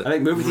that's a. I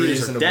think movie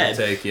theaters are dead.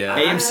 Take, yeah.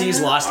 AMC's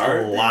lost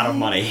a lot of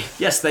money.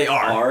 Yes, they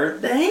are. Are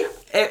they?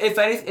 If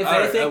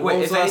anything, when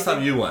was the last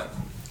time you went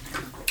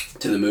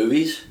to the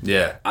movies?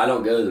 Yeah, I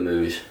don't go to the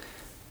movies.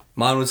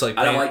 Mine was like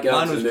I don't like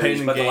going to the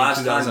movies, but the last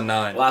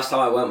 2009. Last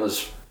time I went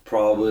was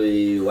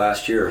probably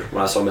last year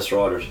when I saw Mr.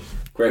 Rogers.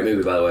 Great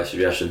movie, by the way.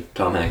 Suggestion: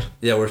 Tom Hanks.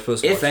 Yeah, we're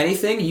supposed to. If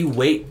anything, you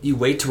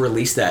wait to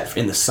release that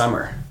in the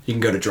summer. You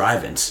can go to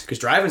drive-ins because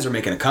drive-ins are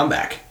making a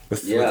comeback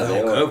with the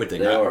whole COVID thing.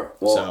 They are.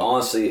 Well,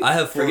 honestly, I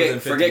have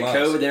forget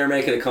COVID. They were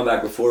making a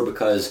comeback before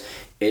because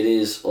it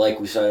is like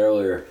we said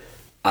earlier.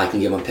 I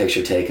can get my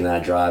picture taken and I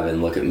drive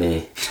and look at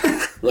me.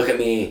 Look at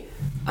me.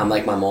 I'm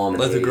like my mom.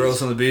 Let the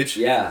girls on the beach.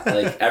 Yeah,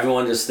 like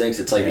everyone just thinks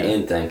it's like the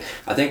in thing.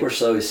 I think we're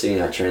slowly seeing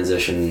that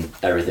transition.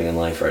 Everything in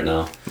life right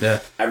now.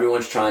 Yeah.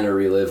 Everyone's trying to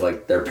relive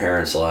like their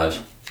parents'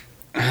 lives.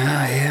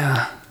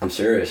 Yeah. I'm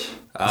serious.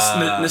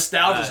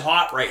 Nostalgia's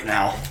hot right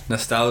now.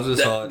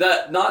 Nostalgia's hot.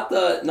 Not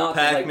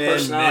Pac-Man,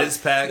 Ms.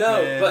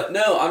 Pac-Man.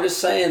 No, I'm just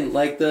saying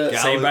like the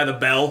Saved by the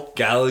Bell.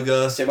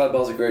 Galaga. Saved by the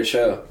Bell's a great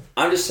show.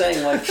 I'm just saying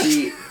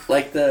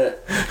the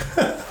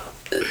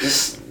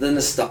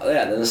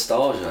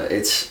nostalgia.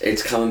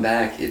 It's coming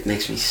back. It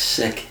makes me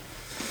sick.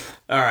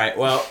 All right.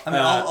 Well, I mean,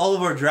 all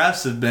of our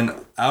drafts have been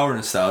our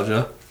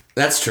nostalgia.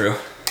 That's true.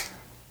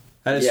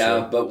 That is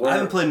true. But I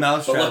haven't played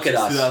Mousetrap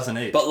since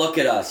 2008. But look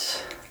at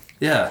us.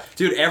 Yeah,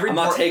 dude. I'm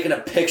not taking a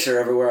picture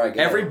everywhere I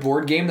go. Every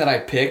board game that I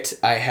picked,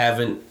 I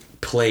haven't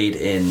played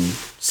in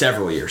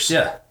several years.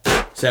 Yeah,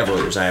 several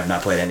years. I have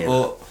not played any of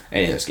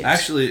those games.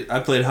 Actually, I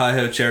played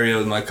Hi-Ho Cherry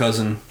with my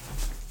cousin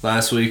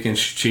last week, and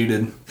she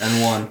cheated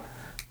and won.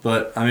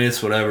 But I mean,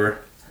 it's whatever.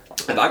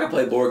 If I could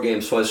play board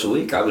games twice a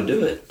week, I would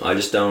do it. I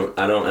just don't.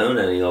 I don't own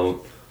any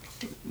of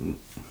them.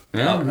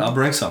 Yeah, I'll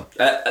bring some.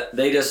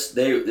 They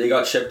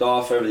got shipped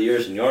off over the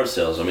years in yard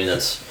sales. I mean,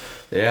 that's.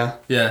 Yeah.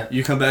 Yeah,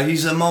 you come back. He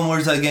said, "Mom,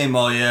 where's that game?"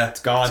 Oh, yeah, it's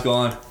gone. It's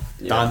gone.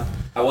 Yeah. Done.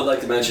 I would like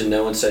to mention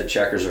no one said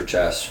checkers or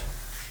chess.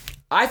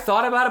 I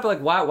thought about it, but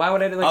like, why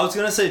would I do? Like, I was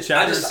gonna say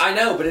checkers. I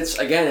know, but it's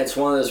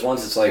one of those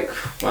ones. It's like,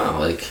 wow,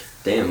 like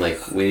damn,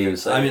 like we didn't even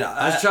say. I mean,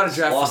 I was trying to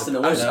draft. Lost in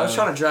the wind. I was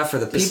trying to draft for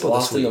the people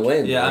lost this week. in the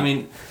wind. Yeah, I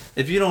mean,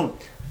 if you don't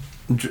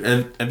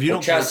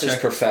chess is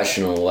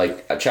professional.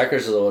 Like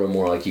checkers is a little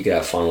more like you could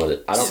have fun with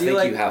it. I don't think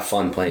you have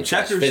fun playing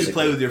checkers. Chess You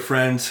play with your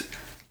friends.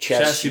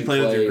 Chess you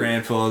play with your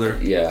grandfather.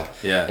 Yeah.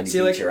 And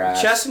see, like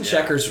chess and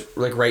checkers,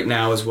 like right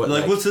now is what.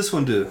 Like what's this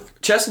one do?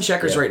 Chess and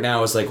checkers right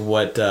now is like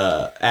what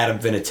Adam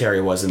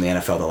Vinatieri was in the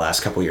NFL the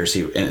last couple of years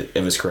in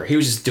his career. He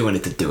was just doing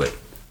it to do it.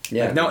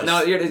 Yeah.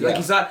 Like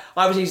he's not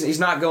obviously he's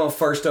not going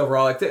first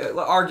overall. Like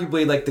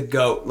arguably like the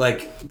GOAT,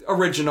 like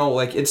original,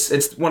 like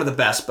it's one of the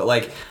best. But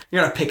like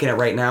you're not picking it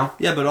right now.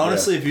 Yeah, but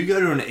honestly, if you go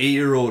to an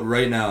 8-year-old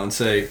right now and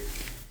say,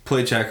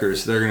 play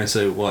checkers, they're gonna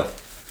say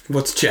what?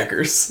 What's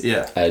checkers?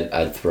 Yeah,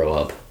 I'd throw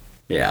up.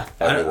 Yeah,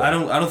 I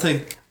don't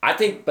think.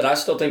 But I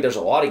still think there's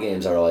a lot of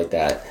games that are like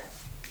that.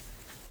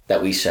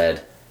 That we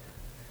said.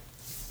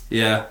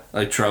 Yeah,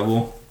 like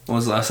Trouble. When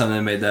was the last time they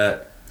made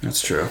that?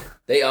 That's true.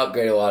 They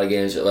upgrade a lot of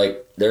games.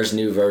 Like there's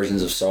new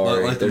versions of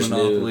Sorry. Like there's the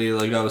Monopoly,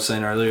 like I was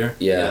saying earlier.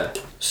 Yeah.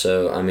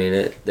 So I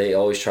mean, they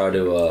always try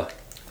to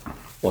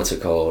what's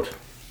it called?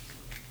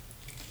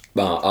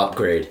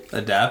 Upgrade.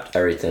 Adapt.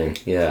 Everything.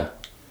 Yeah.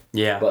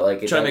 Yeah. But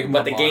like,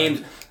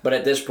 but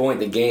at this point,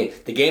 the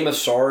game of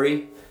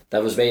Sorry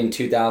that was made in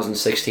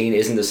 2016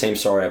 isn't the same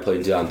Sorry I played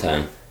in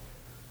 2010.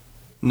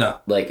 No.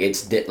 Like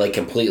it's like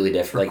completely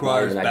different.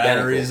 Requires like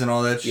batteries and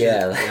all that shit.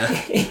 Yeah.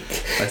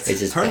 It's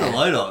just turn bad. the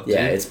light off. Dude.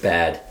 Yeah, it's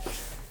bad.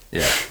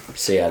 Yeah.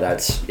 So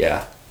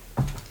yeah,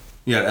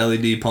 You got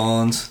LED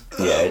pawns.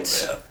 Yeah,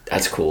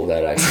 that's cool.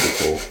 That actually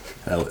cool.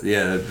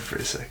 Yeah, that'd be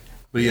pretty sick.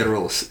 But you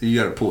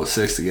gotta pull a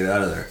 6 to get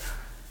out of there.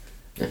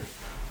 Yeah.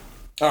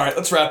 All right,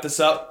 let's wrap this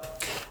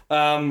up.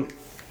 I'm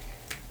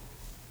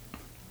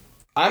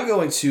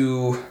going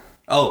to.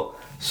 Oh,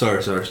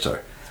 sorry.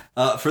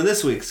 For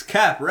this week's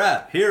Cap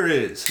Rap, here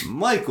is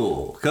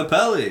Michael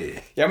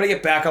Capelli. Yeah, I'm gonna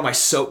get back on my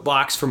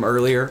soapbox from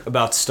earlier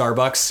about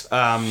Starbucks.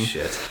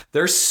 Shit.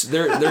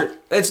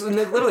 It's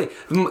literally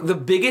the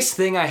biggest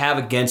thing I have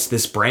against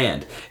this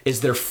brand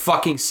is their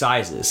fucking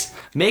sizes.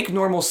 Make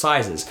normal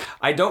sizes.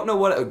 I don't know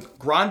what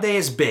grande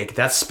is big.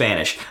 That's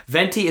Spanish.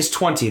 Venti is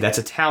 20. That's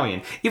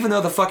Italian. Even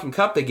though the fucking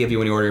cup they give you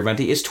when you order a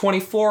Venti is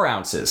 24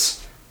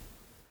 ounces.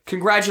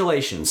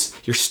 Congratulations.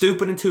 You're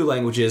stupid in 2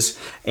 languages,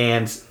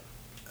 and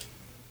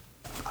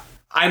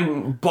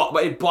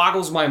it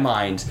boggles my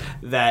mind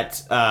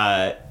that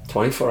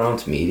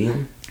 24-ounce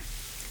medium?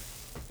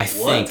 I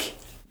think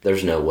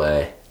There's no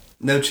way.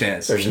 No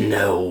chance. There's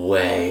no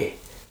way.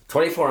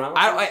 24 ounces?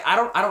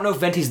 I don't know if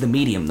Venti's the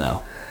medium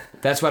though.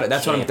 That's what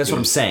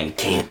I'm saying.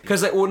 Can't.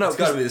 Because It's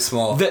got to be the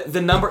small.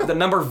 The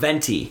number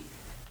Venti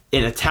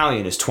in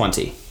Italian is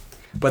 20,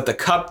 but the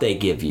cup they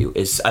give you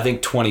is I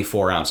think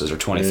 24 ounces or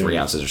 23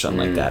 ounces or something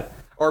like that.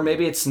 Or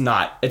maybe it's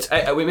not.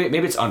 Maybe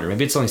it's under.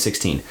 Maybe it's only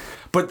 16.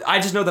 But I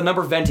just know the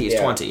number Venti is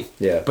 20.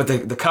 Yeah. But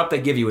the cup they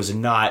give you is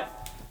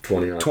not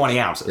 20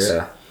 ounces.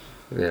 Yeah.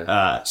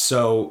 Yeah.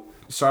 So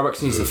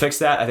Starbucks needs to fix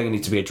that. I think it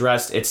needs to be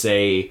addressed. It's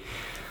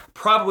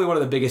probably one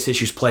of the biggest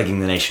issues plaguing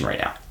the nation right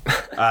now.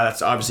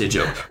 That's obviously a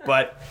joke.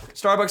 But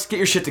Starbucks, get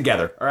your shit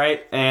together, all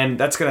right? And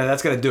that's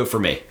gonna do it for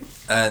me.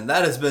 And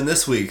that has been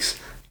this week's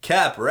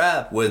Cap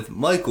Rap with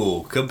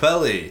Michael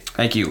Capelli.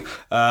 Thank you.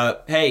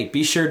 Hey,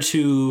 be sure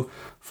to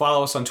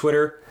follow us on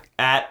Twitter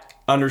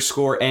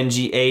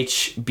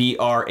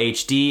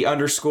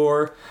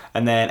 @_NGHBRHD_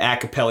 and then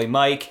 @Capelli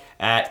Mike,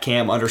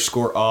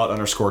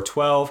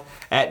 @Cam_Odd_12,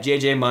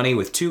 @JJ Money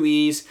with 2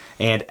 E's,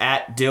 and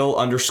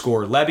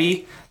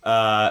 @Dill_Lebby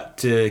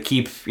to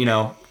keep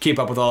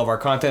up with all of our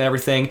content and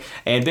everything.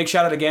 And big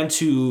shout out again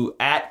to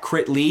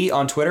 @CritLee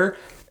on Twitter.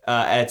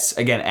 It's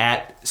again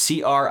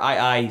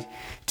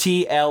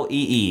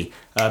 @CRIITLEE.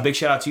 Big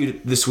shout out to you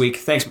this week.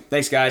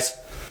 Thanks guys.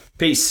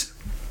 Peace.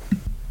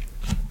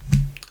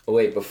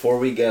 Wait, before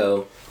we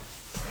go,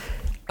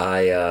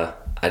 I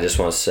just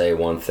want to say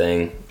one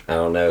thing. I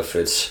don't know if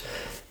it's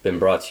been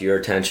brought to your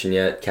attention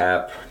yet,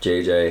 Cap,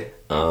 JJ.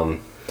 But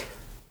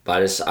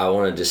I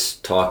want to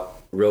just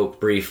talk real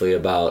briefly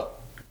about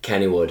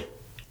KennyWood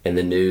and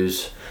the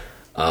news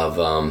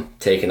of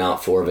taking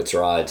out 4 of its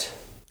rides.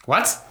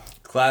 What?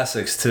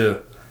 Classics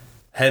too.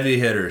 Heavy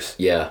hitters.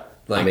 Yeah,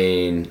 I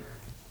mean,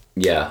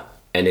 yeah.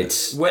 And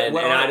it's and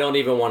I don't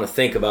even want to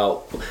think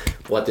about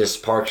what this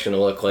park's going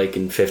to look like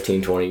in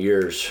 15, 20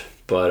 years.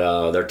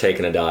 But they're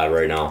taking a dive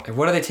right now.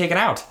 What are they taking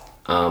out?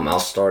 I'll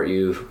start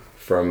you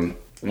from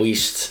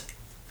least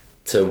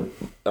to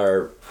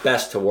or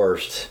best to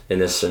worst in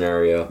this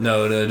scenario.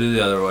 No, do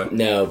the other way.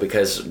 No,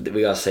 because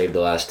we got to save the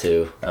last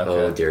 2. Okay.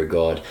 Oh, dear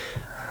God.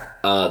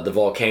 The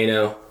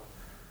volcano.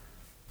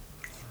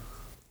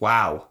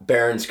 Wow.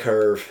 Barron's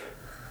Curve.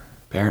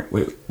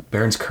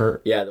 Barron's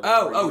Curve? Yeah.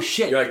 Oh,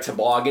 shit. You're like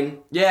toboggan.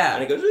 Yeah.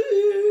 And it goes...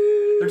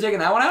 They're taking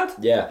that one out?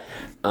 Yeah.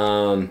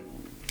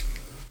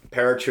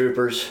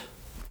 Paratroopers.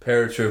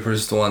 Paratroopers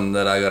is the one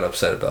that I got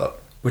upset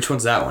about. Which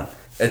one's that one?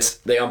 It's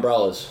The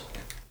umbrellas.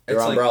 They're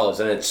It's like- umbrellas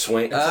and it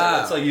swings.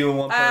 it's like you and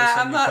one person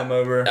I'm not- come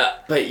over.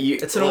 But you...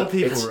 It's an old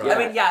people ride. Yeah. I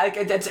mean, yeah,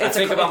 it's I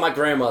think about my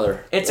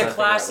grandmother. It's a when I think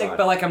about classic, that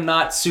but ride. like I'm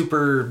not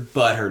super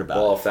butthurt about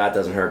Well, it. if that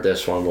doesn't hurt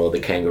this one, will the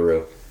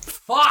kangaroo?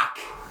 Fuck!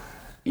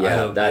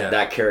 Yeah,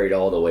 that carried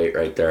all the weight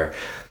right there.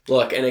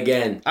 Look, and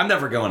again, I'm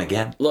never going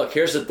again. look,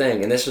 here's the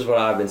thing, and this is what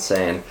I've been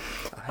saying.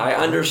 I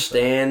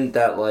understand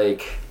that,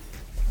 like,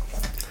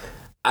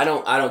 I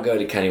don't go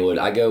to KennyWood.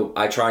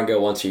 I try and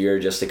go once a year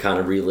just to kind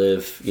of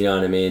relive, you know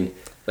what I mean?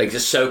 Like,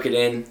 just soak it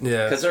in.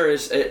 Yeah. Because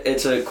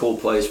it's a cool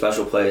place,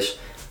 special place.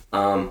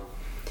 But,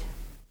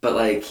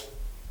 like,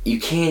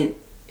 you're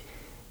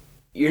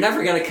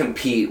never going to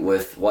compete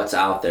with what's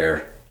out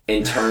there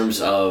in terms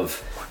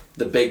of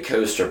the big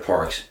coaster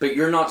parks. But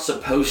you're not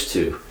supposed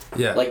to.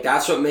 Yeah. Like,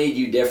 that's what made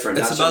you different.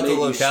 It's That's about what the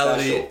made you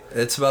locality. special.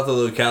 It's about the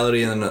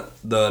locality and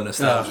the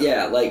nostalgia.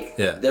 Yeah, like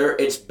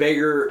it's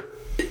bigger.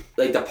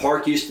 Like the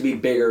park used to be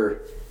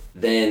bigger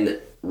than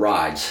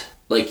rides.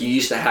 Like you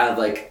used to have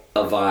like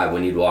a vibe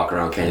when you'd walk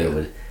around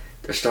KennyWood.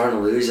 They're starting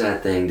to lose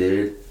that thing,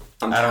 dude.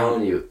 I'm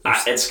telling you,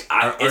 it's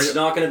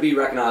not going to be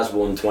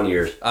recognizable in 20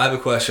 years. I have a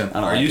question.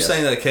 Are you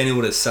saying that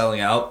KennyWood is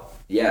selling out?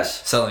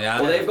 Yes. Selling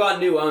out? Well, they've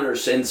got new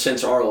owners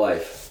since our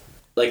life,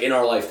 like in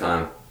our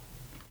lifetime.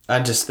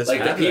 Like the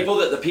people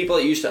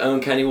that used to own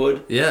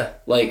KennyWood. Yeah.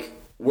 Like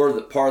were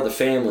part of the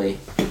family.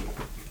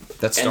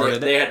 That started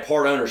and they had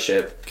part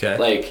ownership. Okay.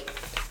 Like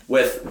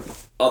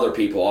with other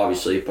people,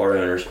 obviously part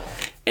owners,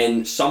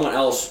 and someone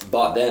else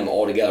bought them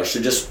all together. So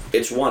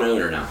it's one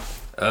owner now.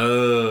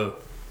 Oh.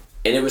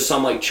 And it was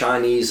some like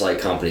Chinese like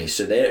company.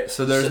 So there's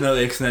no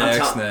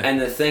Ixnay.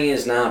 And the thing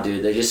is now,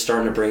 dude, they're just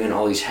starting to bring in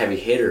all these heavy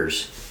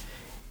hitters.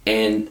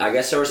 And I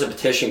guess there was a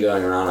petition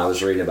going around I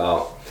was reading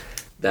about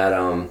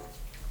that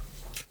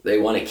they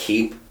want to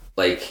keep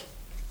like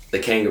the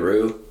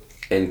kangaroo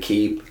and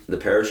keep the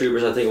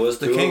paratroopers. I think it was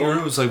the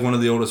kangaroo was like one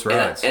of the oldest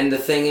rides. And the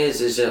thing is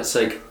it's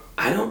like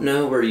I don't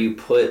know where you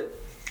put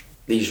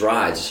these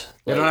rides.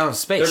 They don't have enough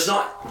space. There's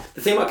not.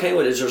 The thing about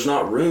Kennywood is there's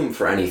not room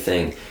for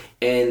anything,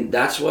 and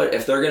that's what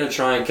if they're gonna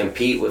try and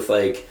compete with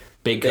like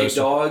big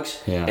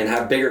dogs and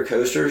have bigger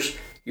coasters,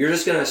 you're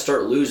just gonna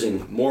start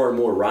losing more and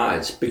more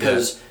rides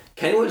because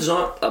Kennywood's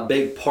not a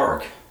big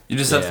park. You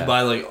just have to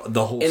buy like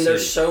the whole. And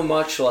there's so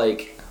much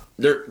like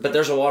but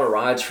there's a lot of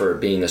rides for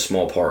it being a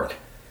small park.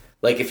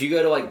 Like if you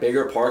go to like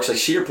bigger parks, like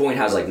Cedar Point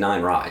has like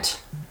 9 rides.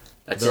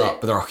 That's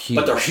it. But they're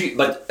huge.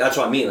 But that's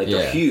what I mean. Like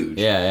they're huge.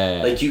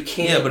 Yeah. Like you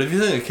can't. Yeah, but if you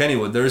think of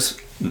Kennywood,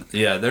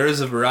 there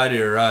is a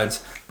variety of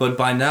rides, but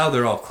by now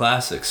they're all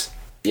classics.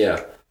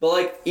 Yeah, but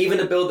like even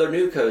to build their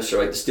new coaster,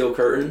 like the Steel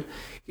Curtain,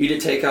 you had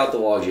to take out the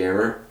log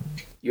jammer.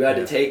 You had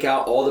to take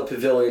out all the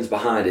pavilions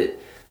behind it.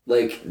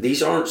 Like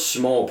these aren't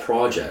small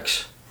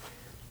projects,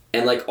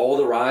 and like all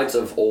the rides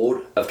of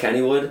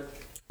Kennywood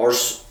are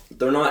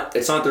they're not.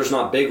 It's not there's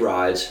not big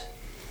rides,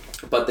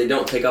 but they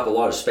don't take up a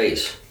lot of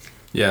space.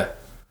 Yeah.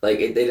 Like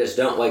they just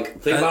don't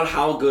think about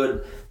how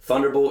good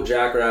Thunderbolt,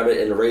 Jackrabbit,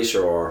 and the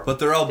Racer are. But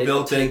they're all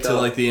built into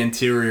like the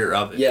interior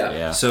of it.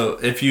 Yeah. So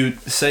if you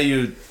say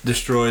you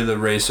destroy the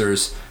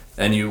racers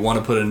and you want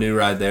to put a new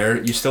ride there,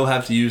 you still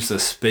have to use the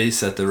space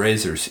that the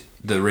racers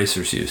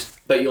used.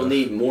 But you'll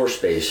need more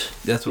space.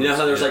 That's what you know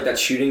how there's like that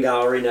shooting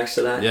gallery next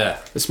to that. Yeah.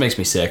 This makes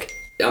me sick.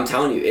 I'm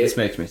telling you, this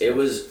makes me sick.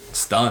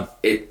 It's done.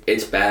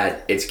 It's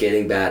bad. It's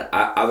getting bad.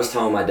 I was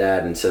telling my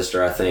dad and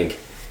sister, I think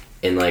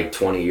in like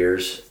 20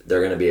 years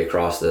they're gonna be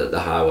across the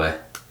highway.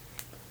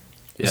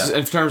 Yeah.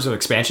 In terms of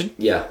expansion?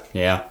 Yeah.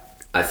 Yeah.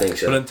 I think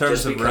so. But in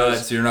terms of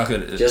rides, you're not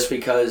gonna. Just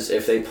because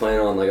if they plan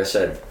on, like I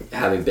said,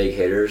 having big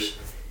hitters,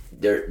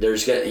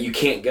 you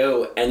can't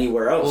go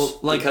anywhere else.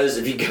 Well, because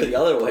if you go the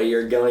other way,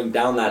 you're going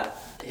down that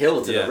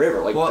hill to the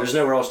river. There's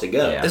nowhere else to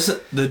go. Yeah.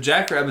 The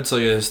Jackrabbit's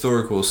like a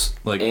historical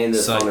and the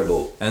site.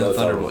 Thunderbolt. And the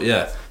Thunderbolt,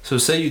 yeah. So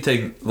say you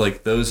take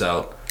like those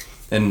out.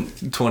 In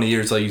 20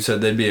 years, like you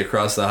said, they'd be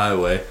across the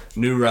highway.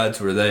 New rides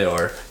where they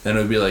are. Then it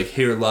would be like,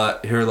 here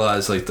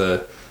lies like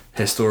the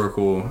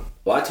historical...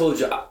 Well, I told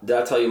you... Did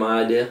I tell you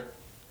my idea?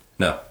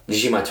 No. Did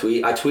you see my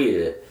tweet? I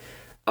tweeted it.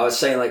 I was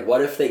saying, like,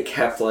 what if they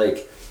kept,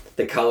 like,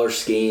 the color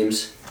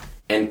schemes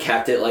and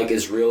kept it, like,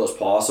 as real as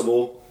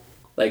possible?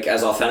 Like,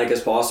 as authentic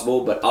as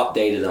possible, but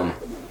updated them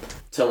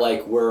to,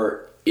 like,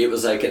 where it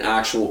was, like, an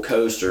actual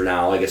coaster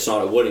now. Like, it's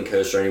not a wooden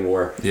coaster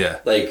anymore. Yeah.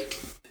 Like,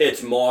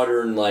 it's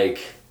modern, like,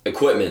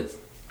 equipment.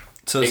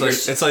 So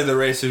it's like the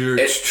Racer.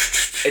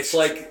 It's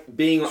like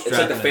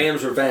the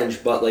Phantom's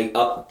Revenge, but like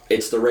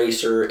it's the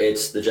Racer,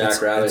 it's the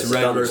Jackrabbit. So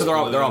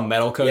they're all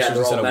metal coasters they're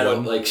instead all metal, of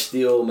wooden? like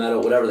steel,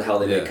 metal, whatever the hell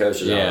they make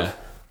coasters out of.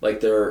 Like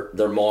they're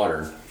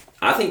modern.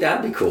 I think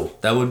that'd be cool.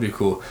 That would be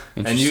cool.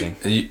 Interesting.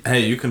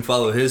 And you can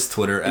follow his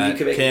Twitter at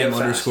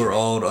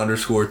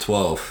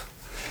Cam_Ald_12.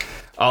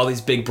 All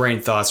these big brain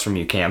thoughts from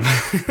you, Cam.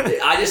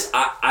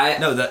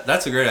 No,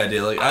 that's a great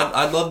idea. Like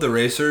I'd love the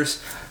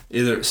Racers.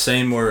 Either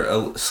same or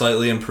a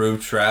slightly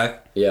improved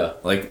track. Yeah.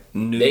 Like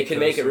new. They can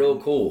make it real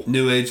cool.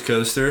 New age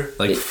coaster,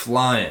 like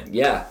flying.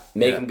 Yeah.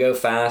 Make them go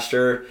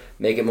faster.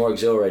 Make it more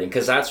exhilarating.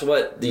 Because that's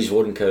what these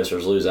wooden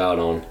coasters lose out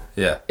on.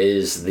 Yeah.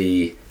 Is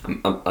the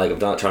I'm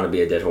not trying to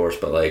be a dead horse,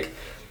 but like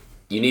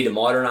you need to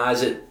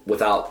modernize it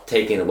without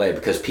taking it away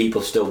because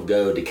people still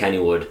go to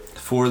Kennywood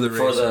for the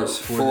Racers,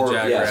 for the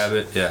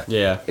Jackrabbit. Yes.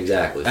 Yeah.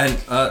 Exactly. And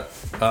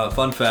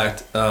fun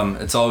fact,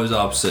 it's always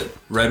opposite.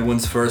 Red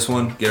wins the first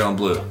one, get on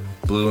blue.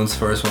 Blue wins the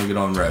first one, get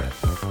on red.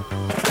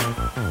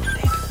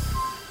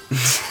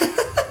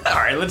 All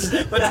right, let's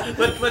table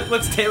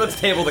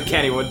the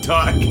Kennywood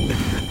talk.